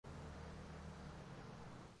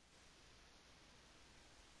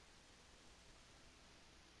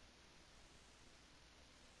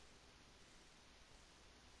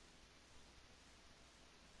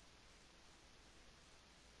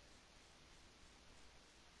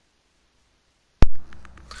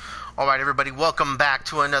Alright everybody, welcome back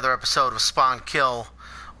to another episode of Spawn Kill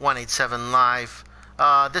 187 Live.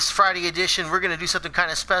 This Friday edition, we're going to do something kind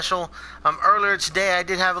of special. Earlier today I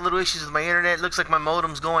did have a little issues with my internet. It looks like my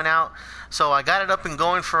modem's going out. So I got it up and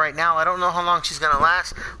going for right now. I don't know how long she's going to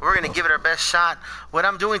last. We're going to give it our best shot. What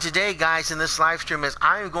I'm doing today, guys, in this live stream is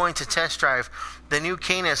I'm going to test drive the new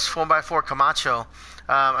Kanis 4x4 Camacho.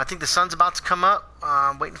 I think the sun's about to come up.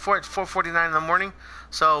 I'm waiting for it. It's 4:49 in the morning.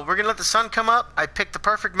 So we're going to let the sun come up. I picked the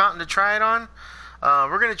perfect mountain to try it on.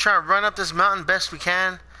 We're going to try and run up this mountain best we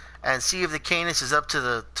can and see if the Kanis is up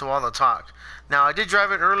to all the talk. Now, I did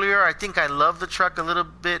drive it earlier. I think I love the truck a little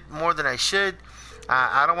bit more than I should.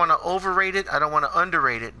 I don't want to overrate it. I don't want to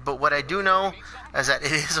underrate it. But what I do know is that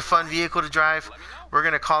it is a fun vehicle to drive. We're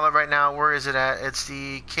going to call it right now. Where is it at? It's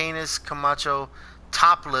the Kanis Kamacho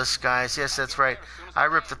topless, guys. Yes, that's right. I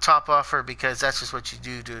ripped the top off her because that's just what you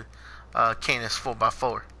do to Kanis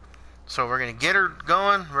 4x4. So we're going to get her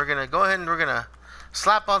going. We're going to go ahead and we're going to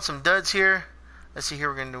slap on some duds here. Let's see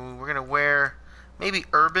here. We're going to wear maybe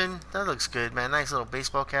urban. That looks good, man. Nice little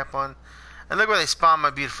baseball cap on. And look where they spawned my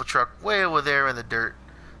beautiful truck. Way over there in the dirt.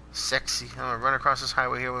 Sexy. I'm going to run across this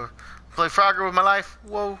highway here. Play Frogger with my life.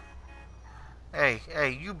 Whoa. Hey,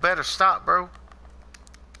 you better stop, bro.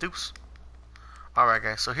 Deuce. Alright,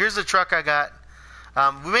 guys. So here's the truck I got.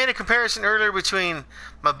 We made a comparison earlier between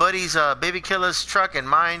my buddy's Baby Killer's truck and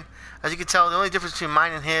mine. As you can tell, the only difference between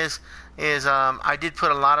mine and his is I did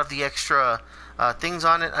put a lot of the extra things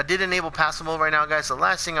on it. I did enable passive mode right now, guys. The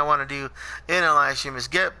last thing I want to do in a live stream is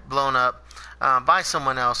get blown up by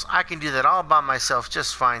someone else. I can do that all by myself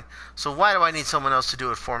just fine. So why do I need someone else to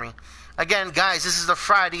do it for me? Again, guys, this is the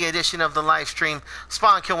Friday edition of the live stream,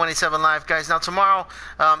 Spawn Kill 187 Live, guys. Now, tomorrow,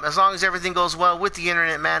 as long as everything goes well with the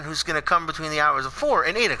internet man who's going to come between the hours of 4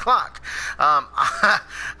 and 8 o'clock,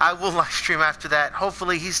 I will live stream after that.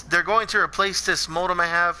 Hopefully, they're going to replace this modem I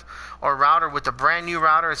have or router with a brand new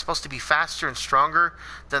router. It's supposed to be faster and stronger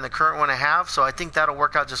than the current one I have, so I think that'll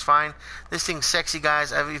work out just fine. This thing's sexy,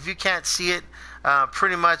 guys. I mean, if you can't see it,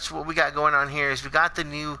 pretty much what we got going on here is we got the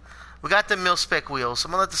mil-spec wheels. So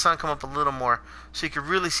I'm going to let the sun come up a little more so you can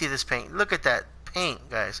really see this paint. Look at that paint,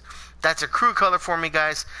 guys. That's a crew color for me,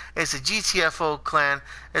 guys. It's a GTFO clan.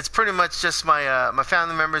 It's pretty much just my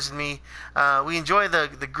family members and me. We enjoy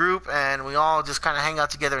the group, and we all just kind of hang out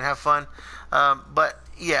together and have fun. But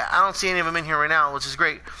yeah, I don't see any of them in here right now, which is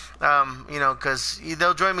great. Because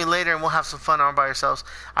they'll join me later and we'll have some fun all by ourselves.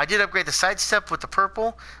 I did upgrade the sidestep with the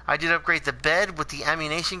purple. I did upgrade the bed with the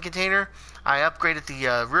ammunition container. I upgraded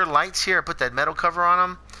the rear lights here. I put that metal cover on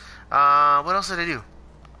them. What else did I do?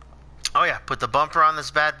 Oh yeah, put the bumper on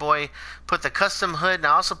this bad boy, put the custom hood, and I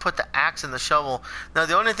also put the axe and the shovel. Now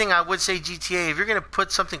the only thing I would say, GTA, if you're going to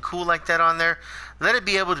put something cool like that on there, let it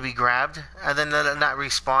be able to be grabbed, and then let it not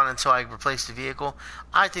respawn until I replace the vehicle.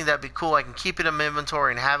 I think that'd be cool. I can keep it in my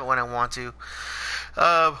inventory and have it when I want to.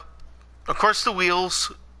 Of course, the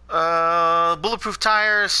wheels. Bulletproof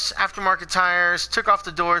tires, aftermarket tires, took off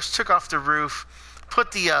the doors, took off the roof.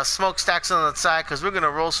 Put the smokestacks on the side because we're going to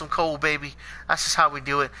roll some coal, baby. That's just how we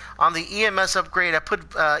do it. On the EMS upgrade, I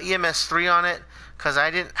put EMS 3 on it because I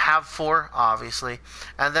didn't have 4, obviously.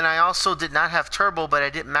 And then I also did not have turbo, but I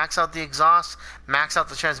did max out the exhaust, max out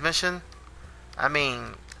the transmission. I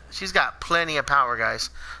mean, she's got plenty of power,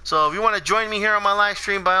 guys. So if you want to join me here on my live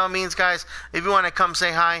stream, by all means, guys, if you want to come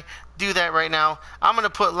say hi, do that right now. I'm going to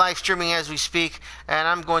put live streaming as we speak, and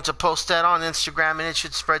I'm going to post that on Instagram, and it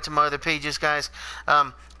should spread to my other pages, guys.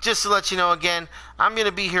 Just to let you know again, I'm going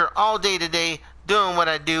to be here all day today doing what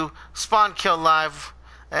I do, Spawn Kill Live,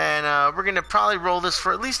 and we're going to probably roll this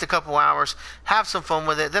for at least a couple hours, have some fun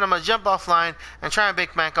with it. Then I'm going to jump offline and try and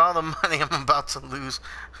make back all the money I'm about to lose.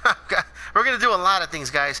 We're going to do a lot of things,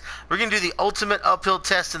 guys. We're going to do the ultimate uphill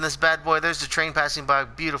test in this bad boy. There's the train passing by.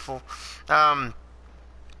 Beautiful.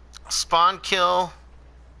 Spawn, kill,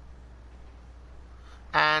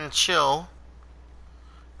 and chill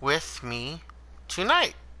with me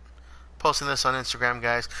tonight. Posting this on Instagram,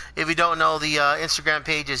 guys. If you don't know, the Instagram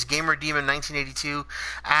page is gamerdemon1982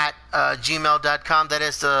 at gmail.com. That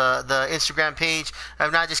is the Instagram page.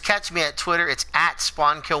 If not, just catch me at Twitter. It's at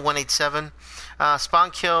SpawnKill187.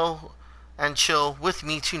 Spawn, kill, and chill with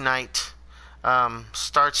me tonight.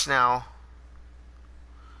 Starts now.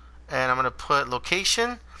 And I'm going to put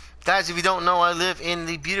location. Guys, if you don't know, I live in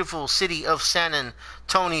the beautiful city of San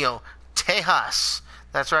Antonio, Texas.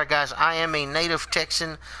 That's right, guys. I am a native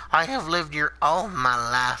Texan. I have lived here all my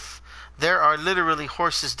life. There are literally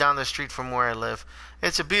horses down the street from where I live.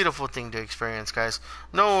 It's a beautiful thing to experience, guys.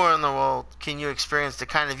 Nowhere in the world can you experience the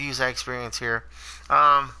kind of views I experience here.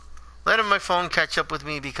 letting my phone catch up with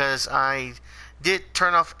me because I did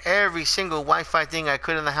turn off every single Wi-Fi thing I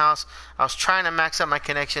could in the house. I was trying to max out my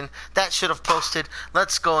connection. That should have posted.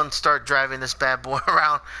 Let's go and start driving this bad boy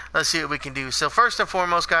around. Let's see what we can do. So first and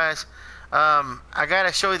foremost, guys, I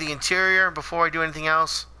gotta show you the interior before I do anything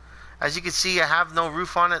else. As you can see, I have no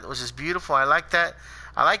roof on it, which is beautiful. I like that.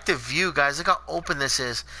 I like the view, guys. Look how open this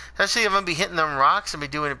is. Especially if I'm gonna be hitting them rocks, I'm gonna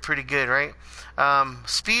be doing it pretty good, right?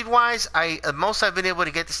 Speed-wise, most I've been able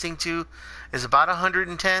to get this thing to is about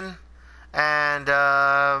 110. And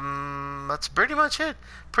that's pretty much it.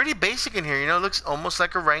 Pretty basic in here, you know. It looks almost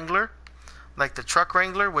like a Wrangler, like the truck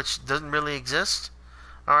Wrangler, which doesn't really exist.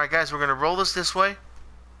 Alright guys, we're going to roll this way.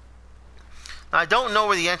 Now, I don't know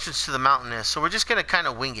where the entrance to the mountain is, so we're just going to kind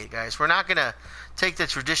of wing it, guys. We're not going to take the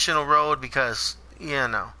traditional road because, you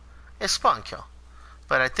know, it's spawn kill.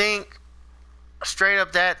 But I think straight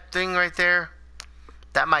up that thing right there,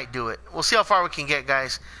 that might do it. We'll see how far we can get,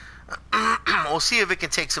 guys. We'll see if it can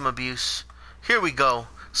take some abuse. Here we go.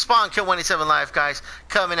 Spawn Kill 187 Live, guys,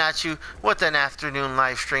 coming at you with an afternoon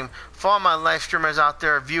live stream. For all my live streamers out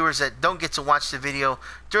there, viewers that don't get to watch the video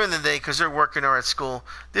during the day because they're working or at school,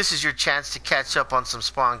 this is your chance to catch up on some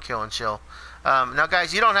Spawn Kill and chill. Now,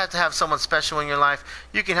 guys, you don't have to have someone special in your life.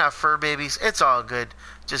 You can have fur babies. It's all good.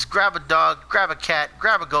 Just grab a dog, grab a cat,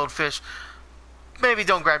 grab a goldfish. Maybe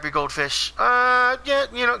don't grab your goldfish. Yeah,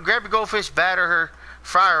 you know, grab your goldfish, batter her,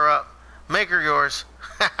 fry her up, make her yours.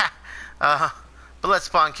 But let's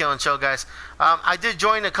spawn, kill, and chill, guys. I did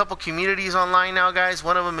join a couple communities online now, guys.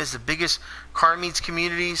 One of them is the biggest car meets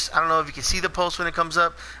communities. I don't know if you can see the post when it comes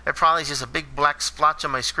up. It probably is just a big black splotch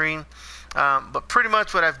on my screen. But pretty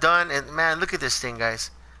much what I've done, and man, look at this thing,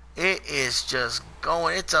 guys. It is just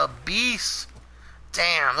going. It's a beast.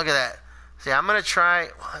 Damn, look at that. See, I'm going to try.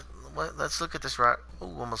 Let's look at this rock.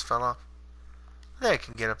 Ooh, almost fell off. There, I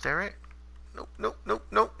can get up there, right? Nope, nope, nope,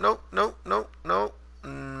 nope, nope, nope, nope, nope,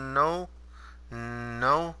 no,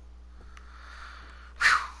 no.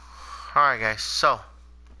 Alright, guys, so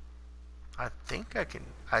I think I can.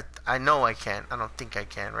 I know I can. I don't think I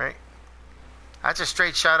can, right? That's a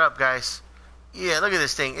straight shot up, guys. Yeah, look at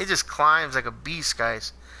this thing. It just climbs like a beast,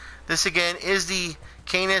 guys. This again is the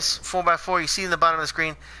Kanis 4x4. You see in the bottom of the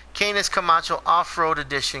screen, Kanis Kamacho Off-Road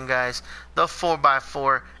Edition, guys. The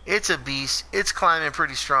 4x4. It's a beast. It's climbing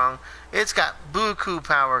pretty strong. It's got buku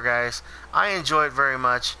power, guys. I enjoy it very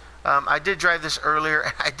much. I did drive this earlier,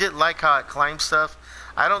 and I did like how it climbs stuff.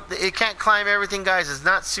 It can't climb everything, guys. It's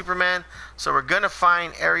not Superman, so we're gonna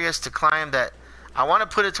find areas to climb that I want to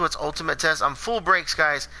put it to its ultimate test. I'm full brakes,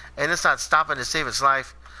 guys, and it's not stopping to save its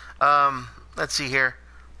life. Let's see here.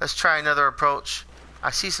 Let's try another approach. I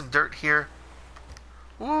see some dirt here.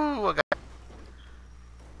 Ooh, I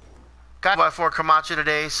got by 4 Camacho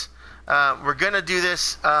today's. We're gonna do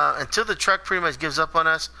this until the truck pretty much gives up on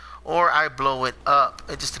us, or I blow it up.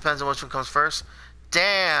 It just depends on which one comes first.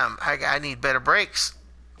 Damn, I need better brakes.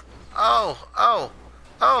 Oh,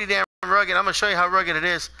 damn rugged. I'm gonna show you how rugged it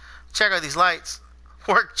is. Check out these lights.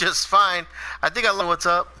 Work just fine. I think I love what's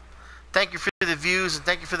up. Thank you for the views and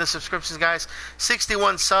thank you for the subscriptions, guys.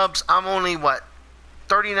 61 subs. I'm only,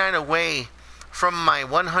 39 away from my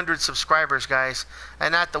 100 subscribers, guys.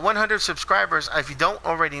 And at the 100 subscribers, if you don't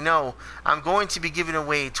already know, I'm going to be giving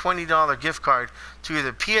away a $20 gift card to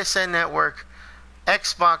either PSN Network,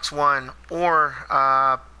 Xbox One, or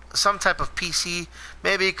some type of PC.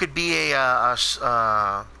 Maybe it could be a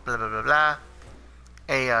shark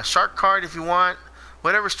card if you want.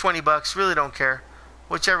 Whatever's 20 bucks, really don't care.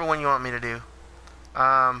 Whichever one you want me to do.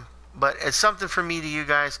 But it's something for me to you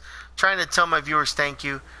guys. Trying to tell my viewers thank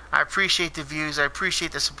you. I appreciate the views. I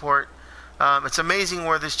appreciate the support. It's amazing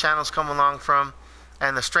where this channel's come along from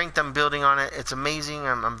and the strength I'm building on it. It's amazing.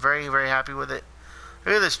 I'm very, very happy with it.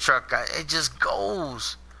 Look at this truck, guys. It just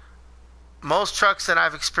goes. Most trucks that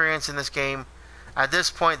I've experienced in this game, at this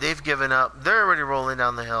point, they've given up. They're already rolling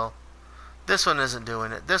down the hill. This one isn't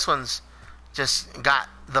doing it. This one's just got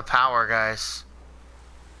the power, guys.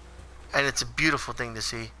 And it's a beautiful thing to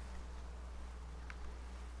see.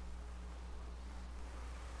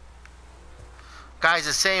 Guys,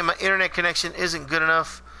 it's saying my internet connection isn't good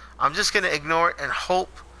enough. I'm just going to ignore it and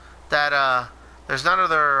hope that there's none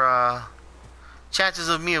other chances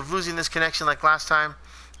of me of losing this connection like last time.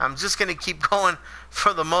 I'm just going to keep going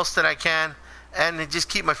for the most that I can and just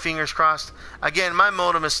keep my fingers crossed. Again, my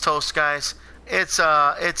modem is toast, guys. It's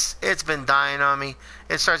been dying on me.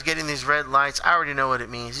 It starts getting these red lights. I already know what it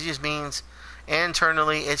means. It just means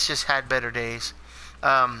internally it's just had better days.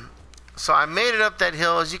 So I made it up that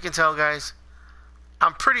hill, as you can tell, guys.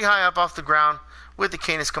 I'm pretty high up off the ground with the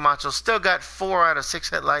Kanis Camacho. Still got 4 out of 6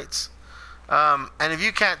 headlights. And if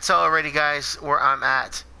you can't tell already, guys, where I'm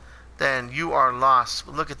at, then you are lost.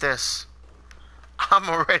 But look at this. I'm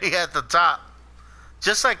already at the top.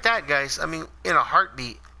 Just like that, guys. I mean, in a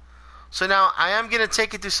heartbeat. So now I am going to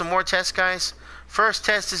take it through some more tests, guys. First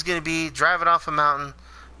test is going to be drive it off a mountain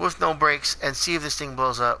with no brakes and see if this thing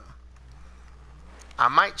blows up. I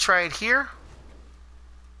might try it here.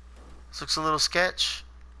 This looks a little sketch.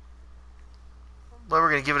 But we're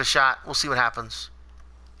going to give it a shot. We'll see what happens.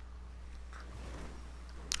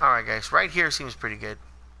 Alright, guys. Right here seems pretty good.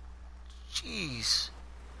 Jeez.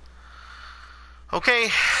 Okay.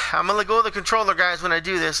 I'm going to let go of the controller, guys, when I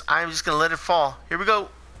do this. I'm just going to let it fall. Here we go.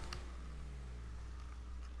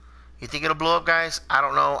 You think it'll blow up, guys? I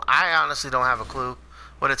don't know. I honestly don't have a clue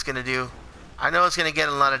what it's going to do. I know it's going to get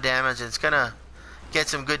a lot of damage. It's going to get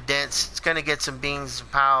some good dents. It's going to get some bings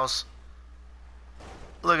and pows.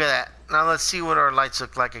 Look at that. Now let's see what our lights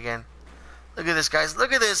look like again. Look at this, guys.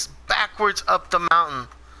 Look at this. Backwards up the mountain.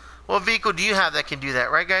 What vehicle do you have that can do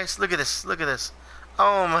that, right, guys? Look at this. Look at this.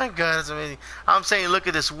 Oh, my God. It's amazing. I'm saying look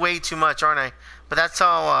at this way too much, aren't I? But that's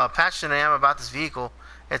how passionate I am about this vehicle.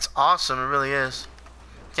 It's awesome. It really is.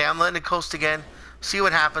 Okay, I'm letting it coast again. See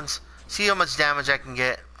what happens. See how much damage I can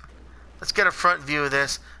get. Let's get a front view of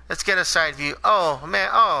this. Let's get a side view. Oh, man.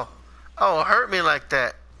 Oh, it hurt me like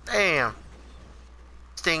that. Damn.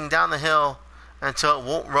 Staying down the hill until it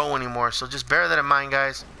won't roll anymore. So just bear that in mind,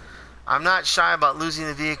 guys. I'm not shy about losing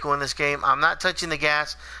the vehicle in this game. I'm not touching the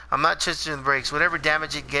gas. I'm not touching the brakes. Whatever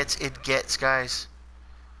damage it gets, guys.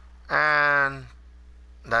 And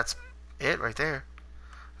that's it right there.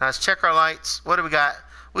 Now let's check our lights. What do we got?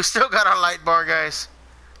 We still got our light bar, guys.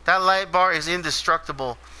 That light bar is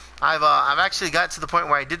indestructible. I've actually got to the point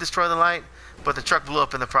where I did destroy the light, but the truck blew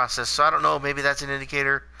up in the process. So I don't know. Maybe that's an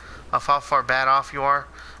indicator of how far bad off you are.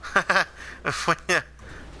 If when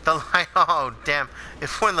the light, oh damn!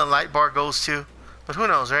 If when the light bar goes to, but who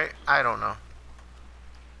knows, right? I don't know.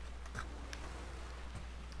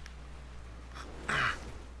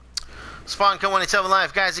 Spawn Kill 187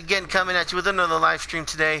 Live, guys. Again, coming at you with another live stream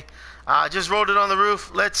today. Just rolled it on the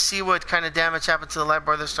roof. Let's see what kind of damage happened to the light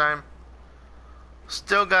bar this time.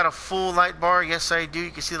 Still got a full light bar. Yes, I do.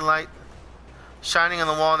 You can see the light shining on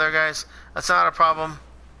the wall there, guys. That's not a problem.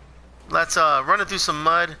 Let's run it through some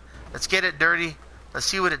mud. Let's get it dirty. Let's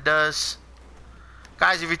see what it does.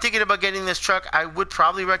 Guys, if you're thinking about getting this truck, I would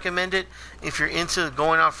probably recommend it if you're into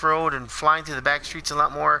going off-road and flying through the back streets a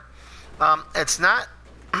lot more. It's not,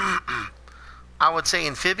 I would say,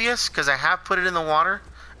 amphibious, because I have put it in the water,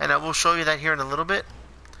 and I will show you that here in a little bit.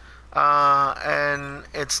 And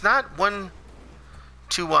it's not one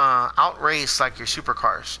to outrace like your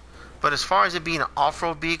supercars. But as far as it being an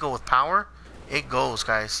off-road vehicle with power, it goes,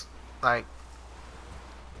 guys. Like,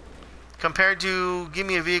 compared to, give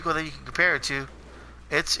me a vehicle that you can compare it to,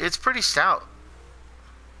 it's pretty stout.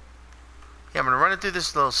 Yeah, I'm going to run it through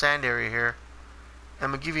this little sand area here. I'm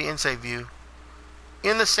going to give you an inside view.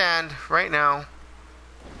 In the sand right now,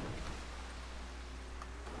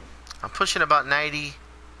 I'm pushing about 90.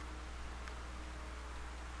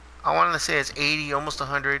 I wanted to say it's 80, almost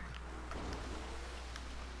 100.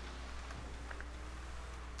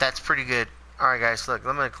 That's pretty good. Alright guys, look,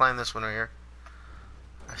 I'm going to climb this one right here.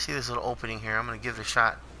 I see this little opening here. I'm going to give it a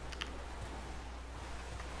shot.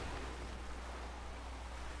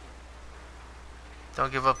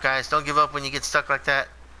 Don't give up, guys. Don't give up when you get stuck like that.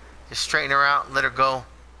 Just straighten her out and let her go.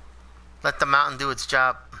 Let the mountain do its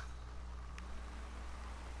job.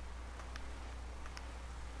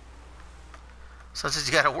 Sometimes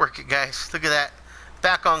you got to work it, guys. Look at that.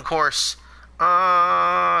 Back on course.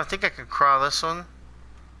 I think I could crawl this one.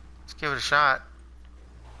 Let's give it a shot.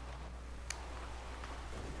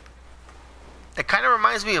 It kind of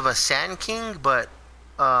reminds me of a Sand King, but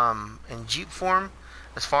in Jeep form,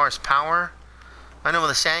 as far as power. I know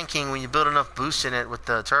with the Sand King, when you build enough boost in it with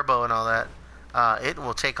the turbo and all that, it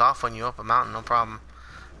will take off on you up a mountain, no problem.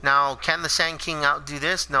 Now, can the Sand King outdo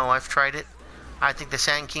this? No, I've tried it. I think the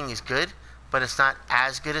Sand King is good, but it's not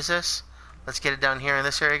as good as this. Let's get it down here in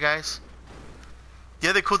this area, guys. The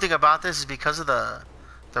other cool thing about this is because of the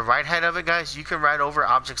ride height of it, guys, you can ride over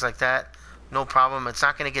objects like that, no problem. It's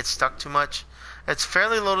not going to get stuck too much. It's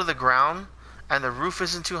fairly low to the ground, and the roof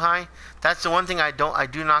isn't too high. That's the one thing I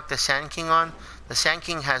do knock the Sand King on. The Sand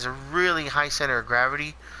King has a really high center of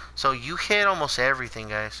gravity, so you hit almost everything,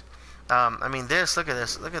 guys. I mean, this, look at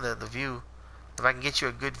this. Look at the view. If I can get you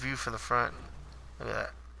a good view from the front. Look at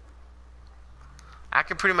that. I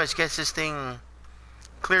can pretty much get this thing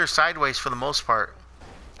clear sideways for the most part,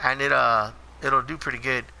 and it'll do pretty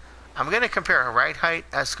good. I'm going to compare a ride height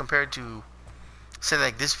as compared to, say,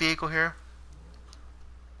 like this vehicle here.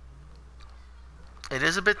 It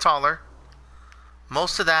is a bit taller.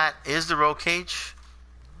 Most of that is the roll cage.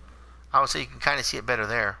 I would say you can kind of see it better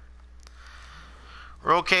there.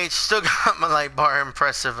 Roll cage, still got my light bar.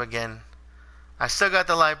 Impressive again. I still got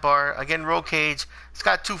the light bar. Again, roll cage. It's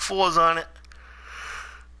got 2 4s on it.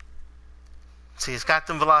 See, it's got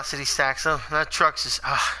them velocity stacks. Oh, that truck's just,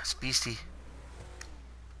 it's beastie.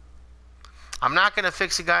 I'm not going to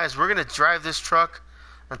fix it, guys. We're going to drive this truck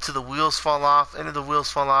until the wheels fall off. Any of the wheels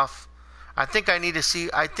fall off. I think I need to see,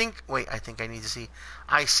 I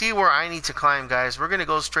see where I need to climb, guys. We're going to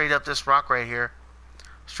go straight up this rock right here.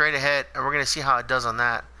 Straight ahead, and we're going to see how it does on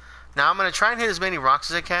that. Now, I'm going to try and hit as many rocks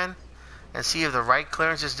as I can and see if the right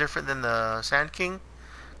clearance is different than the Sand King.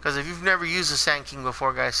 Because if you've never used the Sand King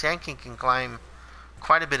before, guys, Sand King can climb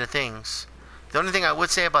quite a bit of things. The only thing I would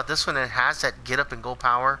say about this one, it has that get up and go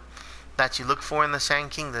power that you look for in the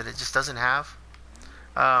Sand King that it just doesn't have.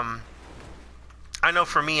 I know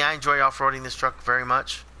for me, I enjoy off-roading this truck very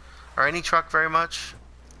much, or any truck very much.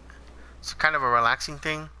 It's kind of a relaxing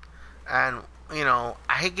thing, and you know,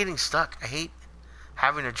 I hate getting stuck. I hate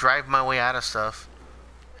having to drive my way out of stuff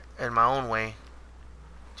in my own way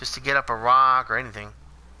just to get up a rock or anything.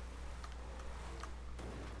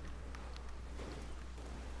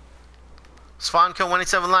 Spawn Kill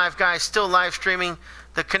 187 Live, guys, still live streaming.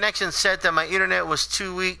 The connection said that my internet was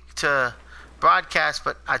too weak to broadcast,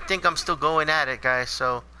 but I think I'm still going at it, guys,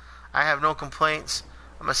 so I have no complaints.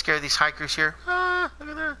 I'm gonna scare these hikers here. Look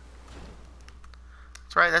at that.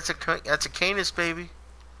 That's right, that's a Kanis, baby.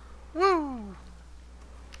 Woo!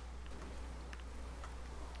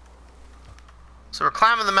 So we're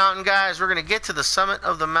climbing the mountain, guys. We're gonna get to the summit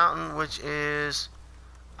of the mountain, which is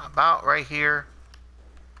about right here.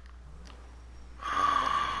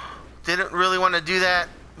 Didn't really want to do that,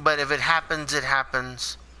 but if it happens, it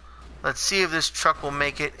happens. Let's see if this truck will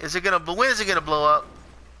make it. Is it gonna? When is it gonna blow up?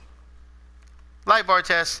 Light bar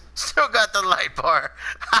test. Still got the light bar.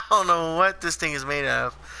 I don't know what this thing is made out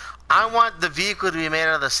of. I want the vehicle to be made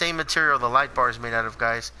out of the same material the light bar is made out of,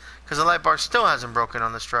 guys, because the light bar still hasn't broken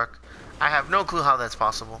on this truck. I have no clue how that's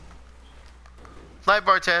possible. Light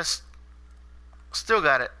bar test. Still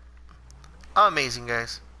got it. Amazing,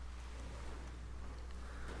 guys.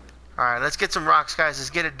 Alright, let's get some rocks, guys. Let's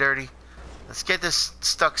get it dirty. Let's get this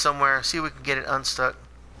stuck somewhere. See if we can get it unstuck.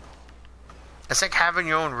 It's like having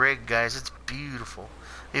your own rig, guys. It's beautiful.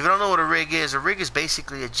 If you don't know what a rig is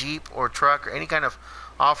basically a Jeep or truck or any kind of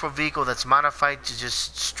off-road vehicle that's modified to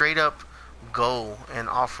just straight up go in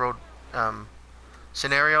off-road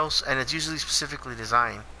scenarios, and it's usually specifically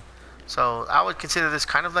designed. So I would consider this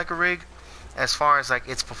kind of like a rig as far as like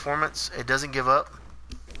its performance. It doesn't give up.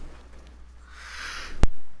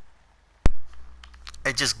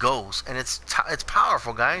 It just goes, and it's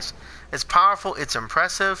powerful, guys. It's powerful. It's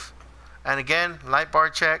impressive, and again, light bar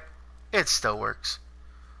check. It still works.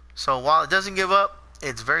 So while it doesn't give up,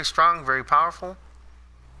 it's very strong, very powerful.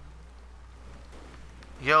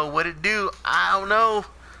 Yo, what it do? I don't know.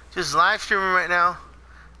 Just live streaming right now.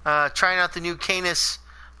 Trying out the new Kanis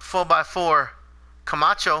 4x4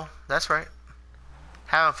 Kamacho. That's right.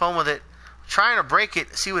 Having fun with it. Trying to break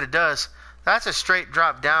it, see what it does. That's a straight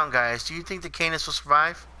drop down, guys. Do you think the Kanis will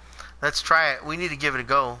survive? Let's try it. We need to give it a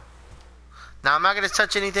go. Now, I'm not going to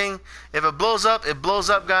touch anything. If it blows up, it blows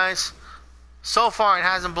up, guys. So far, it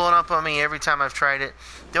hasn't blown up on me every time I've tried it.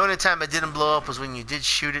 The only time it didn't blow up was when you did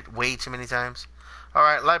shoot it way too many times.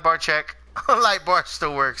 Alright, light bar check. Light bar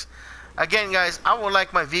still works. Again, guys, I would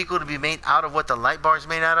like my vehicle to be made out of what the light bar is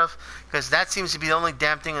made out of, because that seems to be the only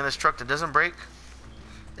damn thing in this truck that doesn't break.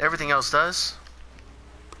 Everything else does.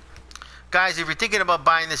 Guys, if you're thinking about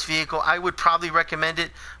buying this vehicle, I would probably recommend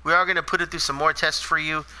it. We are going to put it through some more tests for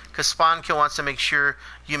you, because Spawn Kill wants to make sure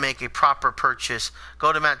you make a proper purchase.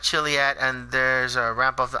 Go to Mount Chiliad, and there's a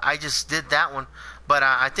ramp off. I just did that one, but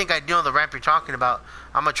I think I know the ramp you're talking about.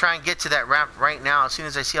 I'm going to try and get to that ramp right now as soon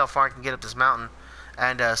as I see how far I can get up this mountain,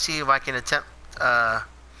 and see if I can attempt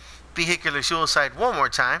vehicular suicide one more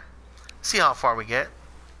time. See how far we get.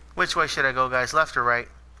 Which way should I go, guys? Left or right?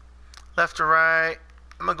 Left or right?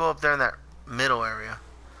 I'm going to go up there in that middle area.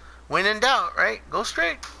 When in doubt, right? Go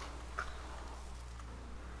straight.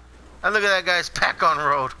 And look at that, guys. Back on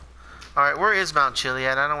road. Alright, where is Mount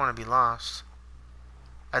Chiliad? I don't want to be lost.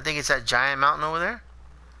 I think it's that giant mountain over there.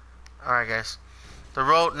 Alright, guys. The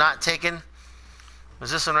road not taken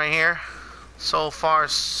was this one right here. So far,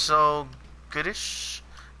 so goodish.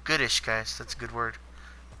 Goodish, guys. That's a good word.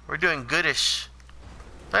 We're doing goodish.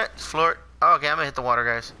 Alright, floor it. Oh, okay, I'm going to hit the water,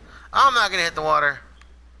 guys. I'm not going to hit the water.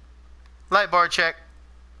 Light bar check.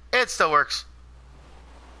 It still works.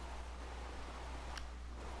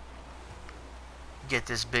 Get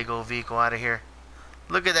this big old vehicle out of here.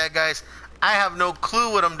 Look at that, guys. I have no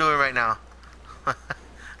clue what I'm doing right now.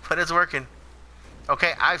 But it's working.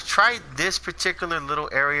 Okay, I've tried this particular little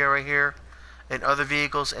area right here in other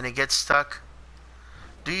vehicles and it gets stuck.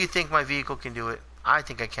 Do you think my vehicle can do it? I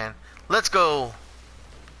think I can. Let's go.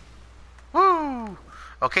 Woo!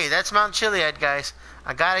 Okay, that's Mount Chiliad, guys.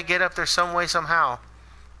 I gotta get up there some way, somehow.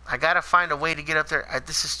 I gotta find a way to get up there.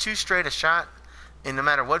 This is too straight a shot. And no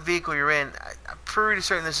matter what vehicle you're in, I'm pretty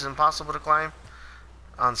certain this is impossible to climb.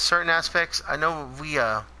 On certain aspects, I know if we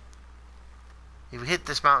hit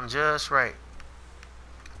this mountain just right,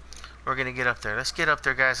 we're gonna get up there. Let's get up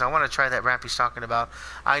there, guys. I want to try that ramp he's talking about.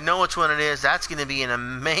 I know which one it is. That's gonna be an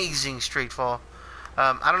amazing straight fall.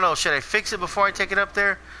 I don't know. Should I fix it before I take it up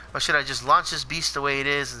there, or should I just launch this beast the way it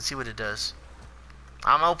is and see what it does?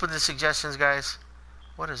 I'm open to suggestions, guys.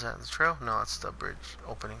 What is that? The trail? No, it's the bridge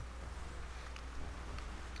opening.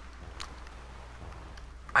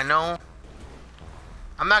 I know.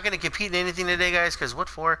 I'm not going to compete in anything today, guys, because what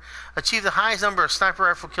for? Achieve the highest number of sniper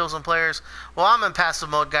rifle kills on players. Well, I'm in passive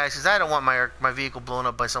mode, guys, because I don't want my vehicle blown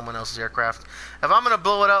up by someone else's aircraft. If I'm going to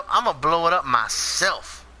blow it up, I'm going to blow it up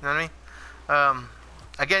myself. You know what I mean?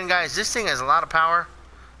 Again, guys, this thing has a lot of power.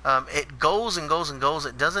 It goes and goes and goes.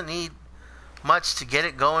 It doesn't need much to get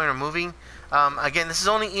it going or moving. Again, this is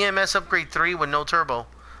only EMS upgrade 3 with no turbo.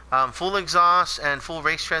 Full exhaust and full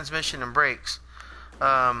race transmission and brakes.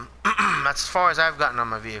 That's as far as I've gotten on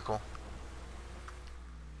my vehicle.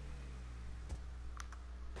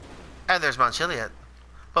 And there's Mount Chiliad.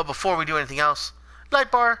 But before we do anything else,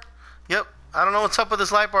 light bar. Yep, I don't know what's up with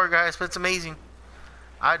this light bar, guys, but it's amazing.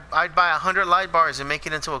 I'd buy 100 light bars and make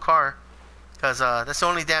it into a car, because that's the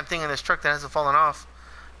only damn thing in this truck that hasn't fallen off.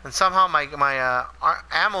 And somehow my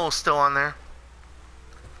ammo is still on there.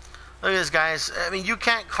 Look at this, guys. I mean, you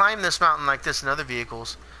can't climb this mountain like this in other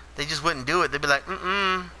vehicles. They just wouldn't do it. They'd be like,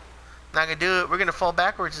 not gonna do it. We're gonna fall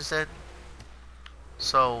backwards instead.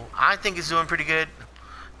 So I think it's doing pretty good.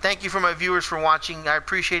 Thank you for my viewers for watching. I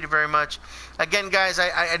appreciate it very much. Again, guys,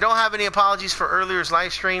 I don't have any apologies for earlier's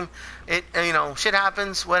live stream. Shit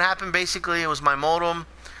happens. What happened basically, it was my modem.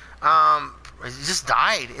 It just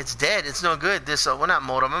died. It's dead. It's no good. Well, not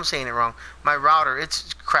modem. I'm saying it wrong. My router.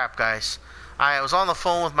 It's crap, guys. I was on the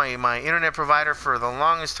phone with my internet provider for the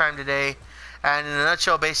longest time today. And in a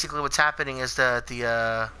nutshell, basically what's happening is that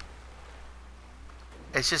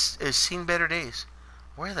it's seen better days.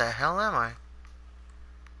 Where the hell am I?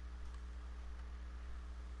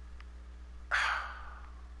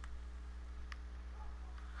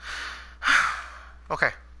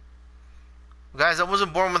 Okay. Guys, I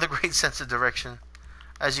wasn't born with a great sense of direction,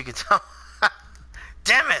 as you can tell.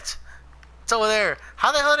 Damn it! It's over there.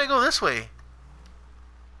 How the hell did I go this way?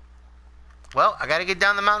 Well, I gotta get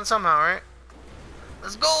down the mountain somehow, right?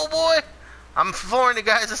 Let's go, boy! I'm flooring it,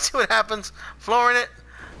 guys. Let's see what happens. Flooring it.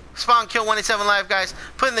 Spawn Kill 187 live, guys.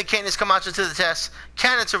 Putting the Kanis Kamacho to the test.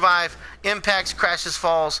 Can it survive? Impacts, crashes,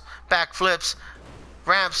 falls, backflips,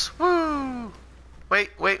 ramps. Woo! Wait.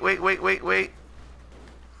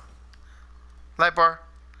 Light bar.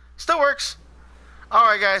 Still works.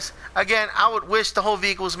 Alright, guys. Again, I would wish the whole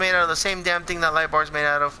vehicle was made out of the same damn thing that light bar is made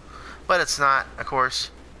out of. But it's not, of course.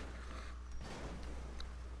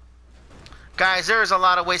 Guys, there's a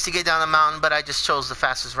lot of ways to get down the mountain, but I just chose the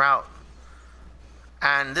fastest route.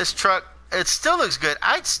 And this truck, it still looks good.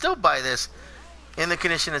 I'd still buy this in the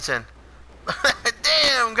condition it's in.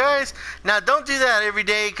 Damn, guys. Now, don't do that every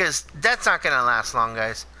day, because that's not going to last long,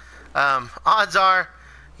 guys. Odds are,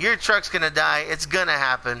 your truck's going to die. It's going to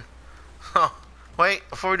happen. Oh, wait,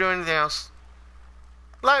 before we do anything else.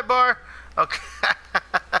 Light bar. Okay.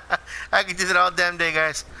 I can do that all damn day,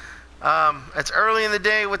 guys. It's early in the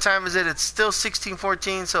day. What time is it? It's still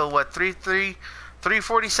 16:14. So what?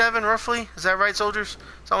 3:47 roughly. Is that right, soldiers?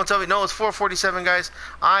 Someone tell me. No, it's 4:47, guys.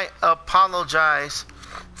 I apologize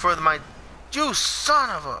for you son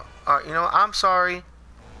of a. I'm sorry.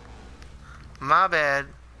 My bad.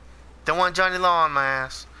 Don't want Johnny Law on my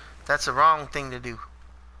ass. That's the wrong thing to do.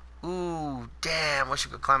 Ooh, damn. Wish I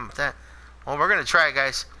could climb up that. Well, we're gonna try it,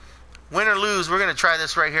 guys. Win or lose, we're gonna try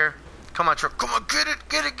this right here. Come on, truck. Come on, get it,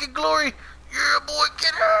 get glory. Yeah, boy,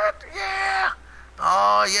 get it. Yeah.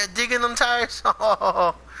 Oh, yeah, digging them tires.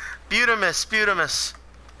 Oh, beautimus.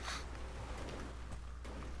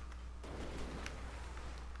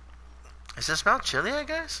 Is this Mount Chiliad,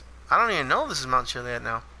 guys? I don't even know this is Mount Chiliad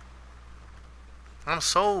now. I'm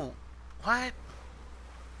so... What?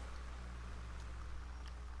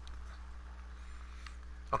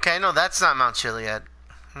 Okay, no, that's not Mount Chiliad.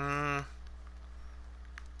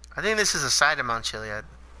 I think this is the side of Mount Chiliad.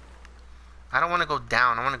 I don't want to go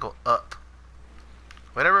down. I want to go up.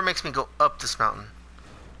 Whatever makes me go up this mountain.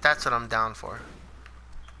 That's what I'm down for.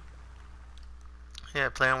 Yeah,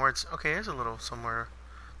 play on words. Okay, here's a little somewhere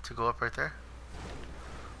to go up right there.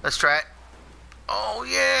 Let's try it. Oh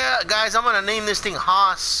yeah, guys, I'm gonna name this thing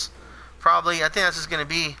Hoss. Probably, I think that's just gonna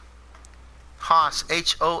be Hoss.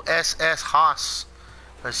 Hoss. Hoss.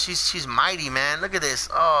 But she's mighty, man. Look at this.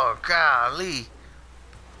 Oh golly.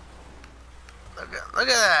 Look at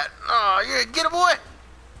that. Oh yeah, get it, boy.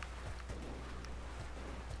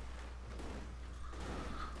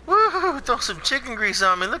 Woo! Throw some chicken grease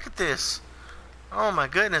on me. Look at this. Oh my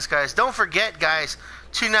goodness, guys. Don't forget, guys,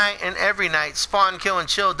 tonight and every night, spawn, kill, and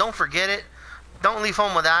chill. Don't forget it. Don't leave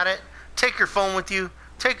home without it. Take your phone with you.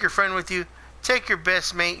 Take your friend with you. Take your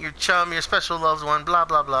best mate, your chum, your special loved one, blah,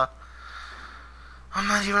 blah, blah. I'm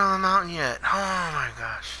not even on the mountain yet. Oh my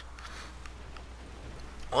gosh.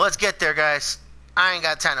 Well, let's get there, guys. I ain't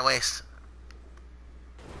got time to waste.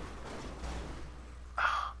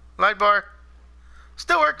 Light bar.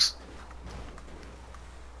 Still works.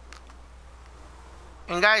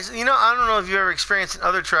 And guys, you know, I don't know if you ever experienced in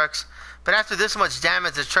other trucks, but after this much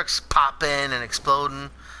damage, the truck's popping and exploding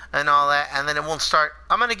and all that, and then it won't start.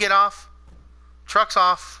 I'm going to get off. Truck's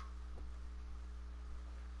off.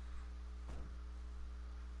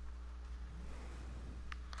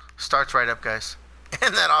 Starts right up, guys.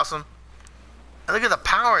 Isn't that awesome? And look at the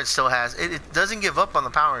power it still has. It doesn't give up on the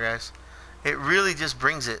power, guys. It really just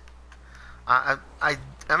brings it. I'm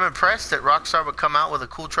impressed that Rockstar would come out with a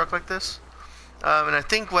cool truck like this. And I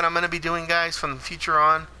think what I'm going to be doing, guys, from the future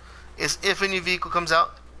on, is if a new vehicle comes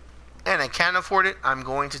out and I can't afford it, I'm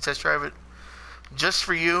going to test drive it just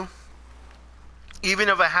for you. Even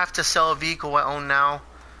if I have to sell a vehicle I own now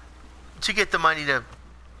to get the money to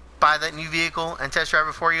buy that new vehicle and test drive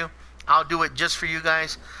it for you, I'll do it just for you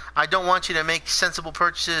guys. I don't want you to make sensible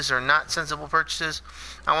purchases or not sensible purchases.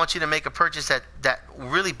 I want you to make a purchase that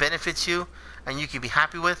really benefits you and you can be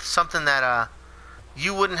happy with. Something that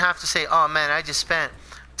you wouldn't have to say, oh man, I just spent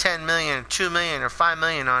 10 million, 2 million, or 5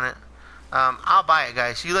 million on it. I'll buy it,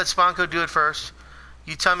 guys. You let Sponko do it first.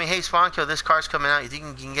 You tell me, hey Sponko, this car's coming out. You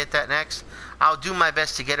think you can get that next? I'll do my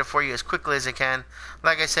best to get it for you as quickly as I can.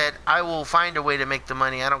 Like I said, I will find a way to make the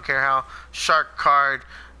money. I don't care how. Shark card.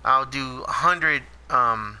 I'll do 100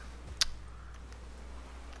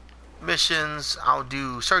 missions. I'll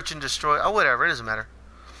do search and destroy. Oh, whatever. It doesn't matter.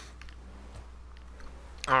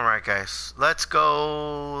 Alright, guys. Let's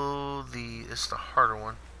go. This is the harder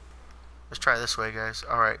one. Let's try this way, guys.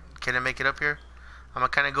 Alright. Can I make it up here? I'm going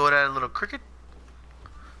to kind of go at it a little crooked.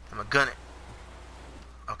 I'm going to gun it.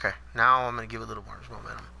 Okay. Now I'm going to give it a little more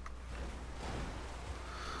momentum.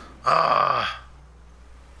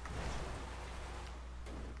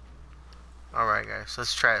 Alright, guys.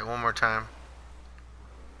 Let's try it one more time.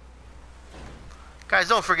 Guys,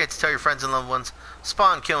 don't forget to tell your friends and loved ones.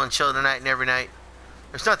 Spawn, kill, and chill tonight and every night.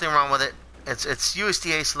 There's nothing wrong with it. It's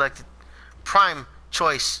USDA selected. Prime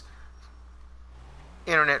choice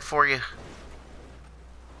internet for you.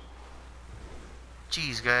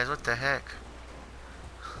 Jeez, guys, what the heck?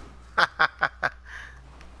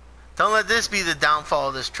 Don't let this be the downfall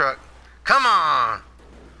of this truck. Come on!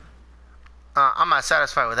 I'm not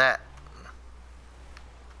satisfied with that.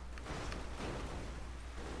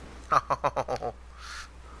 Oh.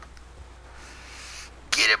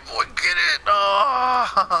 Get it, boy, get it!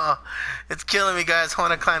 Oh, it's killing me, guys. I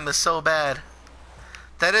want to climb this so bad.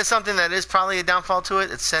 That is something that is probably a downfall to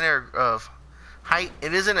it. Its center of height.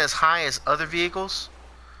 It isn't as high as other vehicles,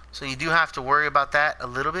 so you do have to worry about that a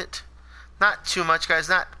little bit. Not too much, guys.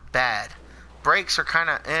 Not bad. Brakes are kind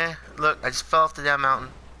of eh. Look, I just fell off the damn mountain.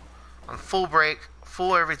 On full brake,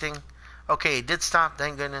 full everything. Okay, it did stop.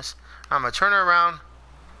 Thank goodness. I'm gonna turn it around,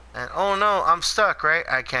 and oh no, I'm stuck. Right?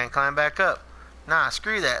 I can't climb back up. Nah,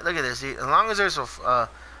 screw that. Look at this. As long as there's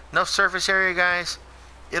enough surface area, guys,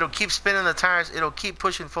 it'll keep spinning the tires. It'll keep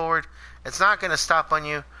pushing forward. It's not going to stop on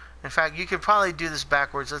you. In fact, you could probably do this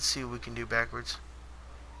backwards. Let's see what we can do backwards.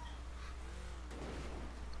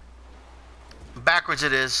 Backwards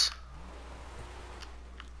it is.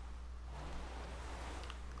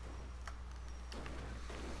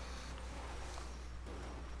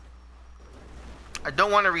 I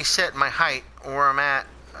don't want to reset my height or where I'm at.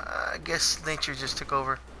 I guess nature just took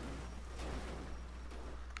over.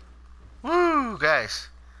 Woo, guys!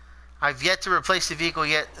 I've yet to replace the vehicle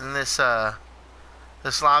yet in this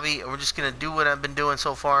this lobby. We're just gonna do what I've been doing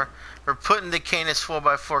so far. We're putting the Kanis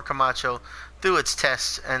 4x4 Camacho through its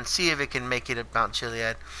tests and see if it can make it at Mount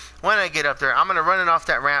Chiliad. When I get up there, I'm gonna run it off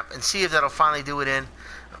that ramp and see if that'll finally do it in.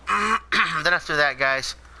 Then after that,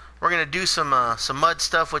 guys, we're gonna do some mud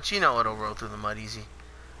stuff, which you know it'll roll through the mud easy.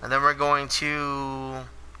 And then we're going to...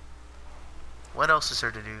 What else is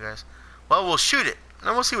there to do, guys? Well, we'll shoot it.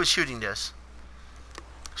 And we'll see what shooting does.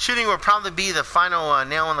 Shooting will probably be the final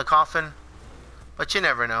nail in the coffin. But you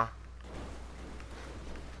never know.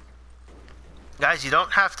 Guys, you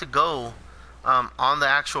don't have to go on the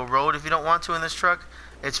actual road if you don't want to in this truck.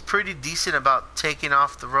 It's pretty decent about taking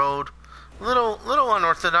off the road. Little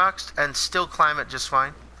unorthodox, and still climb it just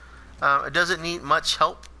fine. It doesn't need much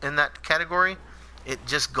help in that category. It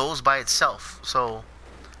just goes by itself. So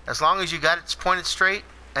as long as you got it pointed straight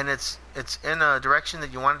and it's in a direction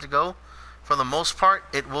that you want it to go, for the most part,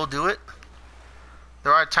 it will do it.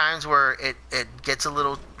 There are times where it gets a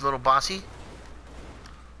little bossy.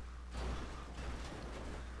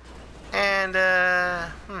 And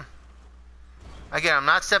again, I'm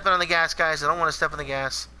not stepping on the gas, guys. I don't want to step on the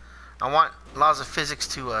gas. I want laws of physics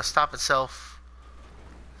to stop itself.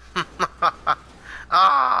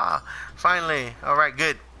 Ah, finally. All right,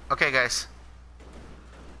 good. Okay, guys.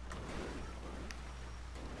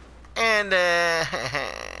 And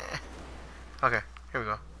okay, here we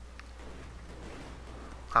go.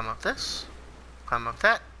 Climb up this. Climb up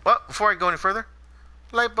that. Well, before I go any further,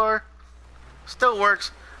 light bar still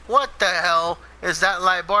works. What the hell is that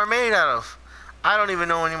light bar made out of? I don't even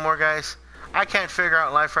know anymore, guys. I can't figure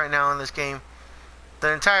out life right now in this game.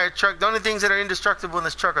 The entire truck, the only things that are indestructible in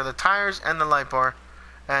this truck are the tires and the light bar.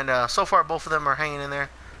 And so far, both of them are hanging in there.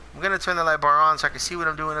 I'm going to turn the light bar on so I can see what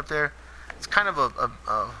I'm doing up there. It's kind of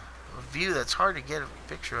a view that's hard to get a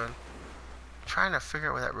picture of. I'm trying to figure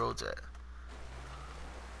out where that road's at.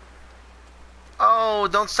 Oh,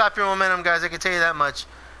 don't stop your momentum, guys. I can tell you that much.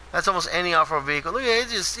 That's almost any off-road vehicle. Look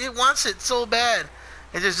at it. It wants it so bad.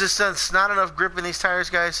 It's not enough grip in these tires,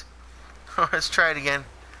 guys. Let's try it again.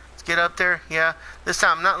 Let's get up there. Yeah. This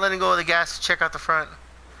time, I'm not letting go of the gas to check out the front.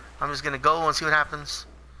 I'm just going to go and see what happens.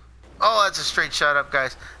 Oh, that's a straight shot up,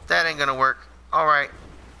 guys. That ain't going to work. All right.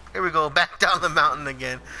 Here we go. Back down the mountain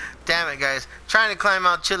again. Damn it, guys. Trying to climb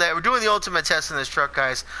Mount Chiliad. We're doing the ultimate test in this truck,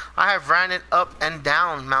 guys. I have ran it up and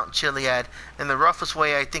down Mount Chiliad in the roughest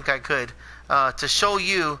way I think I could to show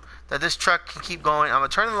you that this truck can keep going. I'm going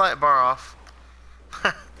to turn the light bar off.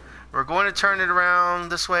 We're going to turn it around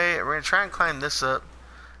this way. We're going to try and climb this up.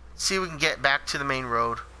 See if we can get back to the main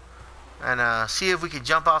road. And see if we can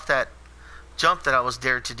jump off that jump that I was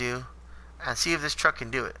dared to do. And see if this truck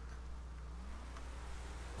can do it.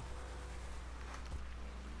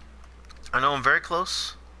 I know I'm very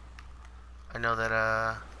close. I know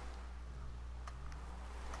that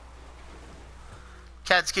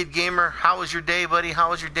Catskid Gamer, how was your day, buddy? How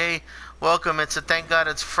was your day? Welcome. Thank God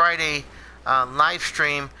it's Friday live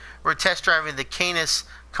stream. We're test driving the Kanis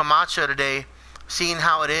Kamacho today, seeing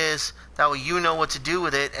how it is. That way you know what to do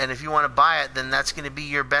with it, and if you want to buy it, then that's going to be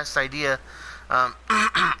your best idea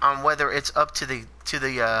on whether it's up to the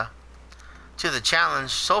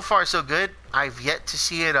challenge. So far, so good. I've yet to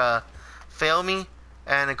see it fail me,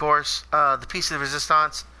 and of course the piece of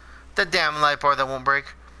resistance, the damn light bar that won't break.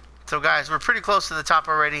 So guys, we're pretty close to the top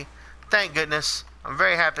already. Thank goodness. I'm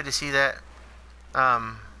very happy to see that.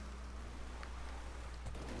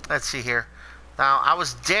 Let's see here. Now, I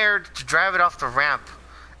was dared to drive it off the ramp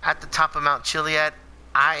at the top of Mount Chiliad.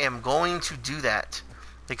 I am going to do that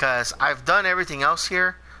because I've done everything else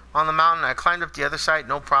here on the mountain. I climbed up the other side,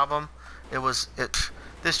 no problem.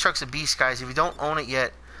 This truck's a beast, guys. If you don't own it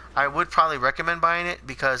yet, I would probably recommend buying it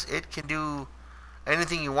because it can do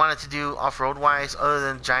anything you want it to do off-road wise other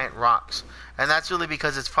than giant rocks. And that's really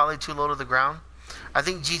because it's probably too low to the ground. I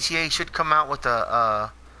think GTA should come out with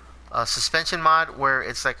a suspension mod where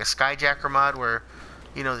it's like a skyjacker mod where,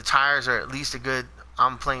 you know, the tires are at least a good.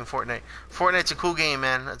 I'm playing Fortnite. Fortnite's a cool game,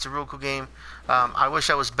 man. It's a real cool game. I wish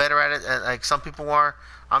I was better at it like some people are.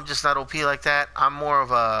 I'm just not OP like that. I'm more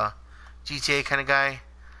of a GTA kind of guy.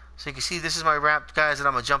 So you can see this is my ramp, guys, that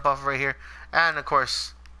I'm going to jump off right here. And, of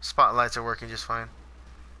course, spotlights are working just fine.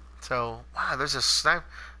 So, wow, there's a sniper.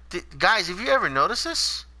 Guys, have you ever noticed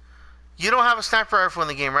this? You don't have a sniper rifle in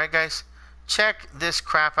the game, right, guys? Check this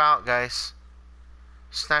crap out, guys.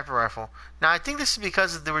 Sniper rifle. Now, I think this is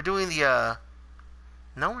because they were doing the,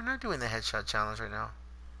 No, we're not doing the headshot challenge right now.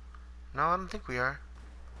 No, I don't think we are.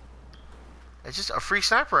 It's just a free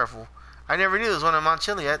sniper rifle. I never knew there was one on Mount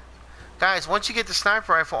Chiliad. Guys, once you get the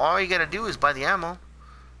sniper rifle, all you gotta do is buy the ammo.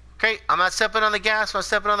 Okay, I'm not stepping on the gas, I'm not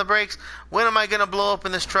stepping on the brakes. When am I gonna blow up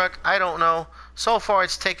in this truck? I don't know. So far,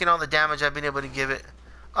 it's taken all the damage I've been able to give it.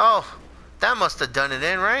 Oh, that must have done it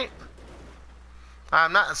in, right?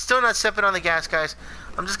 I'm still not stepping on the gas, guys.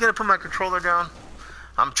 I'm just gonna put my controller down.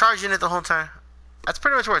 I'm charging it the whole time. That's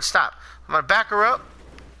pretty much where it stopped. I'm gonna back her up.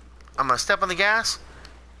 I'm gonna step on the gas.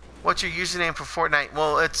 What's your username for Fortnite?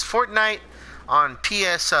 Well, it's Fortnite on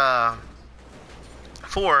PS4,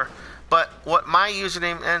 but what my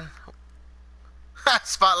username and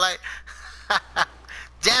spotlight.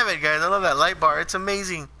 Damn it, guys! I love that light bar. It's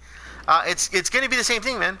amazing. It's gonna be the same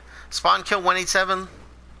thing, man. Spawn Kill 187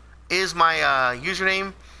 is my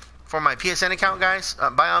username for my PSN account, guys.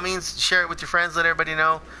 By all means, share it with your friends. Let everybody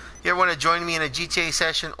know. If you ever want to join me in a GTA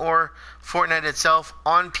session or Fortnite itself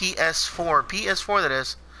on PS4 that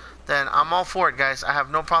is, then I'm all for it, guys. I have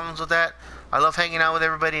no problems with that. I love hanging out with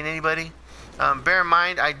everybody and anybody. Bear in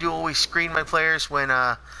mind, I do always screen my players when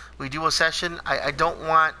we do a session. I don't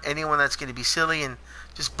want anyone that's going to be silly and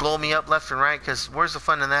just blow me up left and right, because where's the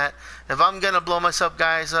fun in that? If I'm going to blow myself,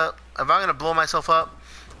 guys, up, if I'm going to blow myself up,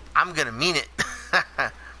 I'm going to mean it.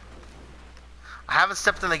 I haven't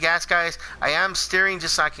stepped on the gas, guys. I am steering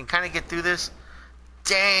just so I can kind of get through this.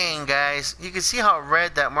 Dang, guys. You can see how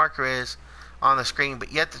red that marker is on the screen,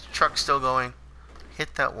 but yet the truck's still going.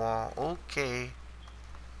 Hit that wall. Okay.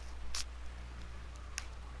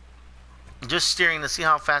 Just steering to see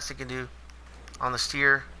how fast it can do on the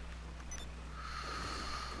steer.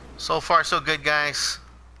 So far, so good, guys.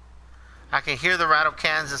 I can hear the rattle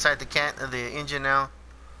cans inside the engine now.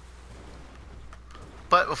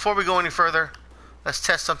 But before we go any further, let's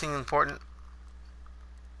test something important.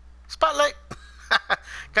 Spotlight!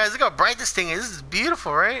 Guys, look how bright this thing is. This is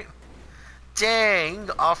beautiful, right? Dang, you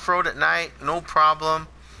can off-road at night, no problem.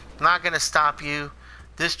 Not going to stop you.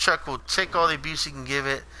 This truck will take all the abuse you can give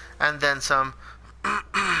it, and then some.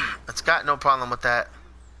 It's got no problem with that.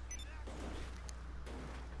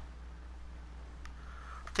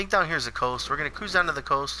 I think down here is the coast. We're going to cruise down to the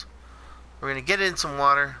coast. We're going to get it in some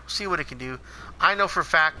water, see what it can do. I know for a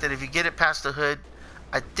fact that if you get it past the hood,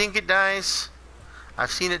 I think it dies.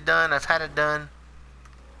 I've seen it done. I've had it done.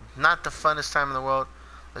 Not the funnest time in the world.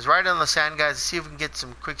 Let's ride on the sand, guys, and see if we can get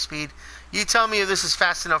some quick speed. You tell me if this is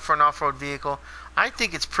fast enough for an off-road vehicle. I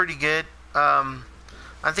think it's pretty good.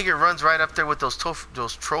 I think it runs right up there with those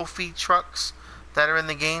trophy trucks that are in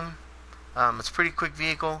the game. It's a pretty quick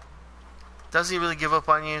vehicle. Doesn't really give up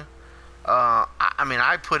on you. I mean,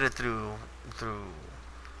 I put it through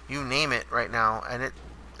you name it right now, and it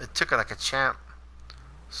took it like a champ.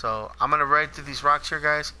 So I'm gonna ride through these rocks here,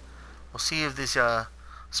 guys. We'll see if this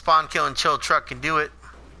spawn, kill, and chill truck can do it.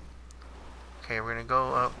 Okay, we're gonna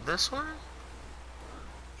go up this one.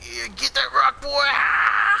 Yeah, get that rock, boy!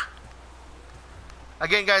 Ah!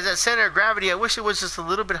 Again, guys, that center of gravity, I wish it was just a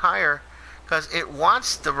little bit higher, because it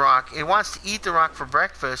wants the rock. It wants to eat the rock for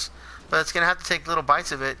breakfast, but it's gonna have to take little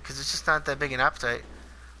bites of it because it's just not that big an appetite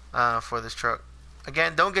for this truck.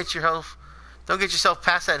 Again, don't get yourself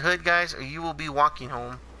past that hood, guys, or you will be walking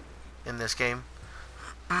home in this game.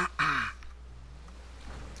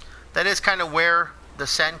 That is kind of where the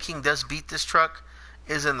Sand King does beat this truck,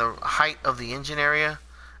 is in the height of the engine area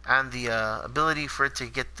and the ability for it to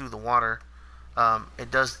get through the water.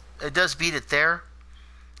 It does beat it there.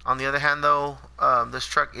 On the other hand, though, this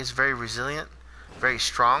truck is very resilient, very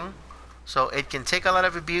strong, so it can take a lot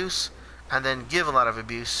of abuse and then give a lot of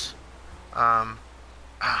abuse.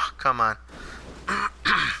 Come on.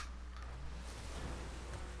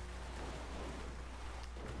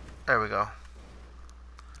 There we go.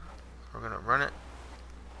 We're gonna run it.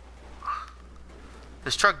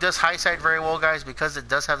 This truck does high side very well, guys, because it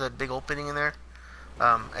does have that big opening in there.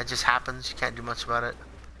 It just happens. You can't do much about it.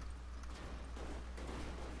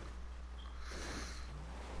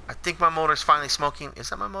 I think my motor's finally smoking. Is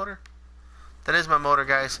that my motor? That is my motor,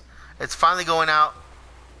 guys. It's finally going out.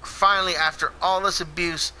 Finally, after all this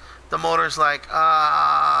abuse, the motor's like,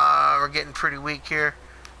 we're getting pretty weak here.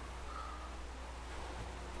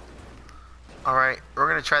 Alright, we're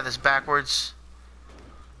going to try this backwards.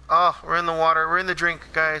 Oh, we're in the water. We're in the drink,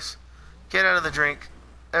 guys. Get out of the drink.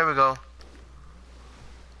 There we go.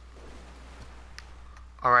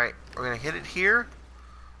 Alright, we're going to hit it here.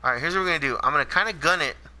 Alright, here's what we're going to do. I'm going to kind of gun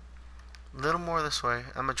it a little more this way.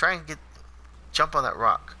 I'm going to try and jump on that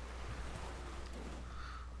rock.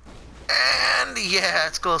 And yeah,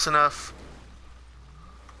 it's close enough.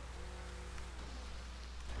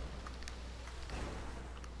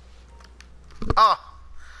 Oh,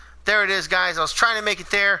 there it is, guys. I was trying to make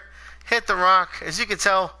it there. Hit the rock. As you can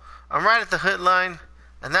tell, I'm right at the hood line,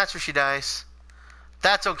 and that's where she dies.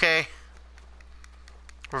 That's okay.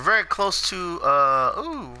 We're very close to,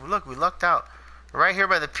 ooh, look, we lucked out. Right here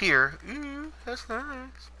by the pier. Ooh, that's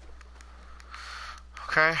nice.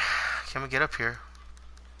 Okay, can we get up here?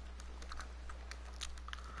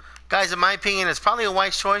 Guys, in my opinion, it's probably a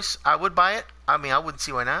wise choice. I would buy it. I mean, I wouldn't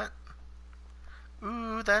see why not.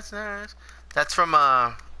 Ooh, that's nice. That's from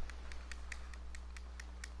that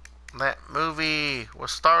movie with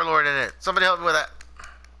Star-Lord in it. Somebody help me with that.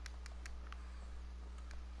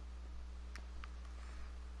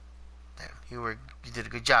 Damn, you did a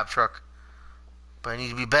good job, truck. But I need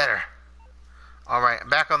to be better. Alright,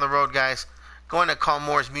 back on the road, guys. Going to call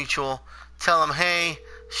Moore's Mutual. Tell them, hey,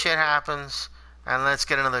 shit happens. And let's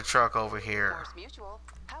get another truck over here. Force Mutual.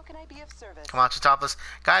 How can I be of service? Kamacho topless.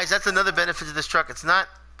 Guys, that's another benefit to this truck. It's not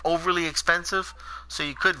overly expensive, so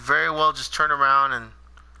you could very well just turn around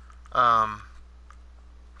and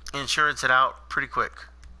insurance it out pretty quick.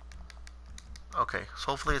 Okay,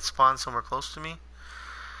 so hopefully it spawns somewhere close to me.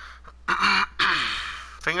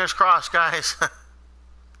 Fingers crossed, guys.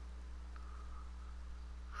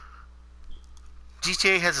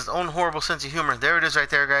 GTA has its own horrible sense of humor. There it is right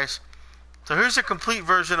there, guys. So here's a complete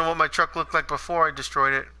version of what my truck looked like before I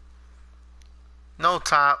destroyed it. No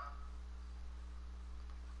top.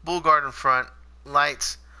 Bull guard in front.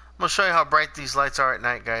 Lights. I'm going to show you how bright these lights are at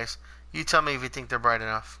night, guys. You tell me if you think they're bright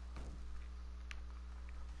enough.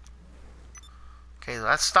 Okay,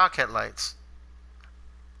 that's stock headlights.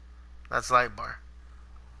 That's light bar.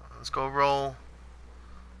 Let's go roll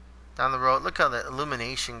down the road. Look how the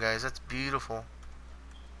illumination, guys. That's beautiful.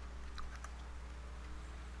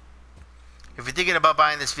 If you're thinking about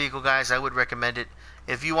buying this vehicle, guys, I would recommend it.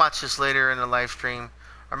 If you watch this later in the live stream,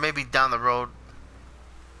 or maybe down the road,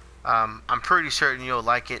 I'm pretty certain you'll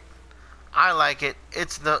like it. I like it.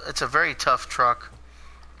 It's a very tough truck.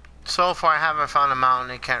 So far, I haven't found a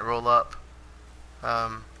mountain it can't roll up.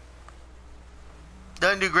 Doesn't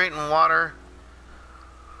do great in water.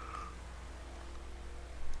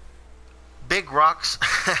 Big rocks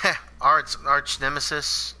are its arch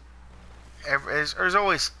nemesis. There's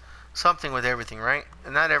always something with everything, right?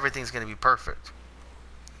 And not everything's going to be perfect.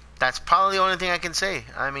 That's probably the only thing I can say.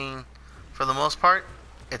 I mean, for the most part,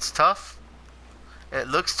 it's tough. It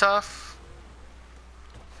looks tough.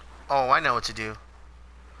 Oh, I know what to do.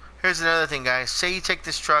 Here's another thing, guys. Say you take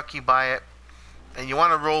this truck, you buy it, and you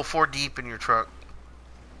want to roll 4 deep in your truck,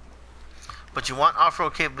 but you want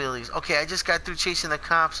off-road capabilities. Okay, I just got through chasing the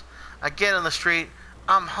cops. I get on the street.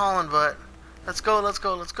 I'm hauling butt. Let's go, let's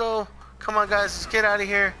go, let's go. Come on, guys, let's get out of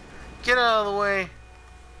here. Get out of the way.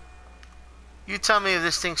 You tell me if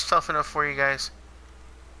this thing's tough enough for you guys.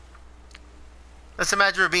 Let's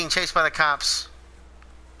imagine we're being chased by the cops,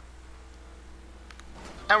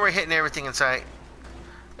 and we're hitting everything in sight.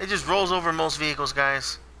 It just rolls over most vehicles,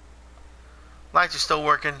 guys. Lights are still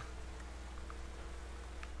working.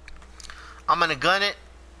 I'm going to gun it,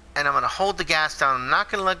 and I'm going to hold the gas down. I'm not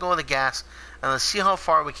going to let go of the gas. And let's see how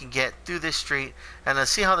far we can get through this street. And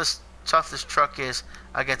let's see how tough this truck is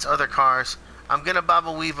against other cars. I'm going to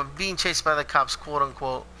bobble weave. I'm being chased by the cops, quote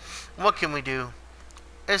unquote. What can we do?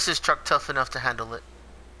 Is this truck tough enough to handle it?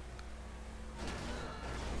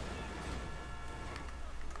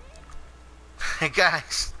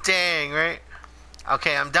 Guys, dang, right?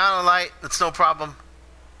 Okay, I'm down a light. That's no problem.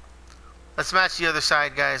 Let's match the other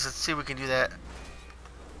side, guys. Let's see if we can do that.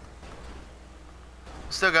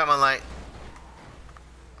 Still got my light.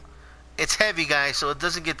 It's heavy, guys, so it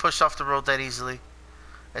doesn't get pushed off the road that easily.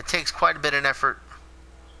 It takes quite a bit of effort.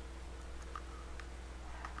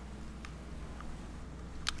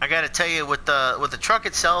 I gotta tell you, with the truck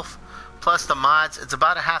itself, plus the mods, it's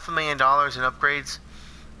about $500,000 in upgrades.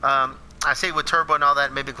 I say with turbo and all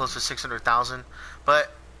that, maybe close to 600,000.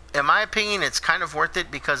 But in my opinion, it's kind of worth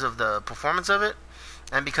it because of the performance of it,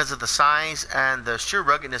 and because of the size and the sheer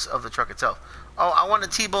ruggedness of the truck itself. Oh, I want to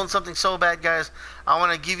T-bone something so bad, guys. I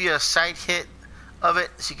want to give you a sight hit of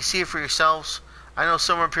it so you can see it for yourselves. I know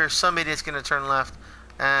somewhere up here, some idiot's going to turn left,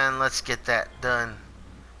 and let's get that done.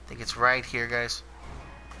 I think it's right here, guys.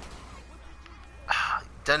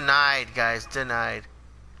 Denied, guys, denied.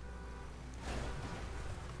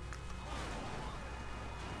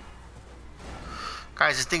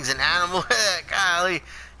 Guys, this thing's an animal. Golly.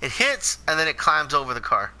 It hits, and then it climbs over the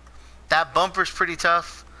car. That bumper's pretty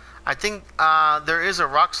tough. I think there is a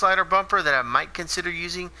rock slider bumper that I might consider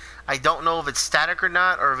using. I don't know if it's static or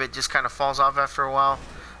not, or if it just kind of falls off after a while.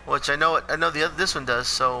 Which I know this one does,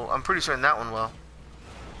 so I'm pretty certain that one will.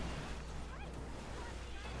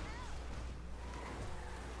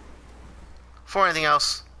 For anything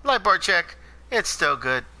else, light bar check. It's still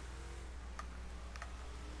good.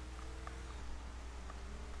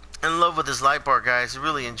 In love with this light bar, guys. I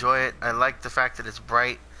really enjoy it. I like the fact that it's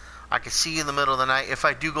bright. I can see in the middle of the night. If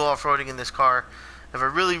I do go off-roading in this car, if I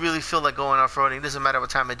really, really feel like going off-roading, it doesn't matter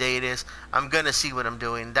what time of day it is, I'm going to see what I'm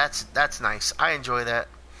doing. That's nice. I enjoy that.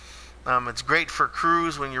 It's great for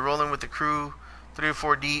crews when you're rolling with the crew 3 or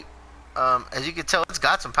 4 deep. As you can tell, it's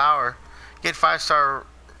got some power. Get 5-star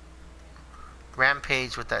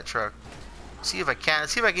rampage with that truck. See if I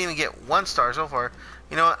can even get 1 star so far.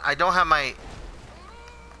 You know what? I don't have my...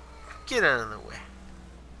 Get out of the way.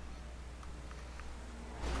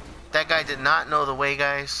 That guy did not know the way,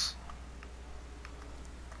 guys.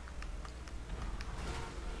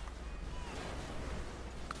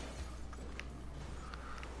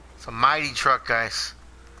 It's a mighty truck, guys.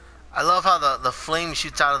 I love how the flame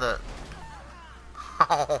shoots out of the...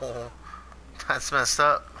 Oh, that's messed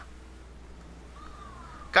up.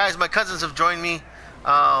 Guys, my cousins have joined me.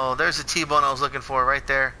 Oh, there's the T-bone I was looking for right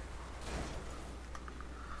there.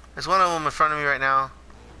 There's one of them in front of me right now.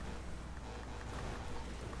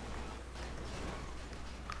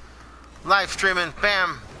 Live streaming.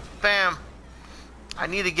 Bam. Bam. I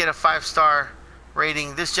need to get a 5-star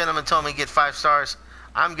rating. This gentleman told me to get 5 stars.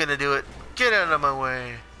 I'm going to do it. Get out of my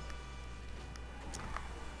way.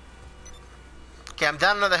 Okay, I'm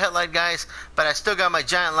down another headlight, guys. But I still got my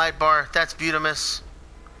giant light bar. That's beautimous.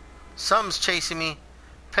 Something's chasing me.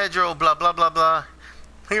 Pedro, blah, blah, blah, blah.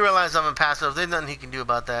 He realized I'm impassive. There's nothing he can do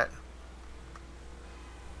about that.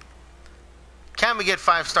 Can we get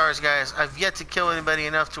 5 stars, guys? I've yet to kill anybody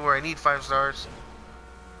enough to where I need 5 stars.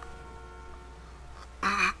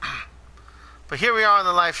 But here we are on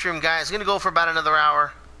the live stream, guys. It's going to go for about another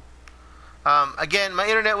hour. Again, my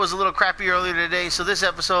internet was a little crappy earlier today, so this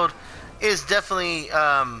episode is definitely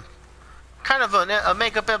kind of a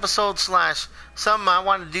makeup episode slash something I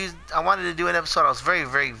wanted to do. I wanted to do an episode. I was very,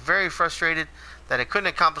 very, very frustrated that I couldn't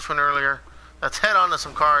accomplish one earlier. Let's head on to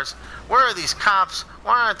some cars. Where are these cops?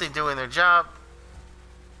 Why aren't they doing their job?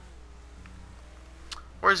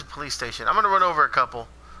 Where's the police station? I'm going to run over a couple.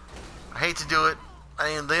 I hate to do it.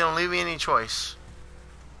 I mean, they don't leave me any choice.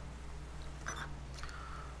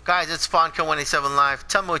 Guys, it's Spawnkill 187 Live.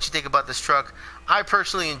 Tell me what you think about this truck. I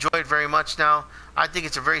personally enjoy it very much now. I think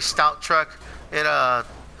it's a very stout truck. It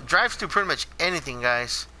drives through pretty much anything,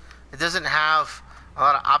 guys. It doesn't have a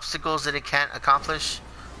lot of obstacles that it can't accomplish.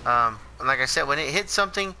 And like I said, when it hits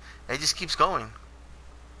something, it just keeps going.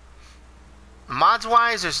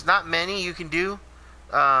 Mods-wise, there's not many you can do.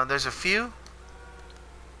 There's a few.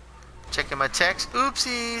 Checking my text.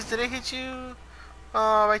 Oopsies, did I hit you?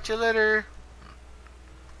 Oh, write your letter.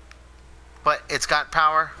 But it's got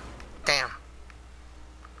power. Damn.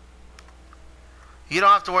 You don't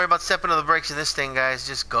have to worry about stepping on the brakes in this thing, guys.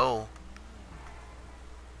 Just go.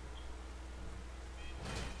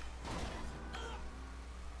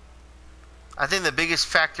 I think the biggest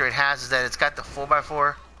factor it has is that it's got the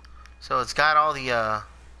 4x4. So it's got all the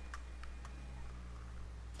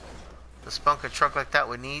spunk a truck like that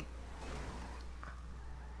would need.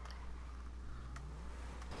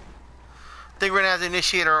 I think we're gonna have to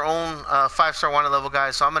initiate our own 5-star wanted level,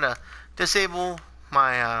 guys. So I'm gonna disable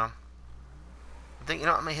my. I think, you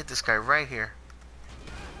know, I'm gonna hit this guy right here.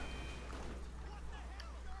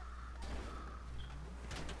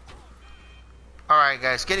 All right,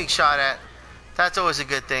 guys, getting shot at. That's always a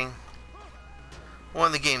good thing.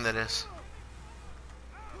 Won the game, that is.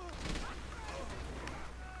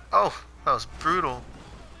 Oh, that was brutal.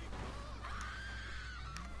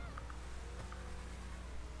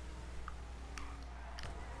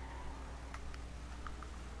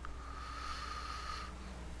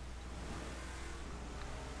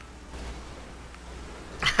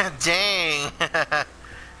 Dang.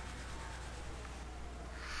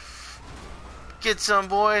 Get some,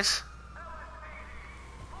 boys.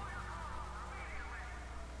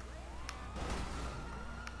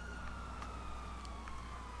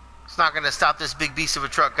 It's not going to stop this big beast of a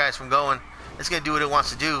truck, guys, from going. It's going to do what it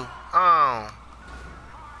wants to do. Oh.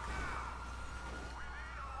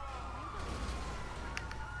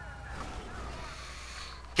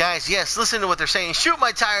 Guys, yes, listen to what they're saying. Shoot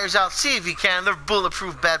my tires out. See if you can. They're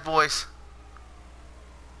bulletproof bad boys.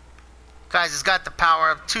 Guys, it's got the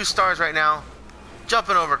power up. 2 stars right now.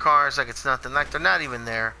 Jumping over cars like it's nothing. Like they're not even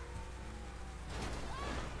there.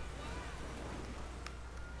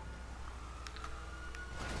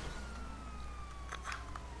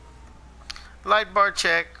 Light bar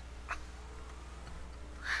check.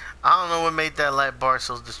 I don't know what made that light bar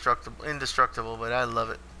so indestructible, but I love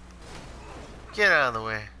it. Get out of the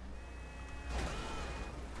way.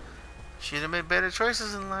 Should have made better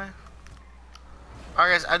choices in life.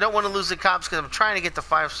 Alright, guys, I don't want to lose the cops because I'm trying to get the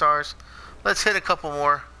 5 stars. Let's hit a couple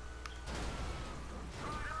more.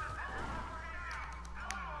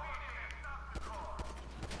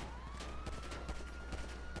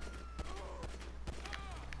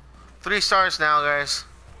 Three stars now, guys.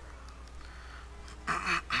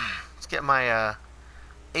 Let's get my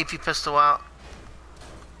AP pistol out.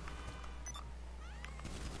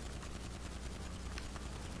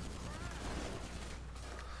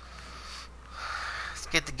 Let's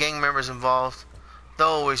get the gang members involved. They'll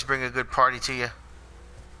always bring a good party to you.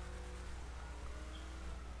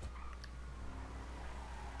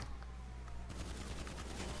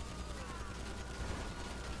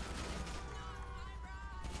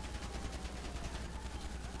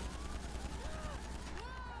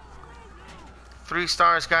 3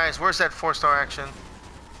 stars, guys. Where's that 4-star action?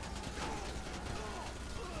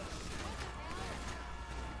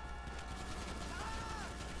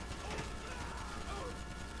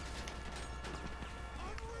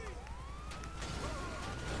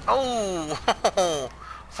 Oh,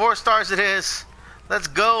 4 stars it is. Let's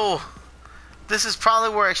go. This is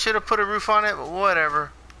probably where I should have put a roof on it, but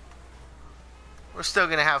whatever. We're still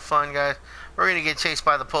going to have fun, guys. We're going to get chased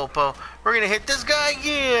by the popo. We're going to hit this guy.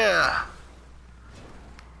 Yeah.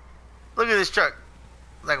 Look at this truck.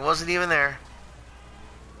 Like it wasn't even there.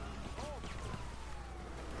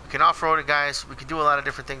 We can off-road it, guys. We can do a lot of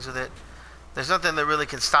different things with it. There's nothing that really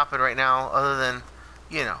can stop it right now other than,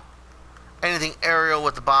 you know, anything aerial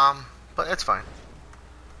with the bomb. But that's fine.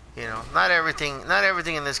 You know, not everything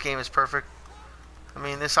in this game is perfect. I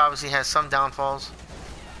mean, this obviously has some downfalls.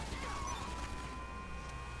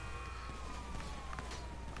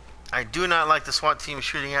 I do not like the SWAT team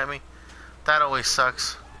shooting at me. That always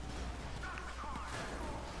sucks.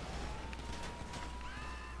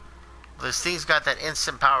 This thing's got that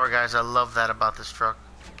instant power, guys. I love that about this truck.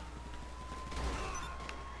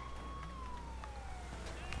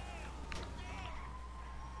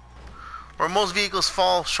 Where most vehicles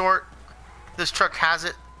fall short, this truck has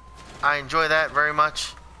it. I enjoy that very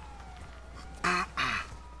much.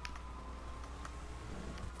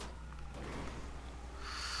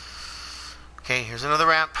 Okay, here's another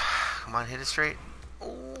ramp. Come on, hit it straight.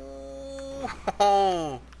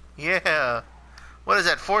 Oh, yeah. What is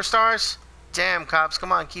that, 4 stars? Damn, cops,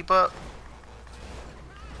 come on, keep up.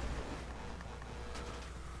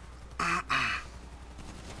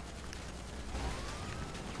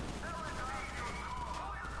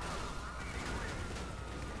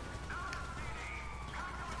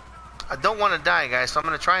 I don't want to die, guys, so I'm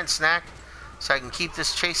going to try and snack so I can keep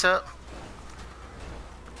this chase up.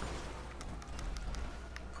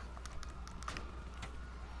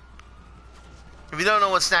 If you don't know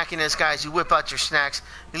what snacking is, guys, you whip out your snacks.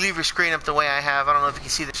 You leave your screen up the way I have. I don't know if you can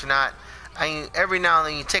see this or not. Every now and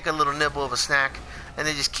then you take a little nibble of a snack, and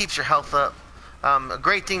it just keeps your health up. A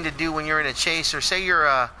great thing to do when you're in a chase, or say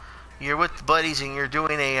you're with buddies and you're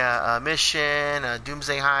doing a mission, a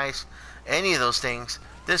doomsday heist, any of those things.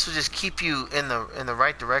 This will just keep you in the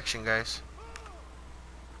right direction, guys.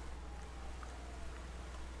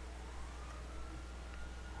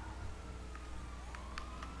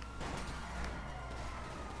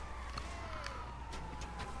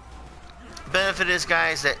 Benefit is,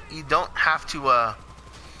 guys, that you don't have to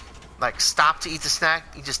like stop to eat the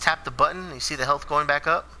snack. You just tap the button and you see the health going back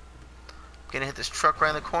up. Gonna hit this truck right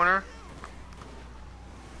in the corner.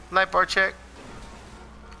 Light bar check.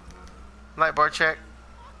 Light bar check.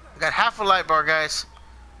 Got half a light bar, guys.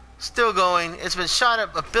 Still going. It's been shot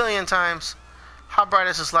up a billion times. How bright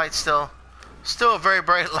is this light still? Still a very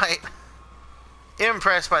bright light.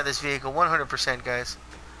 Impressed by this vehicle 100%, guys.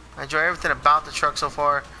 I enjoy everything about the truck so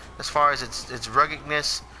far. As far as its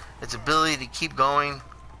ruggedness, its ability to keep going.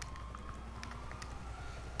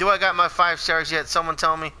 Do I got my 5 stars yet? Someone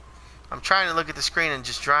tell me. I'm trying to look at the screen and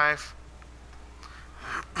just drive.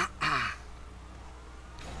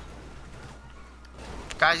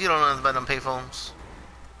 Guys, you don't know nothing about them payphones.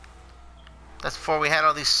 That's before we had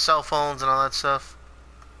all these cell phones and all that stuff.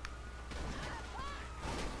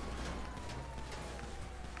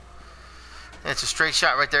 And it's a straight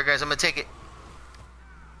shot right there, guys. I'm going to take it.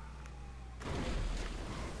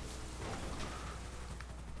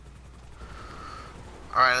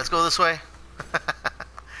 Alright, let's go this way.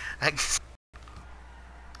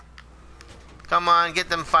 Come on, get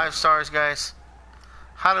them 5 stars, guys.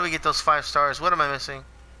 How do we get those 5 stars? What am I missing?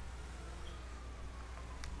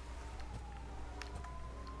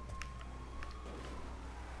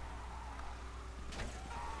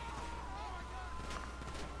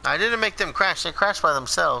 I didn't make them crash. They crashed by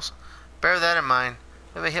themselves. Bear that in mind.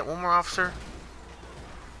 Maybe I hit one more officer.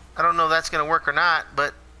 I don't know if that's going to work or not,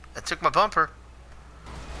 but I took my bumper.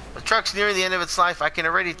 The truck's nearing the end of its life. I can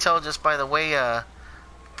already tell just by the way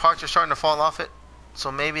parts are starting to fall off it.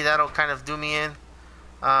 So maybe that'll kind of do me in.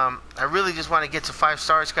 I really just want to get to 5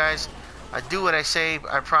 stars, guys. I do what I say,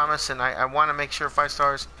 I promise, and I want to make sure 5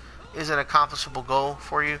 stars is an accomplishable goal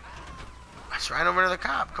for you. I just ran over to the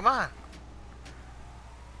cop. Come on.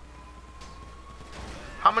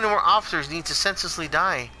 How many more officers need to senselessly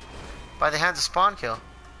die by the hands of spawn kill?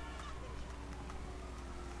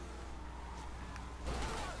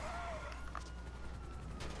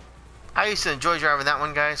 I used to enjoy driving that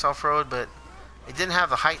one, guys, off-road, but it didn't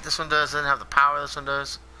have the height this one does, it didn't have the power this one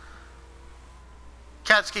does.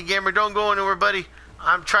 Catskid Gamer, don't go anywhere, buddy.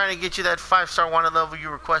 I'm trying to get you that 5-star wanted level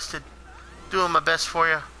you requested. Doing my best for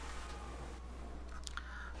you.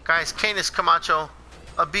 Guys, Kanis Camacho,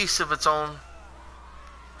 a beast of its own.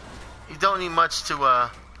 You don't need much to,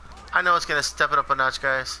 I know it's going to step it up a notch,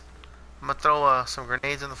 guys. I'm going to throw some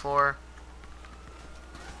grenades on the floor.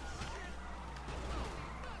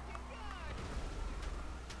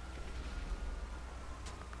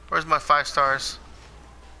 Where's my 5 stars?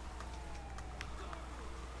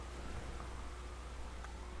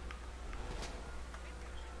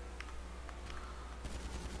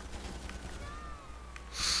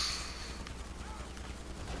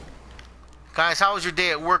 Guys, how was your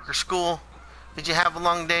day at work or school? Did you have a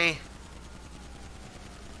long day?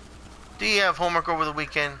 Do you have homework over the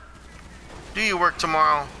weekend? Do you work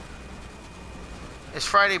tomorrow? Is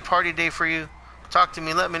Friday party day for you? Talk to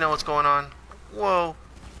me. Let me know what's going on. Whoa.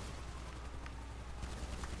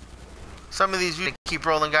 Some of these views keep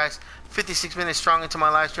rolling, guys. 56 minutes strong into my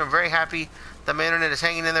live stream. I'm very happy that my internet is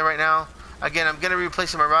hanging in there right now. Again, I'm going to be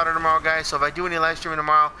replacing my router tomorrow, guys. So if I do any live streaming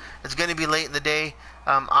tomorrow, it's going to be late in the day.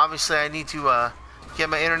 Obviously, I need to get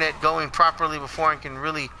my internet going properly before I can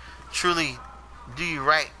really, truly do you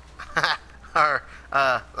right. Or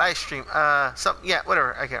live stream. Yeah,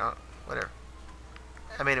 whatever. I can't. Whatever.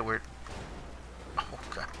 I made it weird. Oh,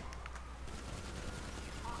 God.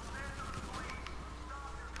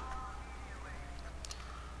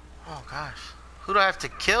 Oh, gosh. Who do I have to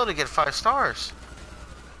kill to get 5 stars?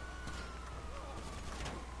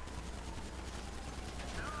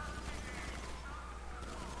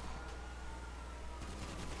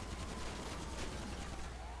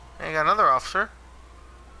 I got another officer.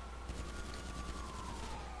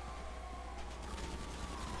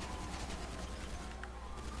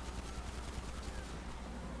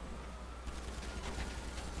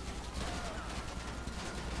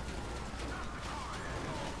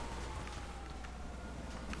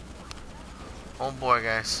 Oh boy,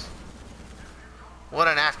 guys. What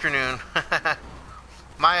an afternoon.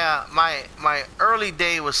 My early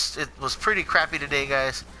day was pretty crappy today,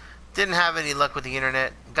 guys. Didn't have any luck with the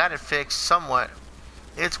internet. Got it fixed somewhat.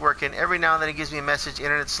 It's working. Every now and then it gives me a message,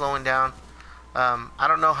 internet's slowing down. I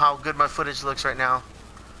don't know how good my footage looks right now.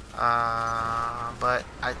 But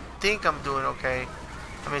I think I'm doing okay.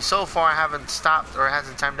 I mean, so far I haven't stopped or it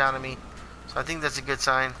hasn't timed down on me. So I think that's a good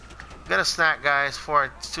sign. Get a snack, guys, before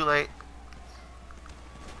it's too late.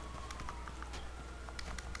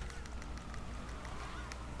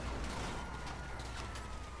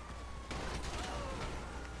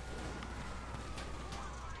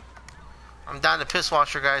 I'm down to piss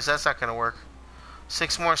washer, guys. That's not gonna work.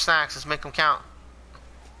 6 more snacks. Let's make them count.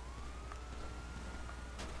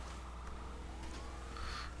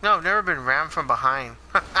 No, I've never been rammed from behind.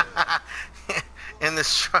 In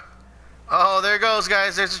this truck. Oh, there it goes,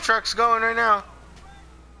 guys. There's the trucks going right now.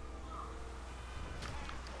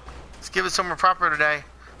 Let's give it somewhere proper today.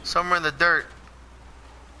 Somewhere in the dirt.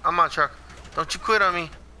 I'm on, truck. Don't you quit on me.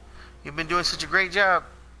 You've been doing such a great job.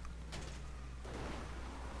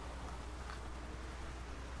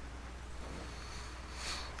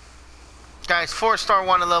 Guys, 4-star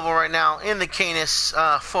wanted level right now in the Kanis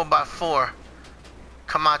 4x4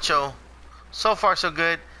 Camacho. So far, so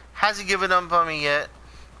good. Hasn't given up on me yet.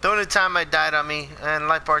 The only time I died on me and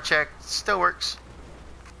light bar check still works.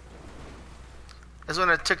 Is when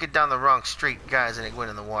I took it down the wrong street, guys, and it went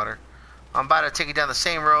in the water. I'm about to take it down the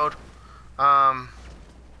same road. We'll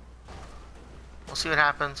see what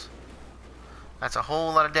happens. That's a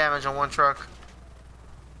whole lot of damage on one truck.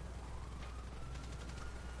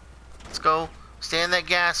 Let's go. Stay in that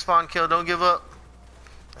gas, spawn kill. Don't give up.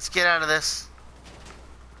 Let's get out of this.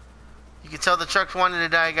 You can tell the truck's wanting to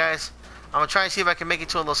die, guys. I'm going to try and see if I can make it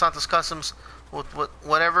to a Los Santos Customs with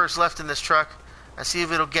whatever's left in this truck and see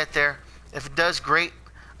if it'll get there. If it does, great.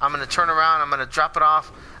 I'm going to turn around. I'm going to drop it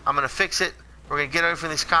off. I'm going to fix it. We're going to get away from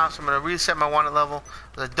these cops. I'm going to reset my wanted level.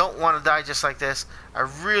 I don't want to die just like this. I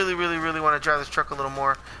really, really, really want to drive this truck a little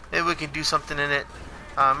more. Maybe we can do something in it.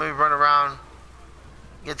 Maybe run around.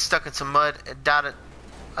 Get stuck in some mud.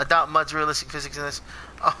 I doubt mud's realistic physics in this.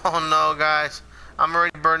 Oh no, guys. I'm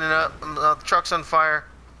already burning up. The truck's on fire.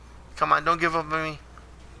 Come on, don't give up on me.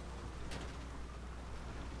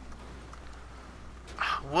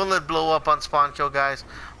 Will it blow up on spawn kill, guys?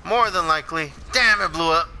 More than likely. Damn, it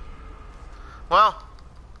blew up. Well,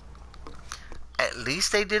 at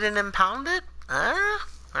least they didn't impound it.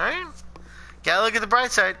 Alright. Gotta look at the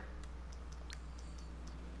bright side.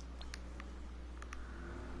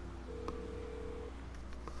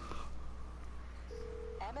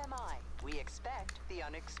 We expect the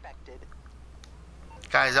unexpected.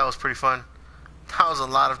 Guys, that was pretty fun. That was a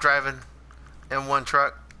lot of driving in one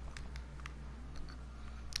truck.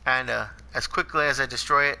 And as quickly as I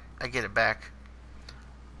destroy it, I get it back.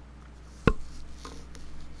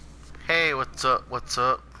 Hey, what's up? What's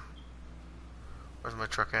up? Where's my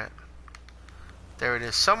truck at? There it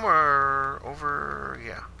is. Somewhere over...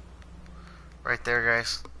 Yeah. Right there,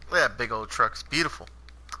 guys. Look at that big old truck. It's beautiful.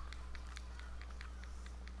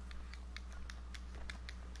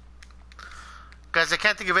 Guys, I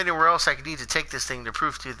can't think of anywhere else I could need to take this thing to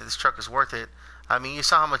prove to you that this truck is worth it. I mean, you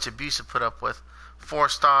saw how much abuse it put up with. 4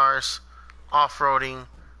 stars, off-roading,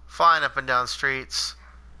 flying up and down streets.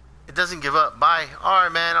 It doesn't give up. Bye.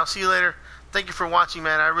 Alright, man. I'll see you later. Thank you for watching,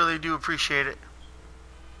 man. I really do appreciate it.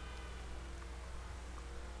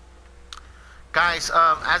 Guys,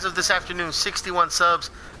 as of this afternoon, 61 subs.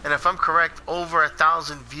 And if I'm correct, over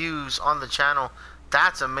 1,000 views on the channel.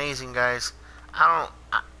 That's amazing, guys.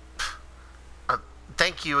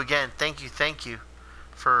 Thank you again. Thank you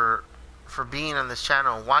for being on this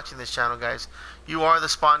channel and watching this channel, guys. You are the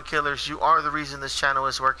spawn killers. You are the reason this channel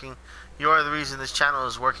is working. You are the reason this channel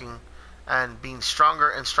is working and being stronger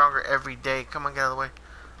and stronger every day. Come on, get out of the way.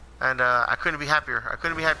 And I couldn't be happier. I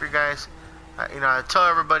couldn't be happier, guys. You know, I tell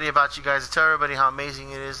everybody about you guys. I tell everybody how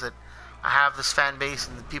amazing it is that I have this fan base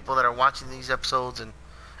and the people that are watching these episodes and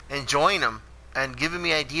enjoying them and giving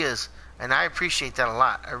me ideas. And I appreciate that a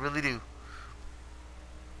lot. I really do.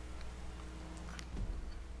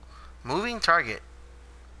 Moving target.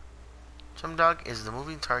 Some dog is the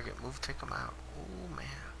moving target. Move, take him out. Oh, man.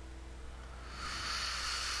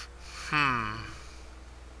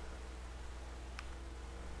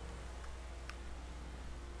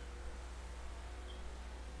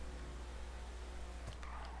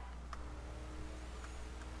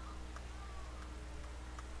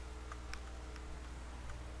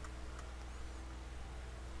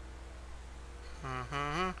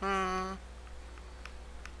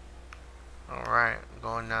 Alright,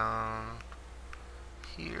 going down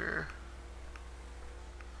here.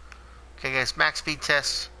 Okay, guys, max speed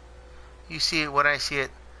test. You see it, what I see it.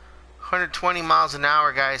 120 miles an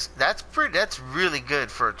hour, guys. That's really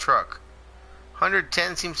good for a truck.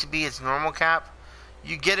 110 seems to be its normal cap.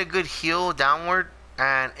 You get a good heel downward,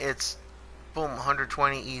 and it's boom,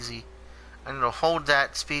 120 easy. And it'll hold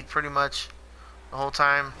that speed pretty much the whole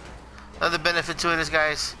time. Another benefit to it is,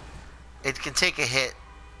 guys, it can take a hit.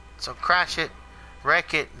 So crash it,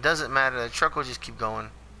 wreck it, doesn't matter. The truck will just keep going.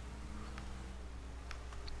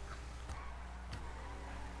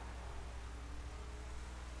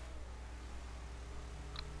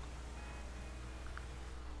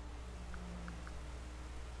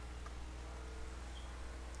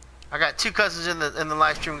 I got 2 cousins in the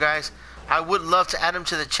live stream, guys. I would love to add them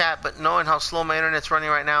to the chat, but knowing how slow my internet's running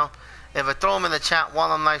right now, if I throw them in the chat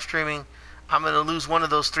while I'm live streaming, I'm going to lose one of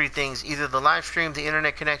those 3 things. Either the live stream, the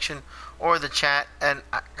internet connection, or the chat. And,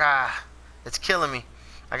 it's killing me.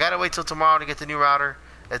 I got to wait till tomorrow to get the new router.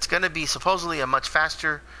 It's going to be supposedly a much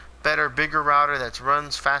faster, better, bigger router that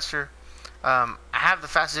runs faster. I have the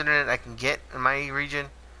fastest internet I can get in my region.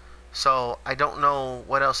 So, I don't know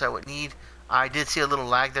what else I would need. I did see a little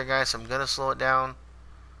lag there, guys. So I'm going to slow it down.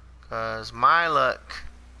 Because my luck.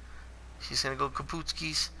 She's going to go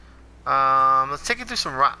kaputskis. Let's take it through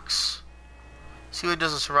some rocks. See what it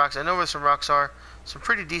does with some rocks. I know where some rocks are. Some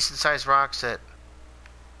pretty decent sized rocks that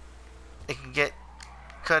it can get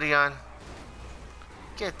cutty on.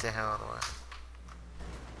 Get the hell out of the way.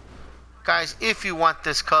 Guys, if you want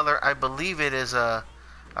this color, I believe it is a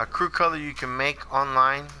crew color you can make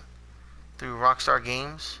online through Rockstar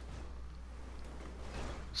Games.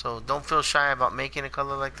 So don't feel shy about making a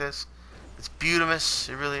color like this. It's beautiful.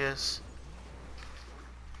 It really is.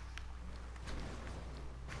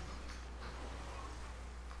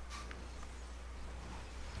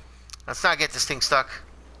 Let's not get this thing stuck.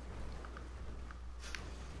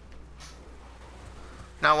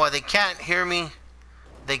 Now, while they can't hear me,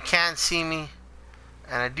 they can see me.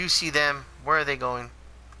 And I do see them. Where are they going?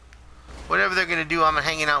 Whatever they're going to do, I'm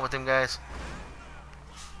hanging out with them, guys.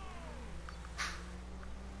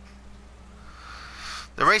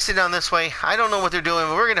 They're racing down this way. I don't know what they're doing,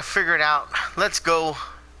 but we're going to figure it out. Let's go.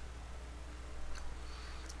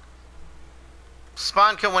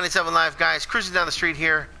 Spawn Kill 187 Live, guys. Cruising down the street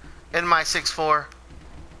here in my 6.4.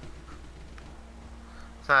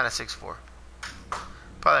 It's not a 6.4.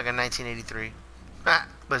 Probably like a 1983. But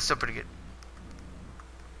it's still pretty good.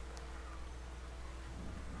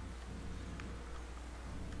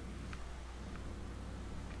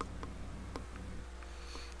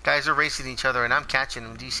 Guys are racing each other and I'm catching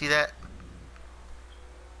them. Do you see that?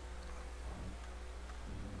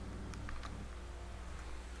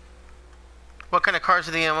 What kind of cars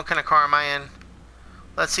are they in? What kind of car am I in?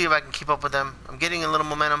 Let's see if I can keep up with them. I'm getting a little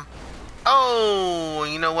momentum. Oh,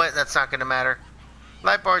 you know what? That's not going to matter.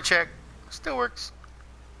 Light bar check. Still works.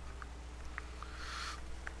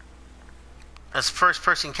 As first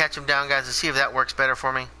person catch him down, guys, to see if that works better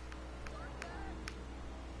for me.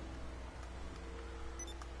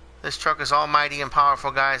 This truck is almighty and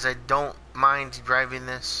powerful, guys. I don't mind driving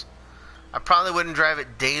this. I probably wouldn't drive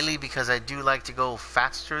it daily because I do like to go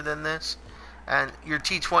faster than this. And your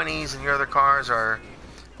T20s and your other cars are,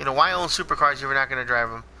 you know, why own supercars if you're not going to drive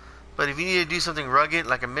them? But if you need to do something rugged,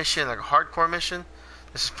 like a mission, like a hardcore mission,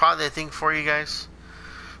 this is probably the thing for you guys.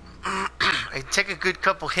 It take a good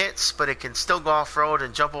couple hits, but it can still go off-road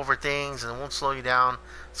and jump over things and it won't slow you down.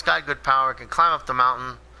 It's got good power. It can climb up the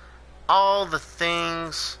mountain. All the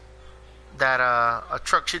things that a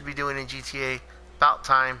truck should be doing in GTA. About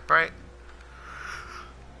time, right?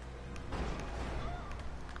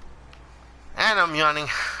 And I'm yawning.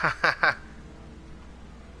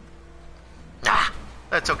 Nah,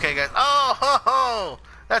 that's okay, guys. Oh, ho, ho.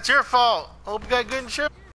 That's your fault. Hope you got good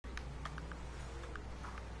insurance.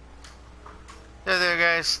 There,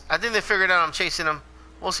 guys. I think they figured out I'm chasing them.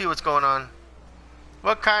 We'll see what's going on.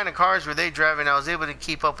 What kind of cars were they driving? I was able to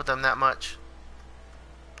keep up with them that much.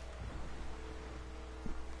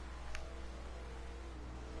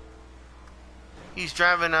 He's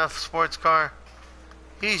driving a sports car.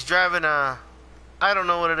 He's driving a... I don't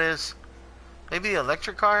know what it is. Maybe the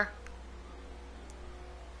electric car?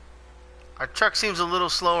 Our truck seems a little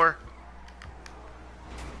slower.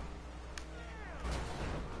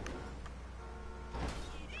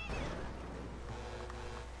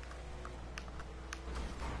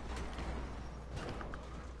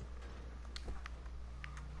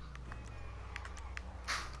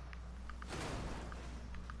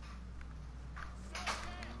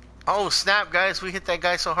 Oh snap, guys, we hit that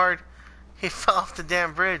guy so hard he fell off the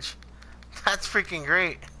damn bridge. That's freaking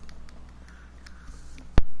great.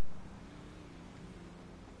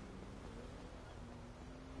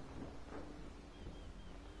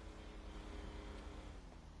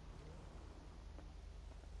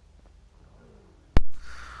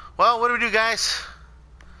 Well, what do we do, guys?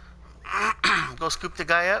 Go scoop the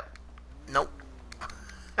guy up? Nope.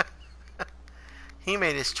 He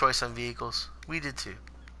made his choice on vehicles. We did too.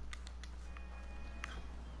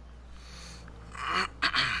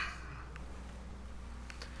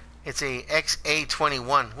 It's a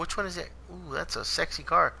XA21. Which one is it? Ooh, that's a sexy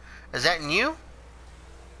car. Is that new?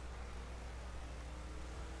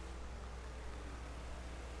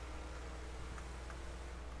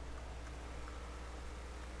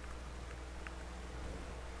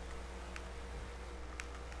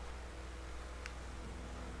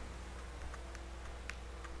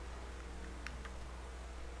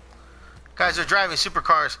 Guys are driving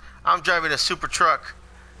supercars. I'm driving a super truck.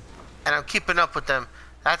 And I'm keeping up with them.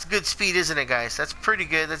 That's good speed, isn't it, guys? That's pretty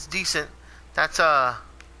good. That's decent. That's what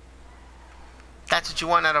you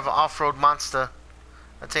want out of an off-road monster.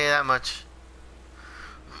 I'll tell you that much.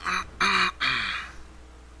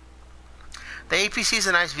 The APC is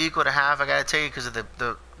a nice vehicle to have, I gotta tell you, because of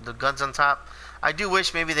the guns on top. I do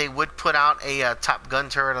wish maybe they would put out a Top Gun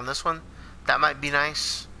turret on this one. That might be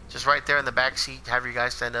nice. Just right there in the back seat, have you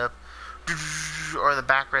guys stand up. Or in the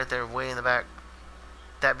back right there, way in the back.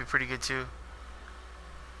 That'd be pretty good too.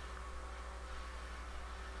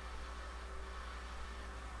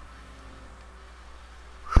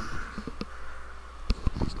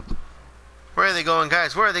 Where are they going,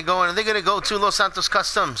 guys? Where are they going? Are they going to go to Los Santos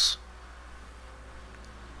Customs?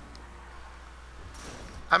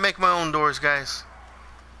 I make my own doors, guys.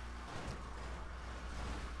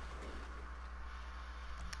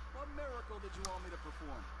 What miracle did you want me to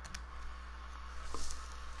perform?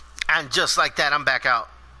 And just like that, I'm back out.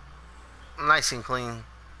 Nice and clean.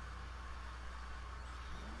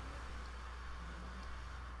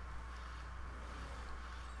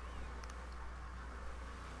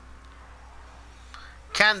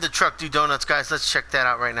 Can the truck do donuts, guys? Let's check that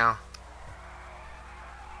out right now.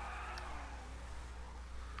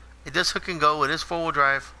 It does hook and go. It is four-wheel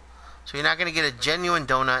drive. So you're not going to get a genuine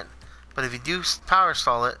donut. But if you do power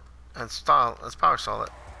stall it, let's power stall it.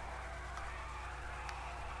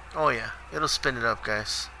 Oh yeah, it'll spin it up,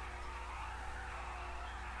 guys.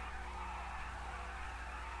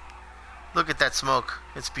 Look at that smoke.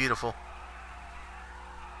 It's beautiful.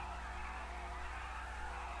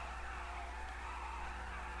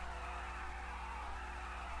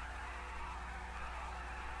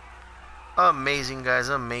 Amazing, guys,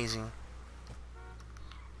 amazing.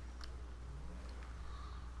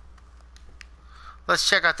 Let's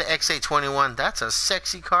check out the XA21. That's a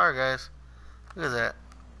sexy car, guys. Look at that.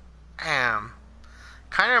 Damn.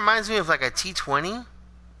 Kind of reminds me of like a T20,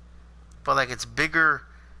 but like it's bigger,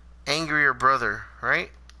 angrier brother, right?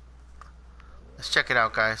 Let's check it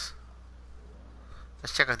out, guys.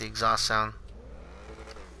 Let's check out the exhaust sound.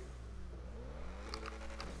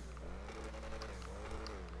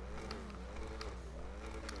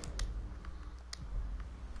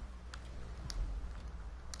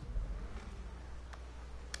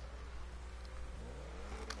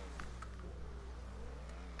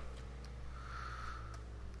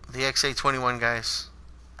 The XA21, guys.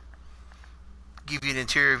 Give you an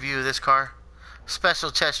interior view of this car.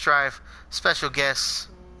 Special test drive, special guests.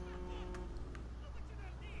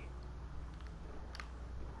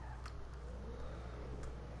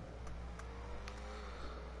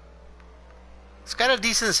 It's got a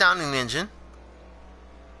decent sounding engine.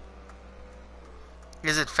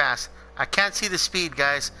 Is it fast? I can't see the speed,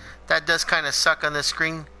 guys. That does kind of suck on this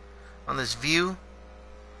screen, on this view.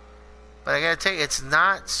 But I gotta tell you, it's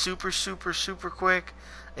not super quick.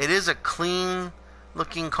 It is a clean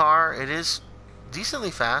looking car. It is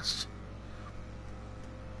decently fast.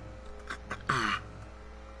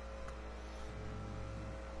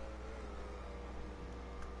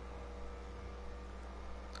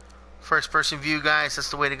 First person view, guys.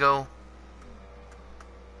 That's the way to go.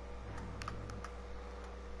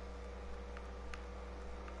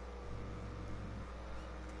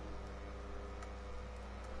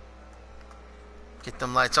 Get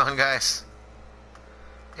them lights on, guys.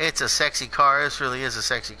 It's a sexy car. This really is a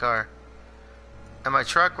sexy car. And my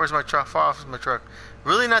truck, where's my truck? Far off is my truck.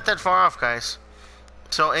 Really not that far off, guys.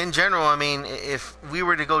 So in general, I mean, if we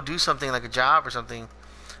were to go do something like a job or something,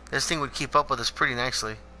 this thing would keep up with us pretty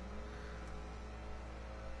nicely.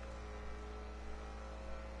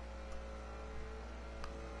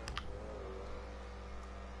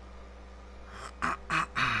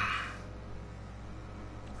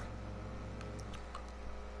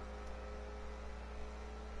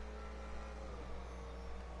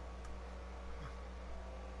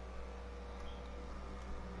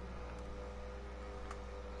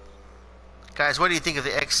 Guys, what do you think of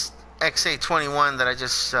the XA21 that I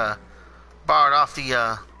just borrowed off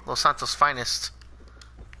the Los Santos Finest?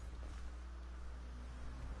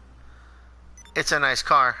 It's a nice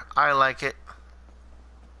car. I like it.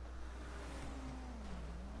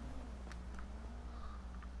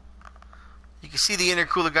 You can see the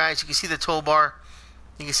intercooler, guys. You can see the tow bar.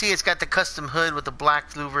 You can see it's got the custom hood with the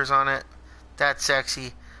black louvers on it. That's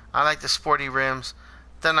sexy. I like the sporty rims.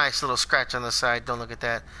 The nice little scratch on the side. Don't look at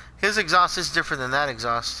that. His exhaust is different than that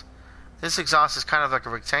exhaust. This exhaust is kind of like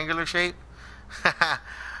a rectangular shape.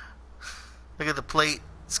 Look at the plate.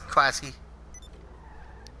 It's classy.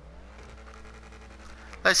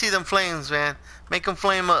 Let's see them flames, man. Make them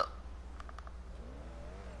flame up.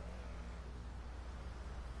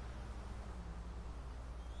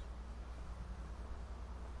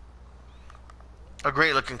 A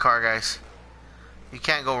great looking car, guys. You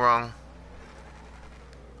can't go wrong.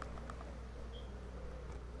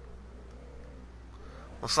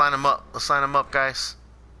 Let's line them up. Let's line them up, guys.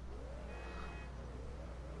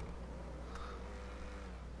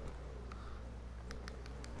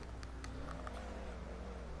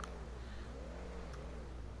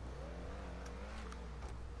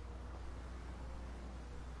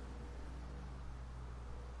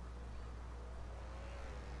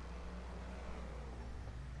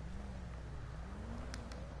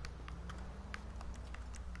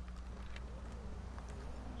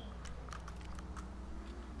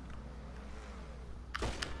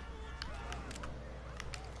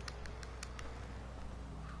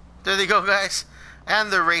 There they go, guys.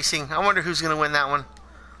 And they're racing. I wonder who's going to win that one.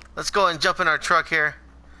 Let's go and jump in our truck here.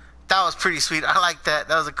 That was pretty sweet. I like that.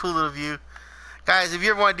 That was a cool little view. Guys, if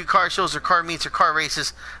you ever want to do car shows or car meets or car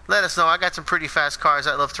races, let us know. I got some pretty fast cars.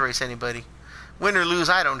 I'd love to race anybody. Win or lose,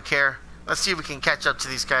 I don't care. Let's see if we can catch up to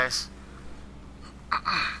these guys.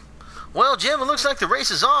 Well, Jim, it looks like the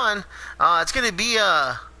race is on. It's going to be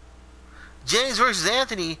James versus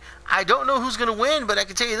Anthony. I don't know who's going to win, but I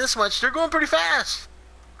can tell you this much. They're going pretty fast.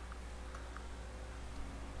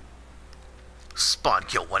 Spawn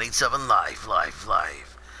Kill 187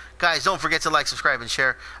 live. Guys, don't forget to like, subscribe, and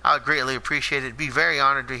share. I would greatly appreciate it. Be very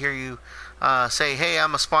honored to hear you say, hey,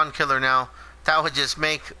 I'm a Spawn Killer now. That would just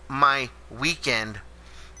make my weekend.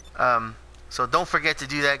 So don't forget to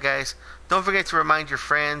do that, guys. Don't forget to remind your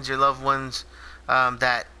friends, your loved ones,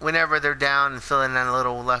 that whenever they're down and feeling a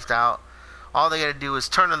little left out, all they got to do is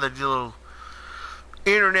turn on the little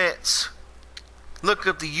internets, look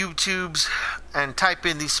up the YouTubes, and type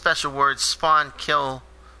in these special words, Spawn Kill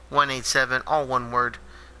 187, all one word,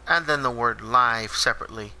 and then the word live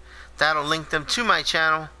separately. That'll link them to my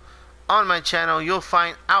channel. On my channel, you'll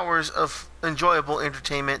find hours of enjoyable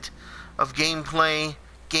entertainment, of gameplay,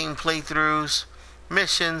 game playthroughs,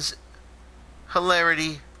 missions,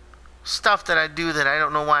 hilarity, stuff that I do that I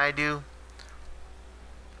don't know why I do.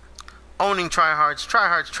 Owning tryhards.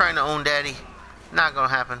 Tryhards trying to own daddy. Not gonna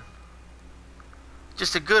happen.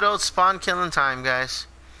 Just a good old spawn killing time, guys.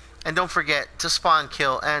 And don't forget to spawn,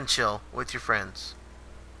 kill, and chill with your friends.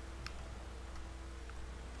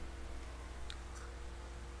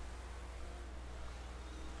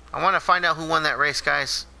 I want to find out who won that race,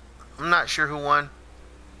 guys. I'm not sure who won.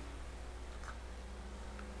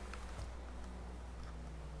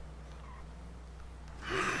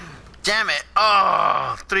 Damn it.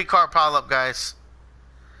 Oh, 3-car pile up, guys.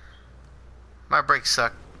 My brakes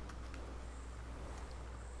suck.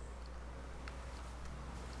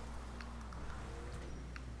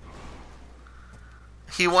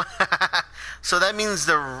 He won. So that means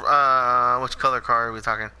the which color car are we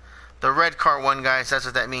talking? The red car won, guys. That's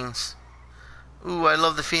what that means. Ooh, I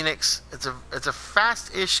love the Phoenix. It's a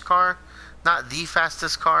fast-ish car, not the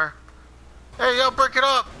fastest car. Hey, yo, break it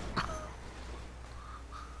up.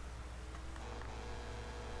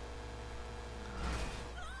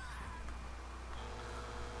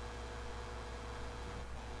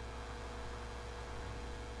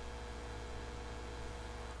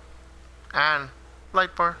 And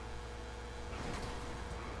light bar.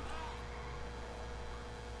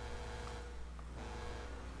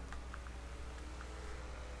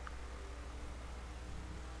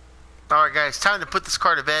 Alright guys, time to put this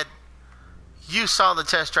car to bed. You saw the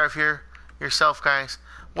test drive here yourself, guys.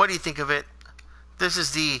 What do you think of it? This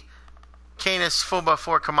is the Kanis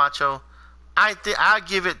 4x4 Camacho. I'll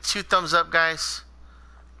give it 2 thumbs up, guys.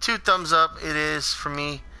 2 thumbs up it is for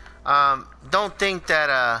me. Don't think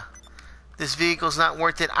that this vehicle's not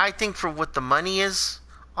worth it. I think for what the money is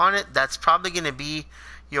on it, that's probably going to be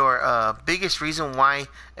your biggest reason why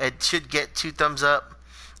it should get 2 thumbs up.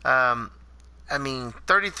 I mean,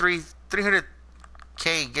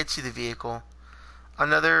 300K gets you the vehicle.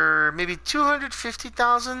 Another maybe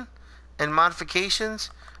 250,000 in modifications.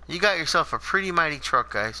 You got yourself a pretty mighty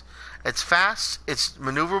truck, guys. It's fast. It's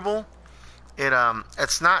maneuverable.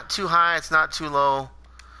 It's not too high. It's not too low.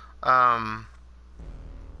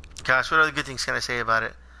 Gosh, what other good things can I say about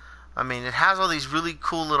it? I mean, it has all these really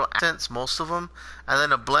cool little accents, most of them, and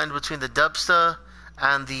then a blend between the Dubsta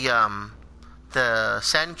and the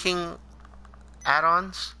Sand King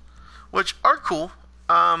add-ons, which are cool.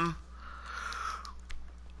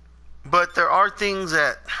 But there are things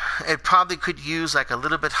that it probably could use, like a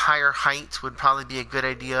little bit higher height would probably be a good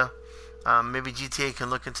idea. Maybe GTA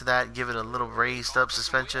can look into that, give it a little raised up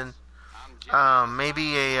suspension.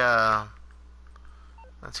 Maybe a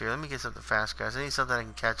let's see, let me get something fast, guys. I need something I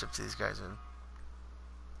can catch up to these guys in.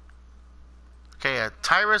 Okay, a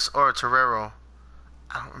Tyrus or a Torero.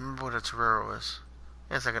 I don't remember what a Torero is.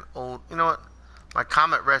 Yeah, it's like an old, you know what? My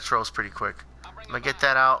Comet Retro is pretty quick. I'm gonna get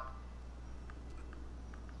that out.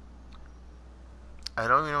 I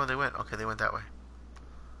don't even know where they went. Okay, they went that way.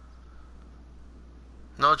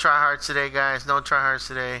 No tryhards today, guys. No tryhards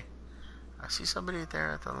today. I see somebody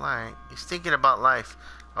there at the light. He's thinking about life.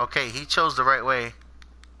 Okay, he chose the right way.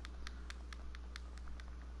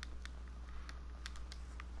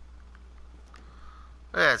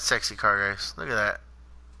 Look at that sexy car, guys. Look at that.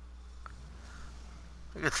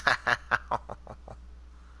 Look at that.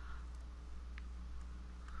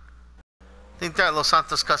 I think they're at Los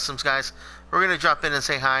Santos Customs, guys. We're going to drop in and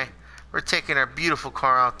say hi. We're taking our beautiful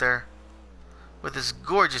car out there with this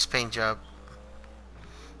gorgeous paint job.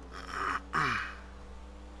 I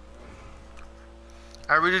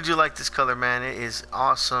really do like this color, man. It is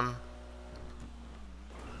awesome.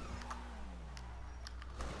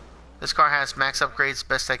 This car has max upgrades,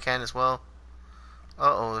 best I can as well.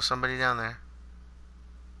 Uh-oh, there's somebody down there.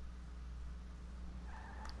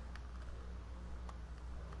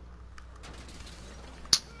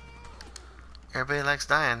 Everybody likes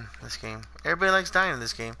dying in this game. Everybody likes dying in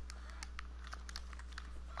this game.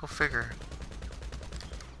 Go figure.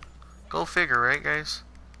 Go figure, right, guys?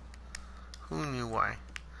 Who knew why?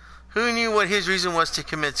 Who knew what his reason was to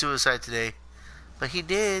commit suicide today? But he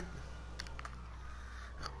did.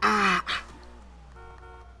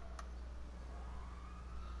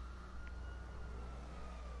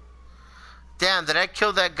 Damn, did I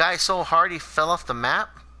kill that guy so hard he fell off the map?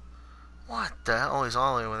 What the hell? Oh, he's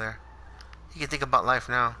all the way over there. You can think about life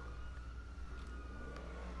now.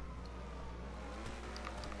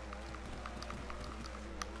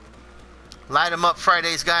 Light him up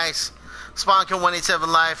Fridays, guys. Sponkin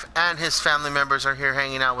 187 Live and his family members are here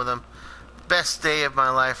hanging out with him. Best day of my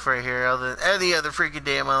life right here, other than any other freaking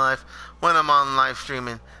day of my life, when I'm on live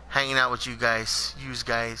streaming, hanging out with you guys.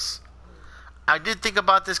 I did think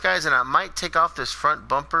about this, guys, and I might take off this front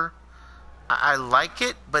bumper. I like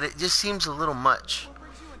it, but it just seems a little much.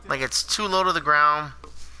 Like, it's too low to the ground.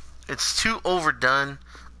 It's too overdone.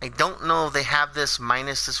 I don't know if they have this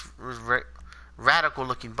minus this radical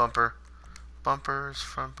looking bumper. Bumpers,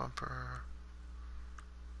 front bumper.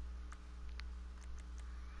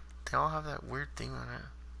 They all have that weird thing on it.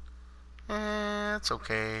 It's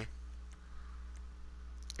okay.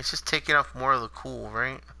 It's just taking off more of the cool,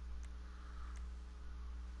 right?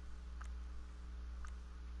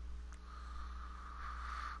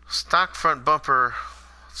 Stock front bumper.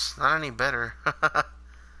 It's not any better.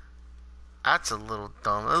 That's a little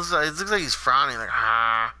dumb. It looks like he's frowning like,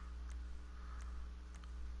 ah.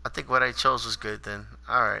 I think what I chose was good then.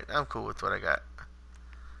 Alright, I'm cool with what I got.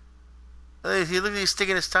 He look like he's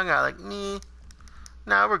sticking his tongue out like, me.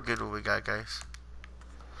 Nah, we're good with what we got, guys.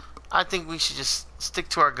 I think we should just stick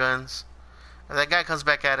to our guns. If that guy comes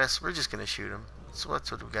back at us, we're just gonna shoot him. So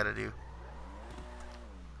that's what we gotta do.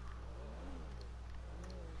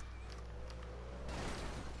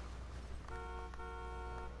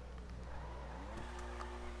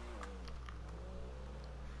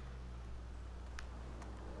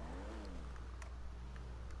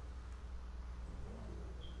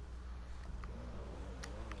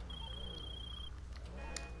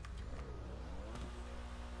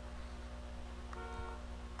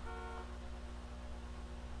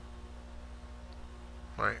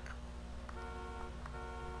 Right.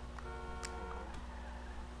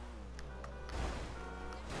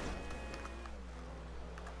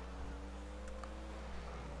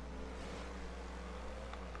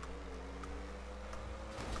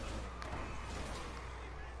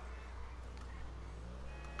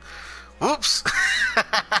 Whoops!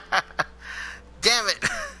 Damn it!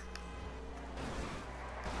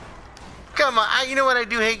 Come on, you know what I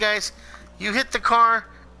do? Hey guys, you hit the car,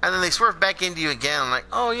 and then they swerve back into you again. I'm like,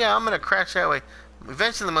 oh yeah, I'm gonna crash that way.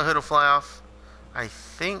 Eventually my hood will fly off. I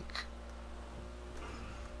think.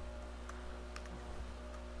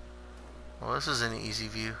 Well, this is an easy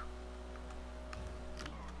view.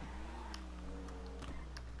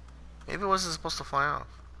 Maybe it wasn't supposed to fly off.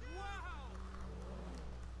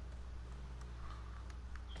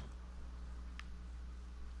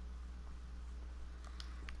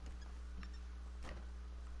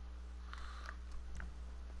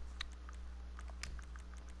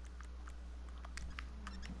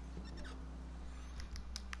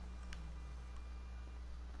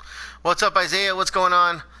 What's up, Isaiah? What's going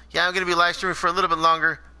on? Yeah, I'm going to be live streaming for a little bit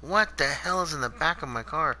longer. What the hell is in the back of my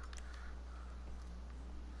car?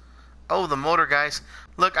 Oh, the motor, guys.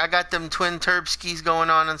 Look, I got them twin turb skis going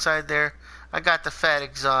on inside there. I got the fat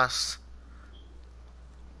exhaust.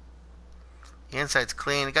 The inside's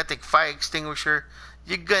clean. I got the fire extinguisher.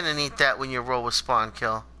 You're going to need that when you roll with spawn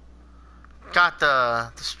kill. Got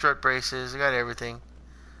the strut braces. I got everything.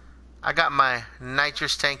 I got my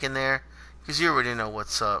nitrous tank in there because you already know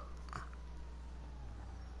what's up.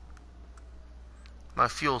 My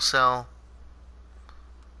fuel cell.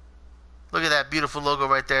 Look at that beautiful logo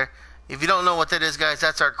right there. If you don't know what that is, guys,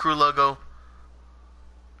 that's our crew logo.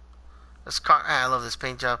 This car, I love this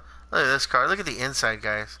paint job. Look at this car. Look at the inside,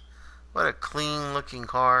 guys. What a clean looking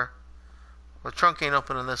car. The trunk ain't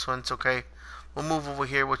open on this one. It's okay. We'll move over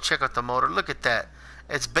here. We'll check out the motor. Look at that.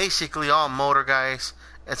 It's basically all motor, guys.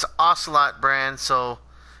 It's Ocelot brand, so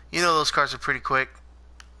you know those cars are pretty quick.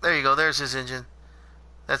 There you go. There's his engine.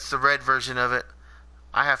 That's the red version of it.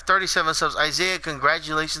 I have 37 subs. Isaiah,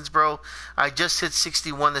 congratulations, bro. I just hit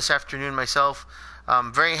 61 this afternoon myself.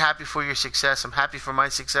 I'm very happy for your success. I'm happy for my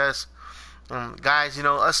success. Guys, you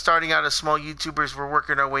know, us starting out as small YouTubers, we're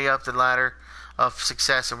working our way up the ladder of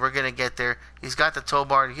success, and we're going to get there. He's got the tow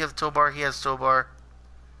bar. Do you have the tow bar? He has the tow bar.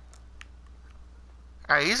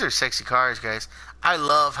 Alright, these are sexy cars, guys. I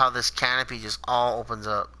love how this canopy just all opens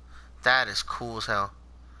up. That is cool as hell.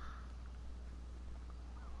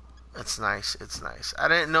 It's nice. It's nice. I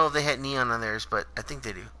didn't know if they had neon on theirs, but I think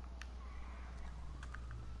they do.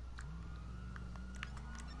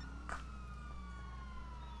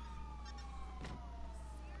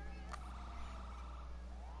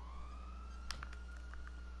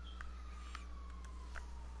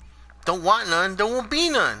 Don't want none. Don't want be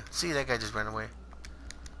none. See, that guy just ran away.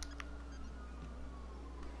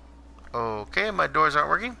 Okay, my doors aren't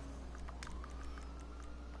working.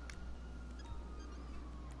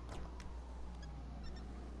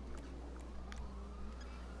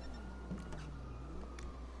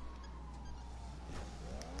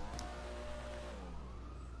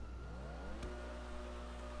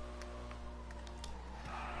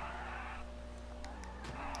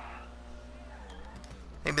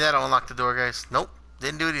 Maybe that'll unlock the door, guys. Nope,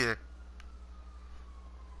 didn't do it either.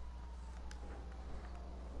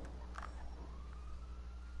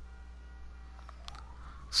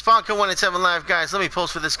 Spawnkill 187 live, guys. Let me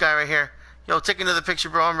post for this guy right here. Yo, take another picture,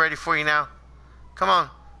 bro. I'm ready for you now. Come on,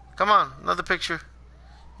 come on, another picture.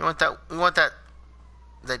 You want that? You want that?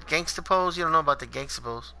 That gangster pose? You don't know about the gangster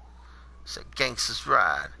pose. It's a gangster's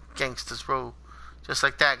ride, gangster's road, just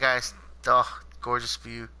like that, guys. Oh, gorgeous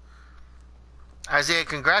view. Isaiah,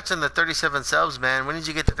 congrats on the 37 subs, man. When did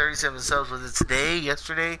you get the 37 subs? Was it today?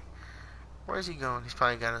 Yesterday? Where is he going? He's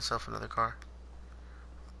probably got himself another car.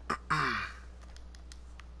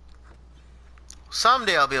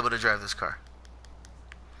 Someday I'll be able to drive this car.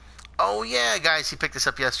 Oh yeah, guys, he picked this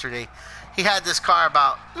up yesterday. He had this car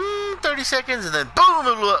about 30 seconds and then boom,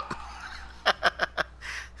 it blew up.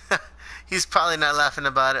 He's probably not laughing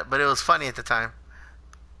about it, but it was funny at the time.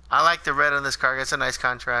 I like the red on this car. It's a nice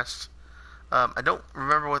contrast. I don't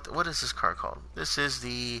remember what is this car called. This is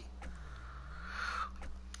the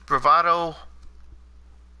Bravado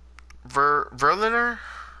Verliner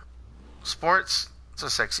Sports. It's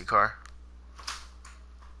a sexy car.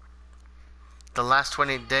 The last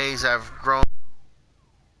 28 days I've grown.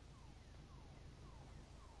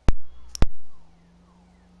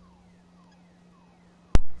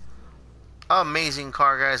 Amazing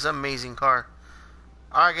car, guys. Amazing car.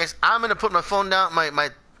 Alright, guys. I'm going to put my phone down, my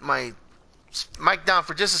mic down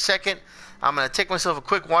for just a second. I'm going to take myself a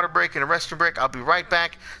quick water break and a restroom break. I'll be right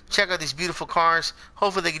back. Check out these beautiful cars.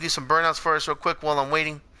 Hopefully they can do some burnouts for us real quick while I'm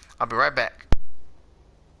waiting. I'll be right back.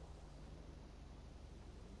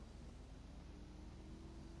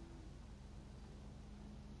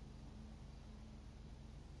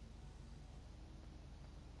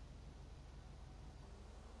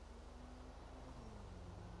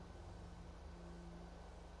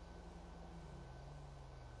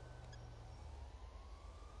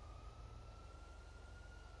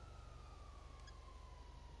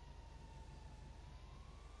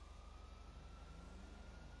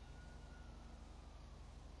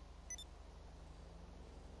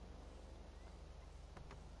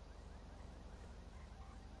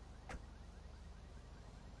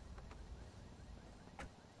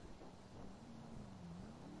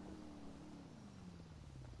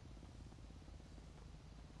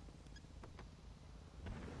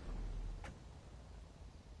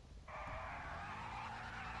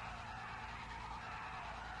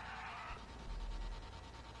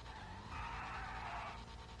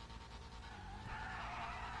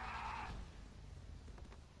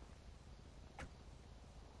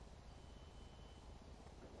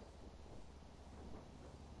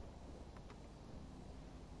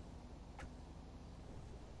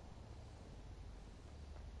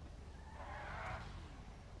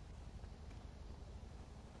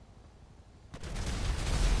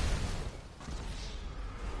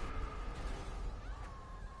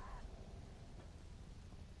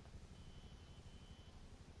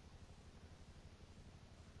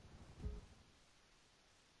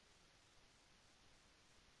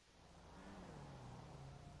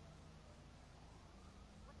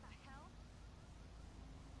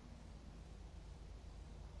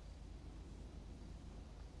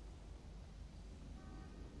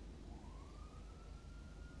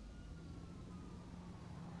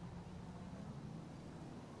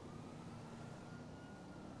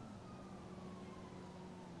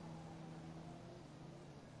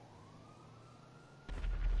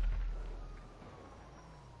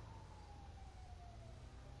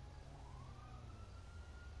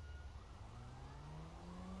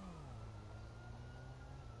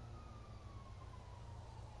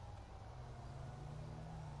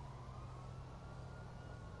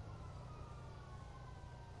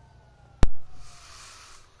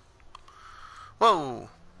 Whoa!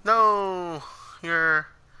 No! You're...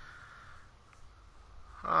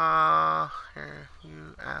 here,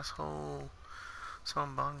 you asshole.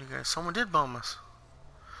 Someone bombed you guys. Someone did bomb us.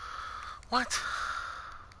 What?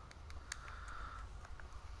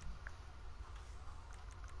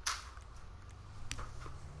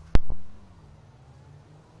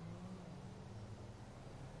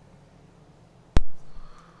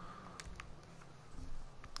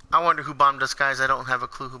 I wonder who bombed us, guys. I don't have a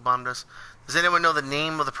clue who bombed us. Does anyone know the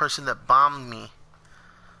name of the person that bombed me?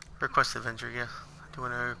 Request Avenger, yeah. Do you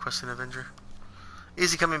want to request an Avenger?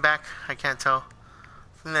 Is he coming back? I can't tell.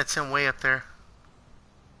 I think that's him way up there.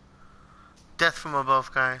 Death from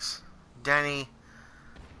above, guys. Danny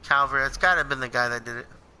Calvary. That's gotta have been the guy that did it.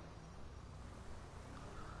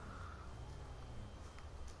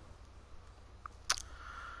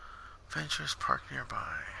 Ventures Park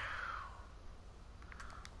nearby.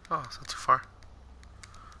 Oh, it's not too far.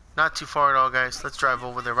 Not too far at all, guys. Let's drive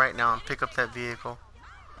over there right now and pick up that vehicle.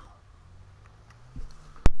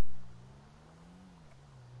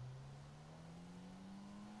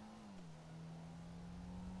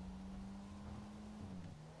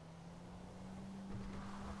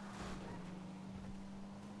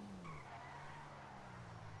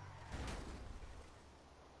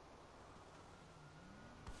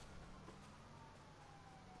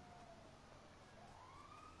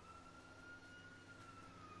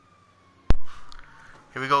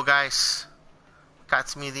 Here we go, guys.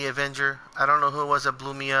 Got me the Avenger. I don't know who it was that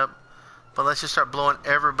blew me up, but let's just start blowing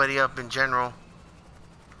everybody up in general.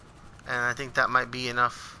 And I think that might be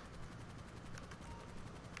enough.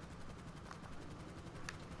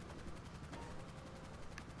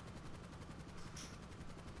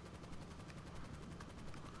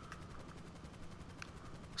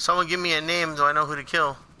 Someone give me a name so I know who to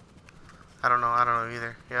kill. I don't know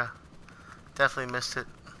either. Yeah. Definitely missed it.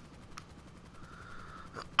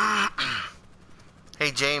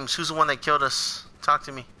 Hey James, who's the one that killed us? Talk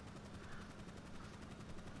to me.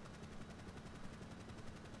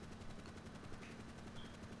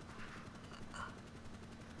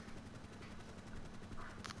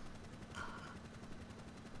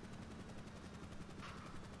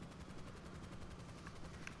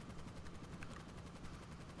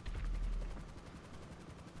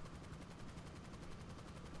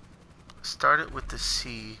 Started with the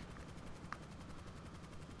C.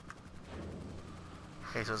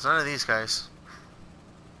 Okay, so it's none of these guys.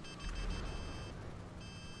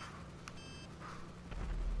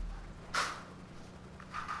 I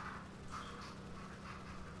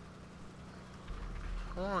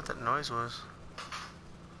don't know what that noise was.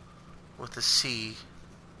 With the C.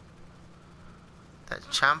 That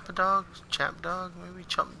champ dog? Champ dog? Maybe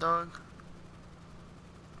chump dog?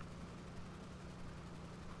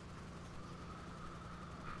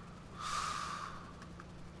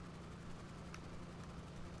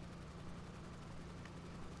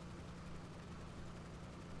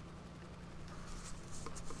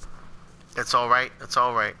 It's alright. It's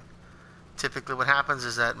alright. Typically what happens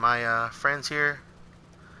is that my friends here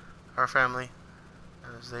are family.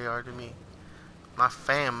 As they are to me. My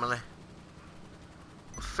family.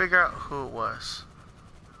 We'll figure out who it was.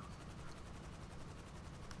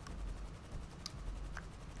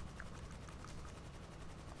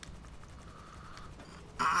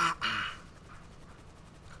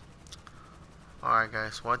 Alright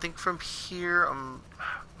guys, well I think from here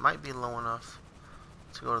might be low enough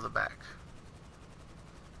to go to the back.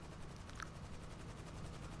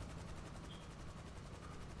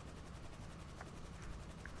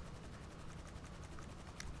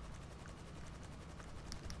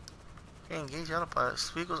 Okay, engage autopilot.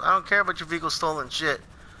 Vehicles, I don't care about your vehicle stolen shit.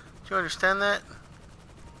 Do you understand that?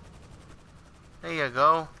 There you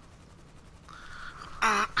go.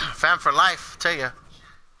 Fam for life, tell ya.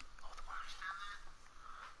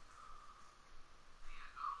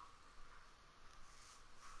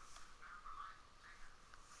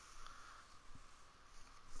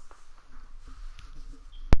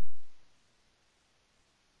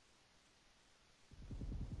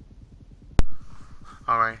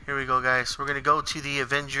 Alright, here we go guys. We're gonna go to the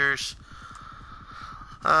Avengers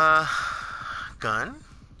gun.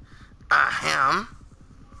 Ahem.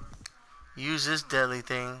 Use this deadly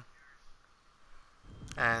thing.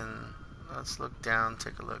 And let's look down,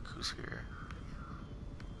 take a look. Who's here?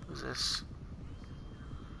 Who's this?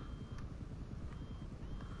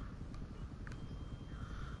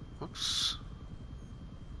 Oops.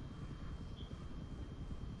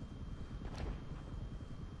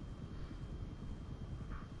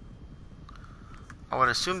 I would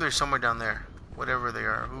assume they're somewhere down there. Whatever they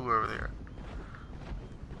are, whoever they are.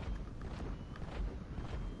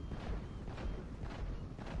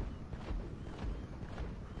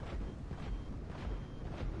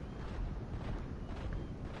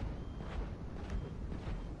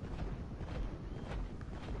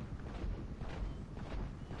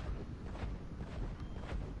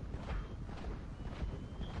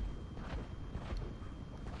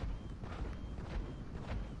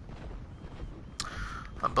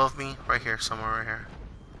 Above me, right here, somewhere right here.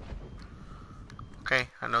 Okay,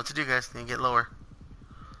 I know what to do guys, need to get lower.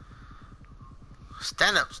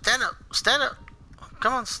 Stand up, stand up, stand up.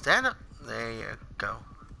 Come on, stand up. There you go.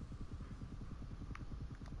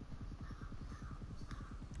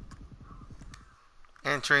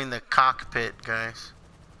 Entering the cockpit, guys.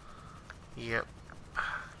 Yep.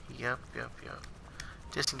 Yep.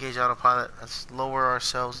 Disengage autopilot. Let's lower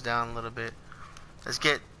ourselves down a little bit. Let's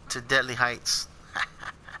get to deadly heights.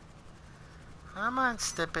 Come on,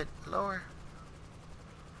 step it lower.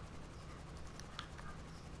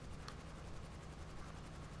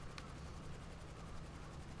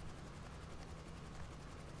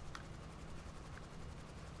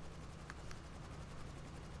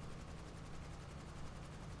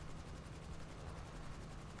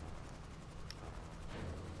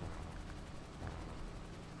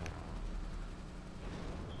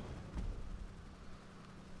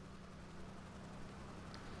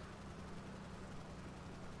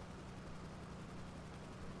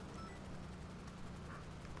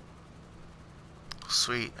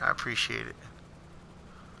 Sweet, I appreciate it.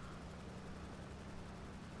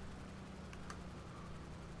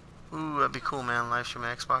 Ooh, that'd be cool, man. Live stream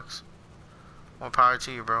Xbox. More power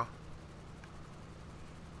to you, bro.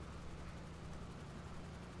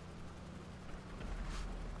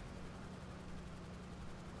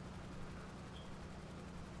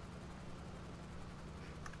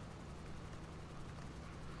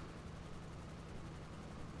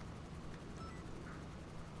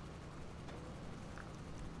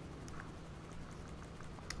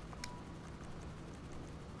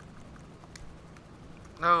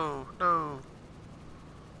 No, no.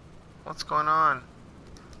 What's going on?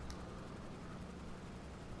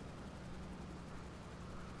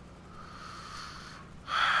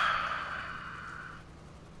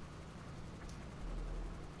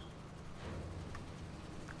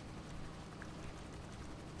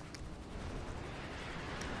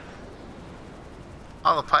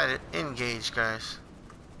 Autopilot engaged, guys.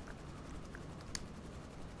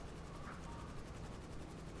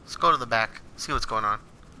 Let's go to the back, see what's going on.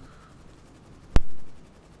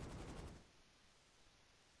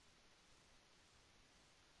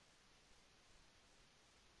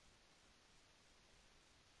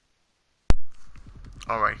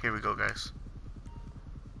 Alright, here we go, guys.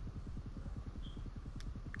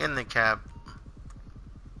 In the cab.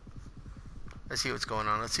 Let's see what's going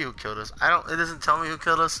on. Let's see who killed us. It doesn't tell me who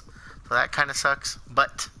killed us, so that kind of sucks.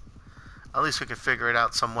 But at least we can figure it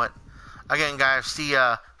out somewhat. Again, guys,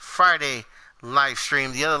 the Friday live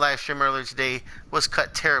stream, the other live stream earlier today was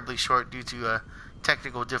cut terribly short due to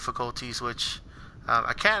technical difficulties, which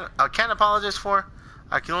I can't apologize for.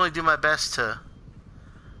 I can only do my best to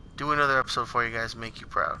do another episode for you guys, make you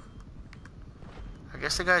proud. I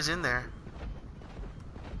guess the guy's in there.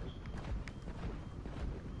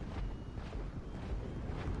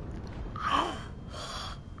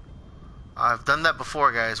 I've done that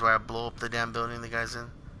before, guys, where I blow up the damn building the guy's in.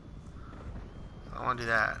 I don't want to do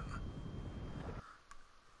that.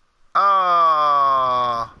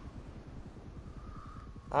 Oh.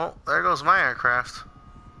 Oh, there goes my aircraft.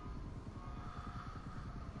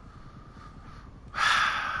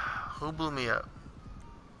 Who blew me up?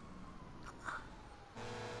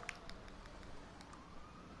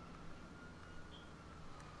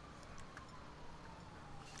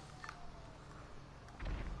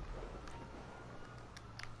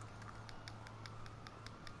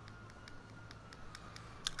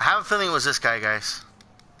 I have a feeling it was this guy, guys.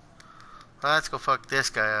 Let's go fuck this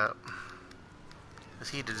guy up. Because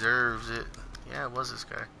he deserves it. Yeah, it was this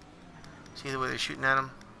guy. See the way they're shooting at him?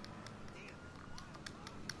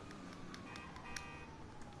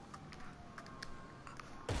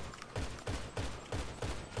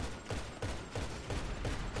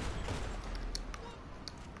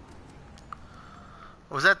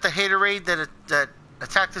 Was that the haterade that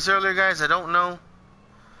attacked us earlier, guys? I don't know.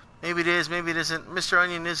 Maybe it is, maybe it isn't. Mr.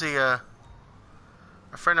 Onion is a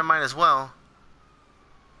friend of mine as well.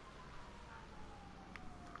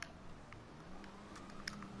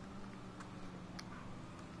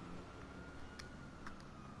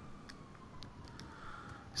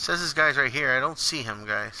 Says this guy's right here. I don't see him,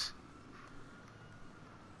 guys.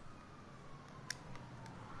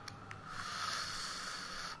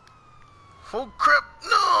 Oh crap! No,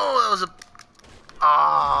 that was a.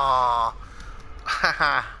 Oh,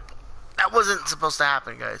 that wasn't supposed to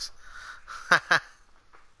happen, guys.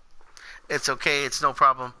 It's okay. It's no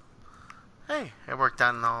problem. Hey, it worked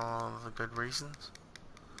out in all the good reasons.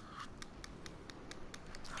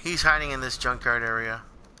 He's hiding in this junkyard area.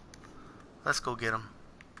 Let's go get him.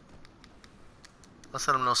 Let's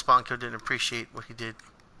let him know Spawnkill didn't appreciate what he did.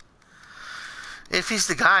 If he's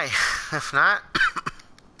the guy. If not,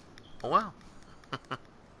 oh well.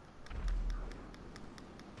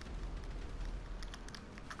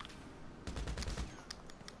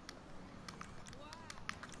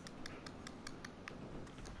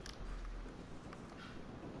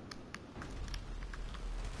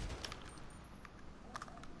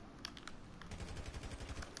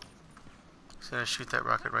 He's gonna shoot that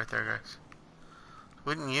rocket right there, guys.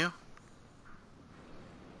 Wouldn't you?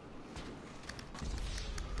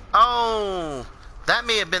 Oh! That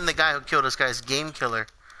may have been the guy who killed us, guys. Game killer.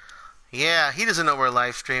 Yeah, he doesn't know we're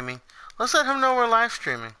live streaming. Let's let him know we're live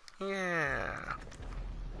streaming. Yeah.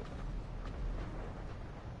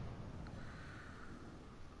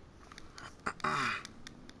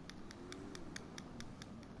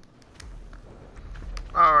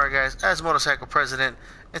 Alright, guys. As motorcycle president,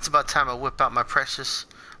 it's about time I whip out my oppressor,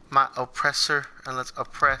 and let's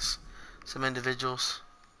oppress some individuals.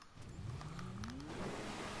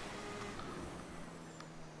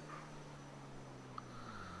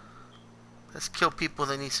 Let's kill people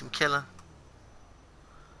that need some killing.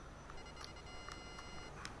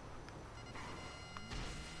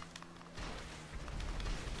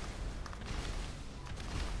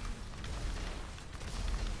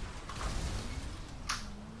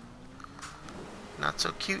 Not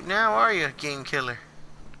so cute now, are you, game killer?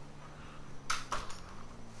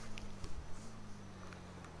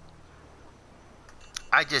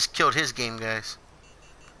 I just killed his game, guys.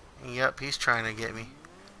 Yep, he's trying to get me.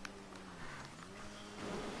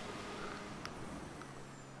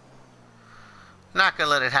 Not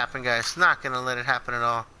gonna let it happen, guys. Not gonna let it happen at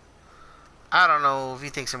all. I don't know if he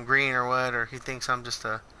thinks I'm green or what, or he thinks I'm just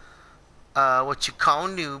a, what you call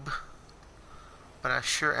noob. But I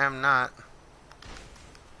sure am not.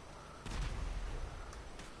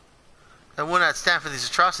 I will not stand for these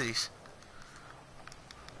atrocities.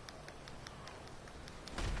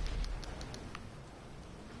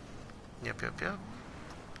 Yep, yep, yep.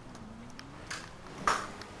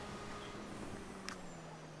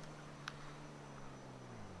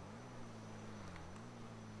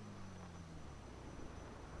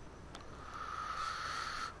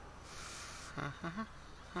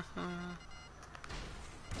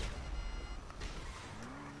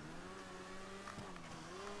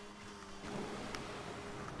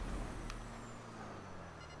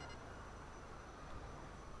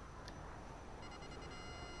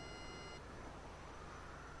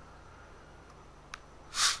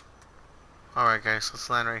 Alright guys, let's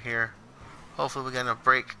land right here. Hopefully we get enough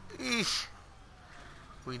break. Eesh.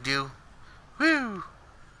 We do. Woo!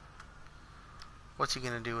 What's he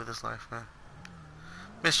gonna do with his life, man?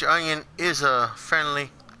 Mr. Onion is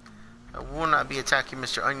friendly. I will not be attacking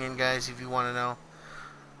Mr. Onion, guys, if you want to know.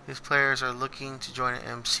 These players are looking to join an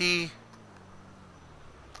MC.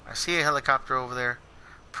 I see a helicopter over there.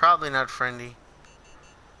 Probably not friendly.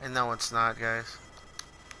 And no, it's not, guys.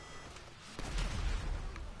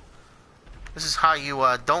 This is how you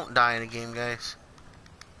don't die in a game, guys.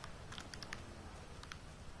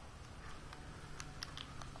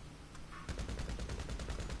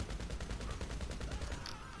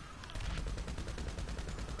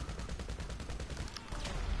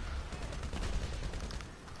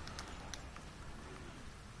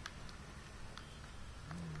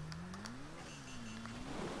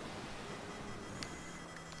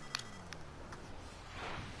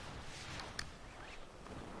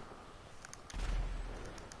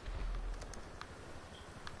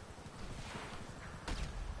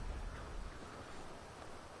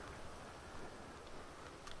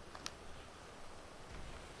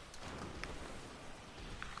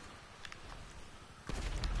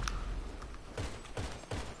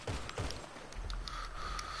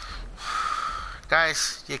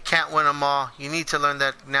 Guys, you can't win them all. You need to learn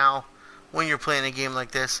that now when you're playing a game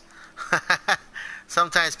like this.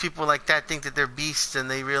 Sometimes people like that think that they're beasts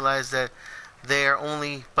and they realize that they are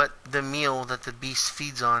only but the meal that the beast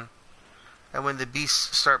feeds on. And when the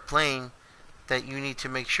beasts start playing, that you need to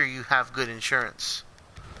make sure you have good insurance.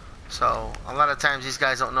 So, a lot of times these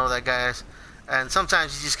guys don't know that, guys. And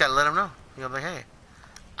sometimes you just gotta let them know. You're like, hey,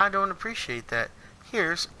 I don't appreciate that.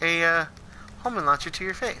 Here's a homing launcher to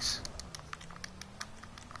your face.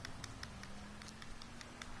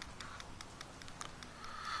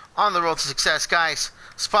 On the road to success, guys.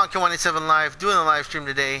 SpawnKill 187 Live, doing the live stream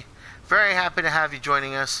today. Very happy to have you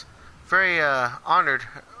joining us. Very honored,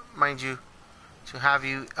 mind you, to have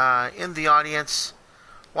you in the audience,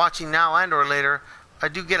 watching now and or later. I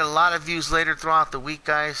do get a lot of views later throughout the week,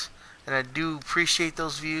 guys, and I do appreciate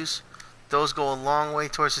those views. Those go a long way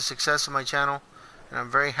towards the success of my channel, and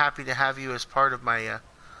I'm very happy to have you as part of my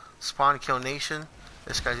SpawnKill Nation.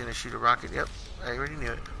 This guy's gonna shoot a rocket. Yep, I already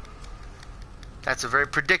knew it. That's a very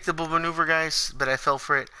predictable maneuver, guys, but I fell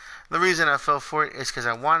for it. The reason I fell for it is because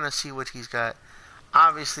I wanted to see what he's got.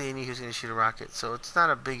 Obviously, I knew he was going to shoot a rocket, so it's not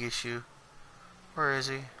a big issue. Where is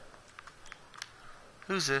he?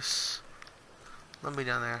 Who's this? Let me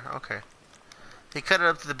down there. Okay. He cut it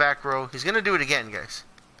up to the back row. He's going to do it again, guys.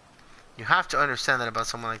 You have to understand that about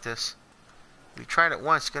someone like this. If you tried it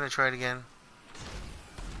once, going to try it again.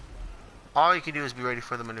 All you can do is be ready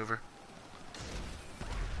for the maneuver.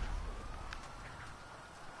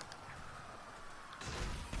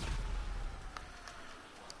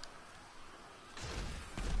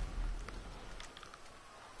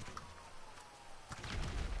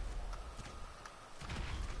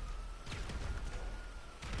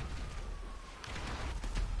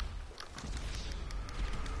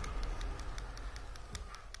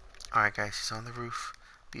 Alright guys, he's on the roof.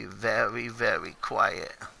 Be very, very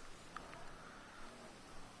quiet.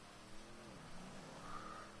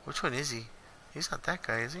 Which one is he? He's not that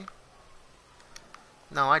guy, is he?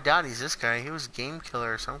 No, I doubt he's this guy. He was game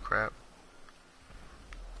killer or some crap.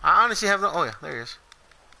 I honestly have no... Oh yeah, there he is.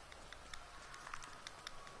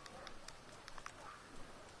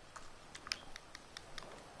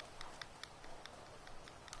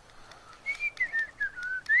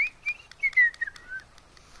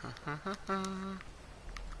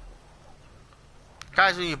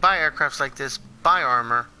 Guys, when you buy aircrafts like this, buy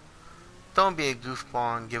armor. Don't be a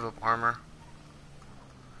goofball and give up armor.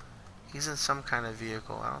 He's in some kind of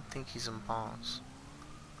vehicle. I don't think he's in Paul's.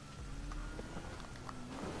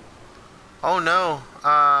 Oh no.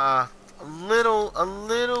 A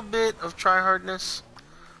little bit of tryhardness.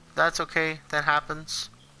 That's okay. That happens.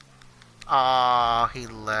 Aw, he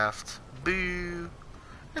left. Boo.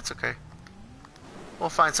 It's okay. We'll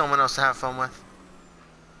find someone else to have fun with.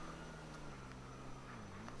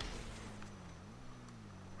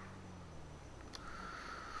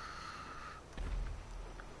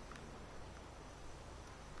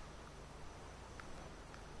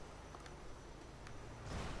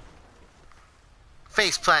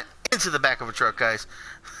 Face plant into the back of a truck, guys.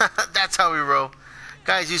 That's how we roll.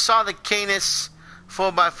 Guys, you saw the Kanis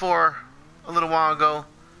 4x4 a little while ago.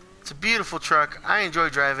 It's a beautiful truck. I enjoy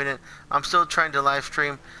driving it. I'm still trying to live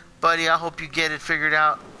stream. Buddy, I hope you get it figured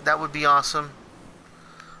out. That would be awesome.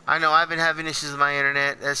 I know I've been having issues with my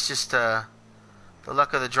internet. That's just the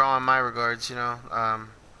luck of the draw in my regards, you know.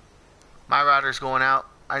 My router's going out.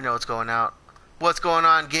 I know it's going out. What's going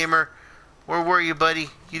on, gamer? Where were you, buddy?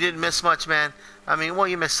 You didn't miss much, man. I mean, well,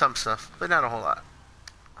 you missed some stuff, but not a whole lot.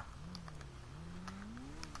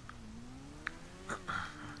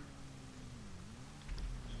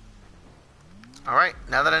 Alright,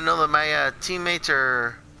 now that I know that my teammates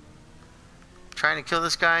are trying to kill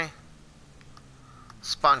this guy,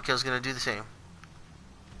 Spawn Kill's gonna do the same.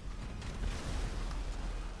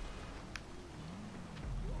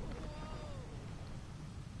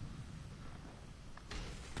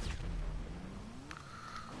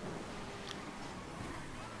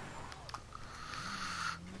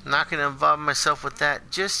 Not gonna involve myself with that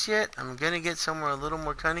just yet. I'm gonna get somewhere a little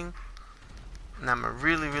more cunning, and I'm gonna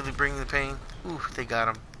really bring the pain. Ooh, they got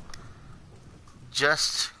him.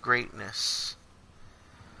 Just greatness.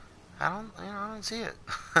 I don't see it.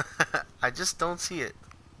 I just don't see it.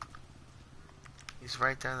 He's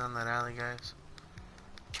right down that alley, guys.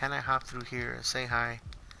 Can I hop through here and say hi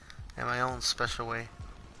in my own special way?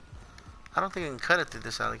 I don't think I can cut it through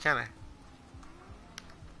this alley, can I?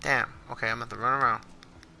 Damn. Okay, I'm gonna have to run around.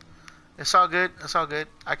 It's all good. It's all good.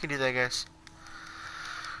 I can do that, guys.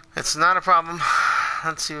 It's not a problem.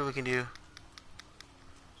 Let's see what we can do.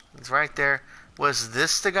 He's right there. Was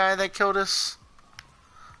this the guy that killed us?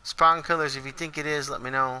 Spawn Killers, if you think it is, let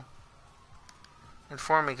me know.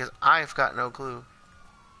 Inform me, because I've got no clue.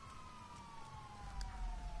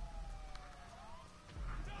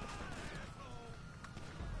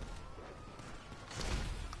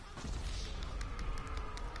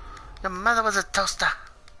 Your mother was a toaster.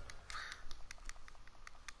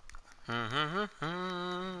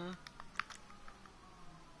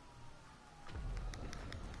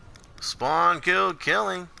 Spawn kill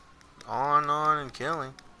killing. On and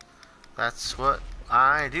killing. That's what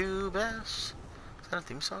I do best. Is that a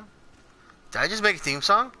theme song? Did I just make a theme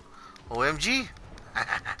song? OMG. Where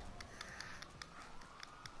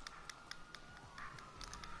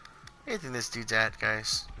do you think this dude's at,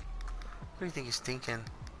 guys? What do you think he's thinking?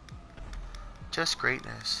 Just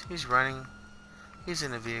greatness. He's running. He's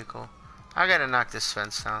in a vehicle. I gotta knock this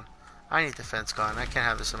fence down. I need the fence gone. I can't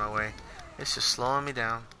have this in my way. It's just slowing me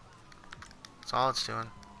down. That's all it's doing.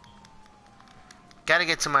 Gotta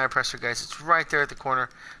get to my oppressor, guys. It's right there at the corner.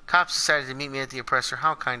 Cops decided to meet me at the oppressor.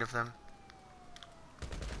 How kind of them.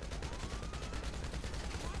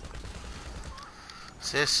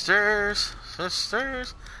 Sisters,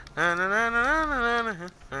 sisters. Na, na, na, na, na, na,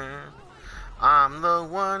 na. I'm the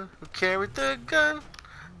one who carried the gun.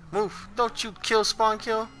 Move. Don't you kill, Spawn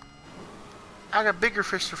Kill. I got bigger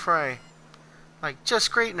fish to fry. Like,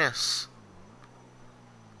 just greatness.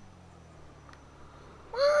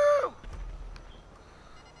 Woo!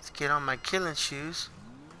 Let's get on my killing shoes.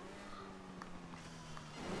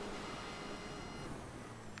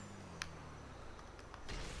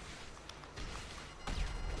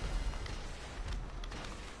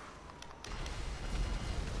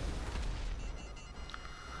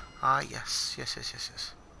 Ah, yes.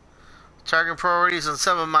 Yes. Target priorities on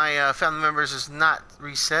some of my family members is not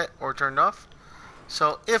reset or turned off.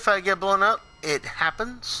 So if I get blown up, it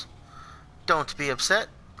happens. Don't be upset.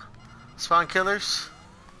 Spawn Killers.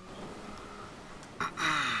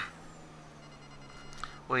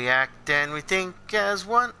 We act and we think as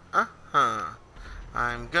one.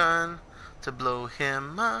 I'm going to blow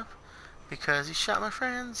him up because he shot my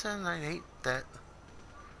friends and I hate that.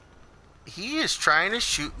 He is trying to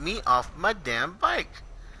shoot me off my damn bike.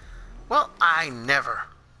 Well, I never.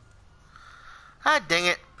 Ah, dang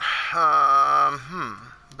it.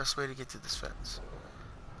 Best way to get to this fence.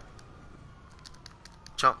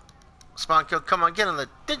 Jump. Spawn kill. Come on, get on the.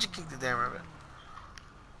 Did you kick the damn rabbit?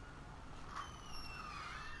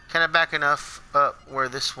 Can I back enough up where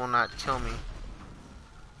this will not kill me?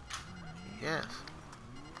 Yes.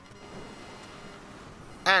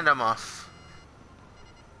 And I'm off.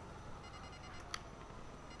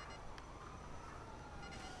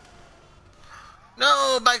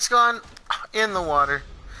 No, bike's gone in the water.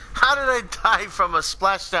 How did I die from a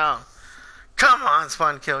splashdown? Come on,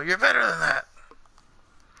 Spawn kill. You're better than that.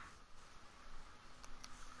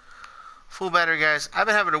 Full battery, guys. I've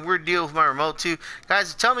been having a weird deal with my remote too.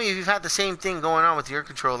 Guys, tell me if you've had the same thing going on with your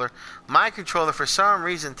controller. My controller, for some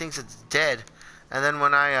reason, thinks it's dead. And then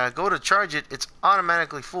when I go to charge it, it's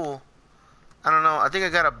automatically full. I don't know. I think I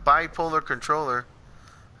got a bipolar controller.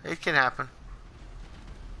 It can happen.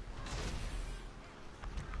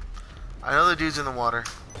 Another dude's in the water.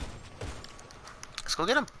 Let's go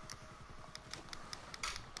get him.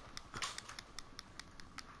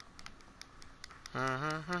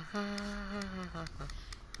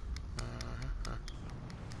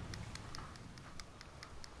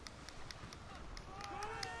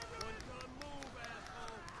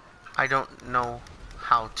 I don't know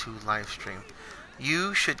how to live stream.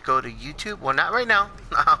 You should go to YouTube. Well, not right now.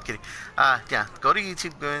 No, I'm kidding. Yeah, go to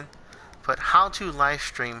YouTube, go in, put how to live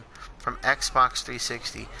stream from Xbox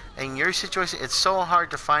 360. In your situation, it's so hard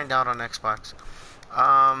to find out on Xbox.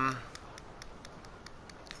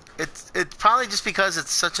 It's probably just because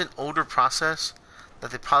it's such an older process that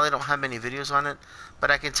they probably don't have many videos on it. But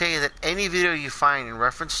I can tell you that any video you find in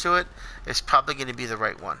reference to it is probably going to be the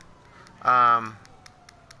right one.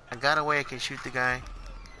 I got a way I can shoot the guy.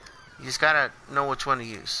 You just gotta know which one to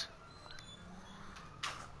use.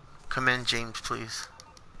 Come in, James, please.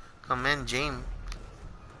 Come in, James.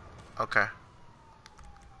 Okay.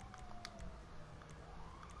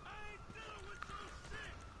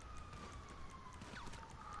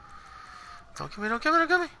 Don't kill me, don't kill me, don't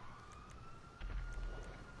kill me.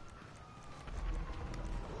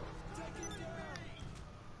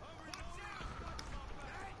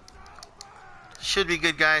 Should be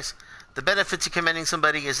good, guys. The benefit to commending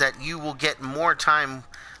somebody is that you will get more time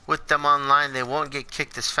with them online. They won't get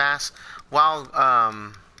kicked as fast. While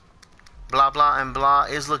blah blah and blah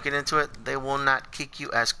is looking into it, they will not kick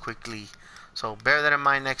you as quickly. So bear that in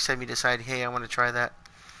mind next time you decide, hey, I want to try that.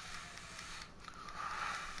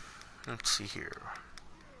 Let's see here.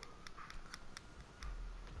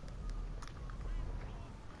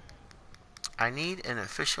 I need an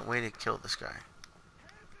efficient way to kill this guy.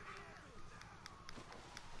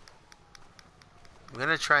 I'm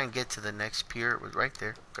gonna try and get to the next pier. It was right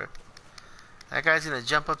there. Okay. That guy's gonna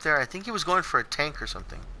jump up there. I think he was going for a tank or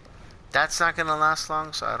something. That's not gonna last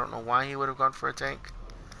long, so I don't know why he would have gone for a tank.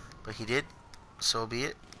 But he did. So be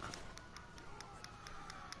it.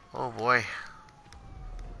 Oh boy.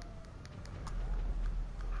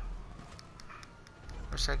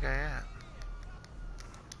 Where's that guy at?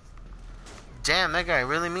 Damn, that guy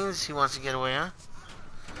really means he wants to get away, huh?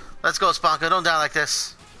 Let's go, Sponka. Don't die like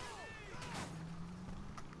this.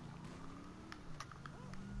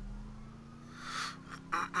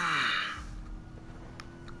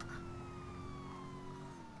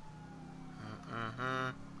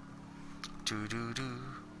 Do do do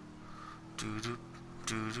do do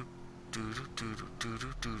do do do do do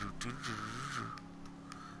do do do do.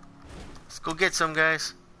 Let's go get some,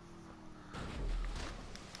 guys.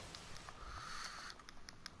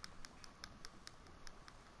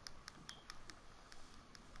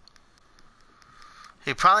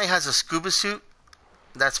 He probably has a scuba suit.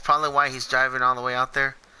 That's probably why he's driving all the way out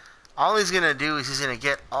there. All he's gonna do is he's gonna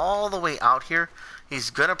get all the way out here. He's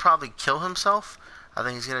gonna probably kill himself. I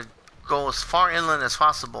think he's gonna go as far inland as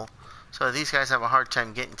possible, so these guys have a hard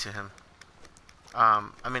time getting to him.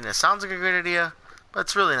 I mean, it sounds like a great idea, but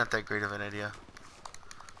it's really not that great of an idea.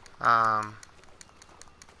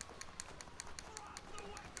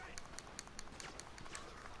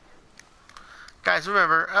 Guys,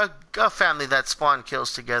 remember, a family that spawn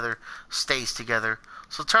kills together stays together.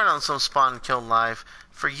 So turn on some Spawn Kill Live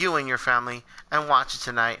for you and your family and watch it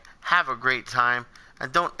tonight. Have a great time.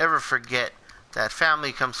 And don't ever forget that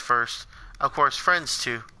family comes first. Of course, friends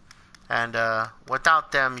too. And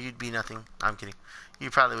without them, you'd be nothing. I'm kidding. You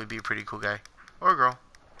probably would be a pretty cool guy. Or girl.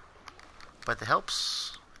 But it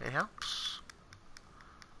helps. It helps.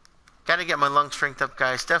 Gotta get my lung strength up,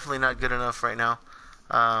 guys. Definitely not good enough right now.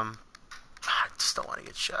 I just don't want to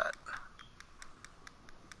get shot.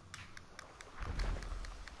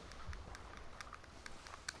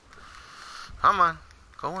 Come on.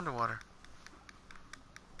 Go underwater.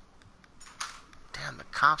 Damn, the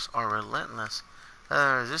cops are relentless.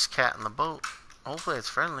 There's this cat in the boat. Hopefully it's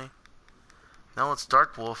friendly. No, it's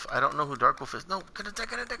Dark Wolf. I don't know who Dark Wolf is. No, gonna die.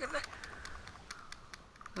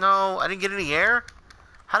 No, I didn't get any air.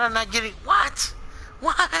 How did I not get any? What?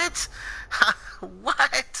 What?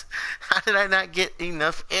 What? How did I not get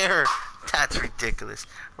enough air? That's ridiculous.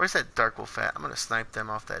 Where's that Dark Wolf at? I'm gonna snipe them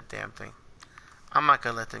off that damn thing. I'm not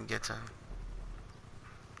gonna let them get to him.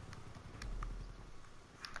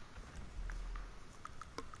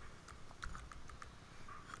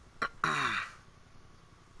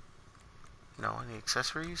 No, any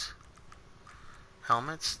accessories?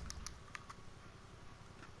 Helmets?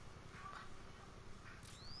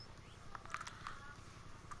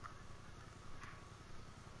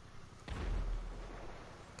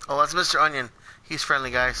 Oh, that's Mr. Onion. He's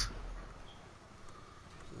friendly, guys.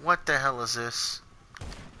 What the hell is this?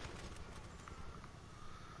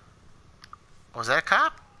 Was that a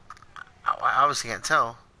cop? I obviously can't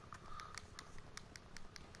tell.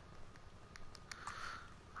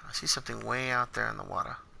 I see something way out there in the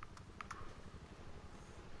water.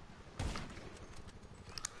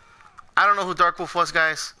 I don't know who Dark Wolf was,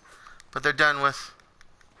 guys, but they're done with.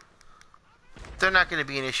 They're not going to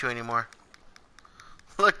be an issue anymore.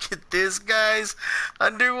 Look at this, guys.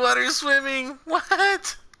 Underwater swimming.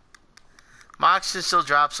 What? My oxygen still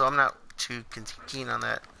drops, so I'm not too keen on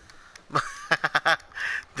that.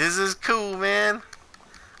 This is cool, man.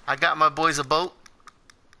 I got my boys a boat.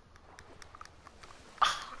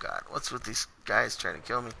 Oh, God. What's with these guys trying to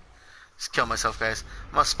kill me? Just kill myself, guys.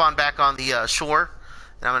 I'm going to spawn back on the shore.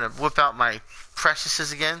 And I'm going to whip out my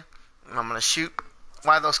preciouses again. And I'm going to shoot.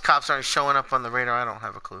 Why those cops aren't showing up on the radar, I don't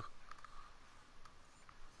have a clue.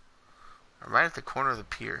 I'm right at the corner of the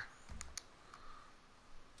pier.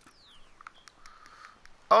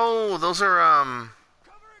 Oh, those are, Covering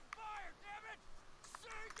fire, damn it! Say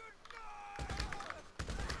goodnight!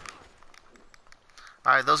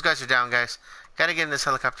 Alright, those guys are down, guys. Gotta get in this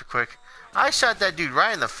helicopter quick. I shot that dude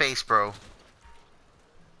right in the face, bro.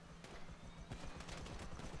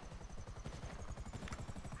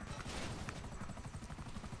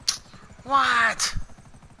 What?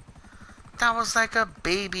 That was like a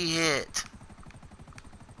baby hit.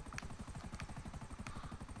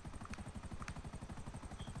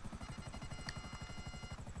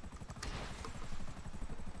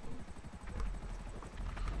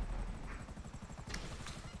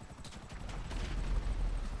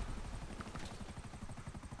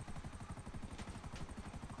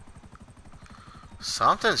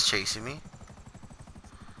 Something's chasing me.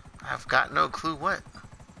 I've got no clue what.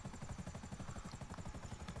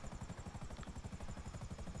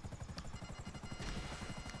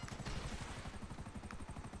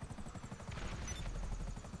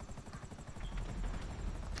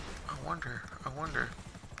 I wonder.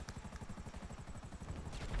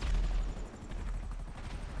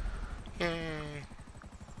 Yay.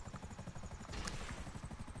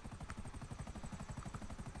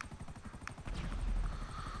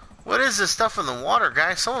 What is this stuff in the water,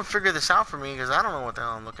 guys? Someone figure this out for me, because I don't know what the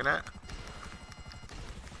hell I'm looking at.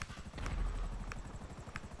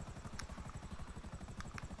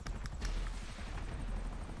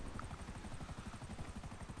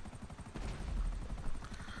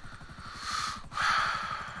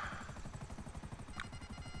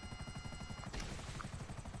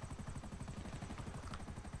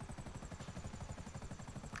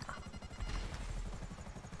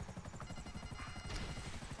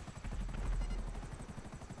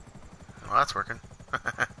 Well, that's working.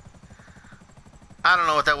 I don't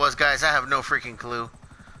know what that was, guys. I have no freaking clue.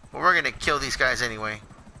 But we're gonna kill these guys anyway.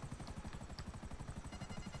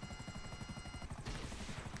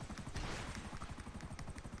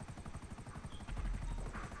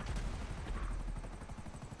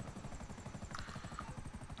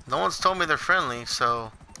 No one's told me they're friendly, so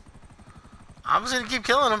I'm just gonna keep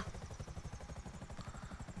killing them.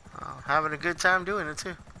 I'm having a good time doing it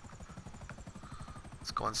too. Let's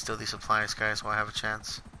go and steal these supplies, guys, while I have a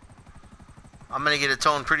chance. I'm gonna get a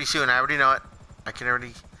tone pretty soon. I already know it. I can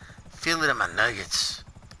already feel it in my nuggets.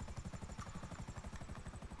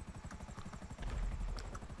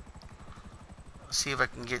 Let's see if I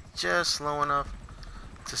can get just low enough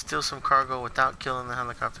to steal some cargo without killing the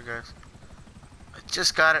helicopter, guys. I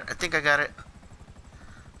just got it. I think I got it.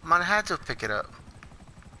 I'm gonna have to pick it up.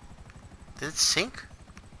 Did it sink?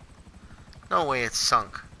 No way it's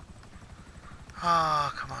sunk.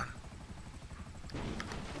 Oh, come on.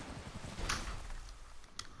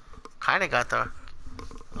 Kinda got the...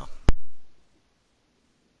 Oh.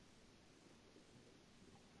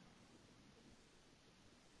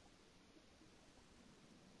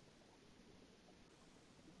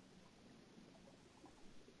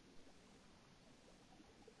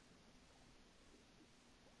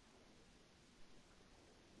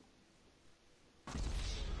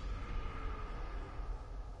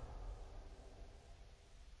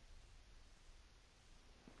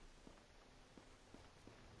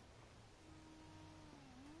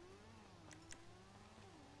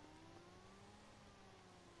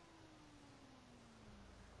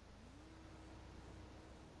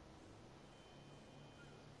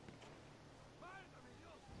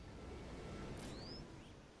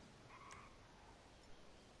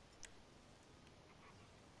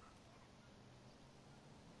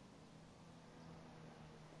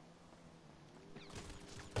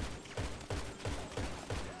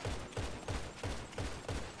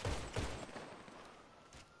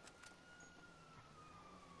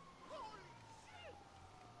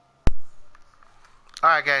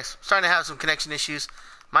 Alright, guys. Starting to have some connection issues.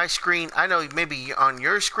 My screen, I know maybe on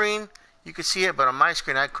your screen you could see it, but on my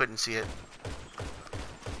screen I couldn't see it.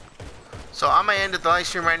 So I'm going to end the live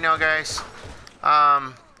stream right now, guys.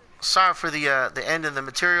 Sorry for the end of the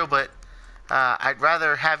material, but I'd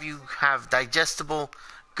rather have you have digestible,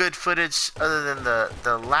 good footage other than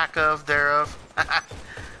the lack of thereof.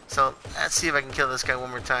 So let's see if I can kill this guy one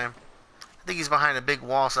more time. I think he's behind a big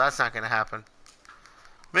wall, so that's not going to happen.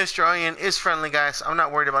 Mr. Onion is friendly, guys. I'm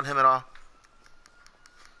not worried about him at all.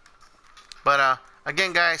 But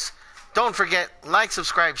again, guys, don't forget, like,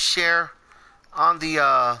 subscribe, share on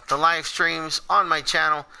the live streams on my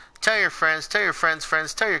channel. Tell your friends, tell your friends'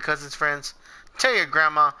 friends, tell your cousins' friends, tell your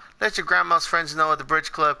grandma. Let your grandma's friends know at the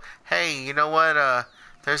Bridge Club. Hey, you know what?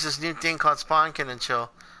 There's this new thing called Spawn Kill and Chill.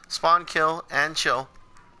 Spawn Kill and Chill.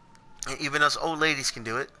 And even us old ladies can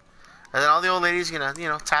do it. And then all the old ladies are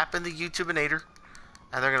gonna, tap in the YouTubeinator,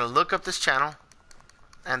 and they're gonna look up this channel,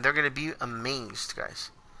 and they're gonna be amazed,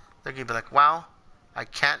 guys. They're gonna be like, wow, I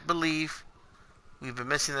can't believe we've been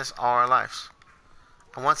missing this all our lives.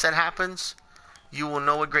 And once that happens, you will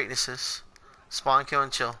know what greatness is. Spawn, kill,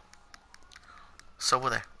 and chill. So will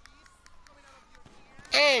they.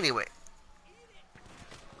 Anyway.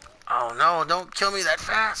 Oh no, don't kill me that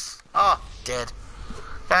fast. Oh, dead.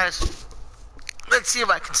 Guys, let's see if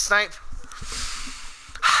I can snipe.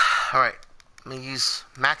 Alright. Let me use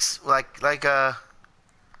max,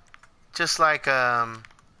 just like, I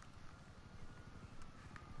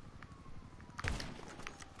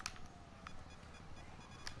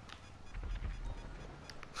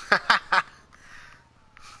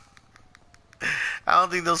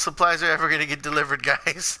don't think those supplies are ever going to get delivered,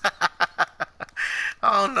 guys.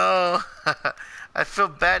 Oh no. I feel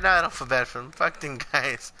bad. No, I don't feel bad for them. Fuck them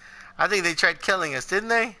guys. I think they tried killing us, didn't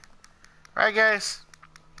they? Right, guys?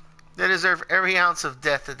 They deserve every ounce of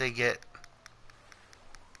death that they get.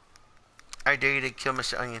 I dare you to kill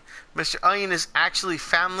Mr. Onion. Mr. Onion is actually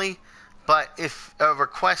family, but if a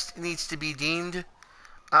request needs to be deemed,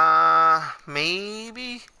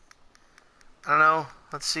 maybe? I don't know.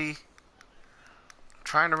 Let's see. I'm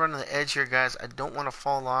trying to run to the edge here, guys. I don't want to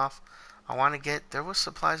fall off. I want to get... There was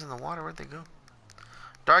supplies in the water. Where'd they go?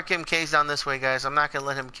 Dark MK's down this way, guys. I'm not going to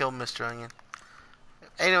let him kill Mr. Onion. If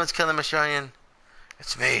anyone's killing Mr. Onion,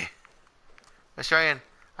 it's me. Mr. Onion,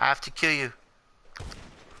 I have to kill you.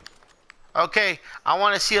 Okay, I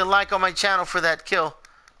want to see a like on my channel for that kill.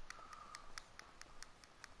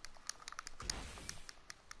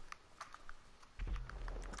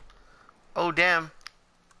 Oh, damn.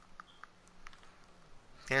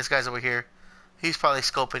 Yeah, this guy's over here. He's probably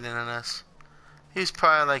scoping in on us. He's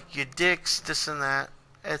probably like, you dicks, this and that.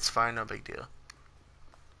 It's fine, no big deal.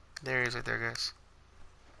 There he is right there, guys.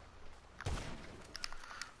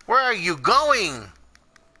 Where are you going?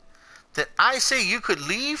 Did I say you could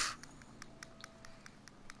leave?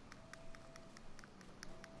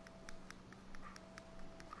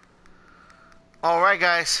 Alright,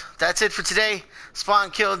 guys. That's it for today. Spawn,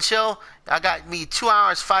 kill, and chill. I got me 2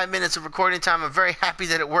 hours, 5 minutes of recording time. I'm very happy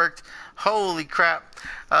that it worked. Holy crap.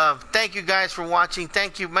 Thank you guys for watching.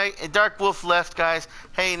 Thank you. Dark Wolf left, guys.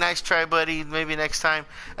 Hey, nice try, buddy. Maybe next time.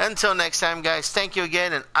 Until next time, guys. Thank you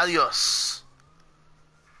again, and adios.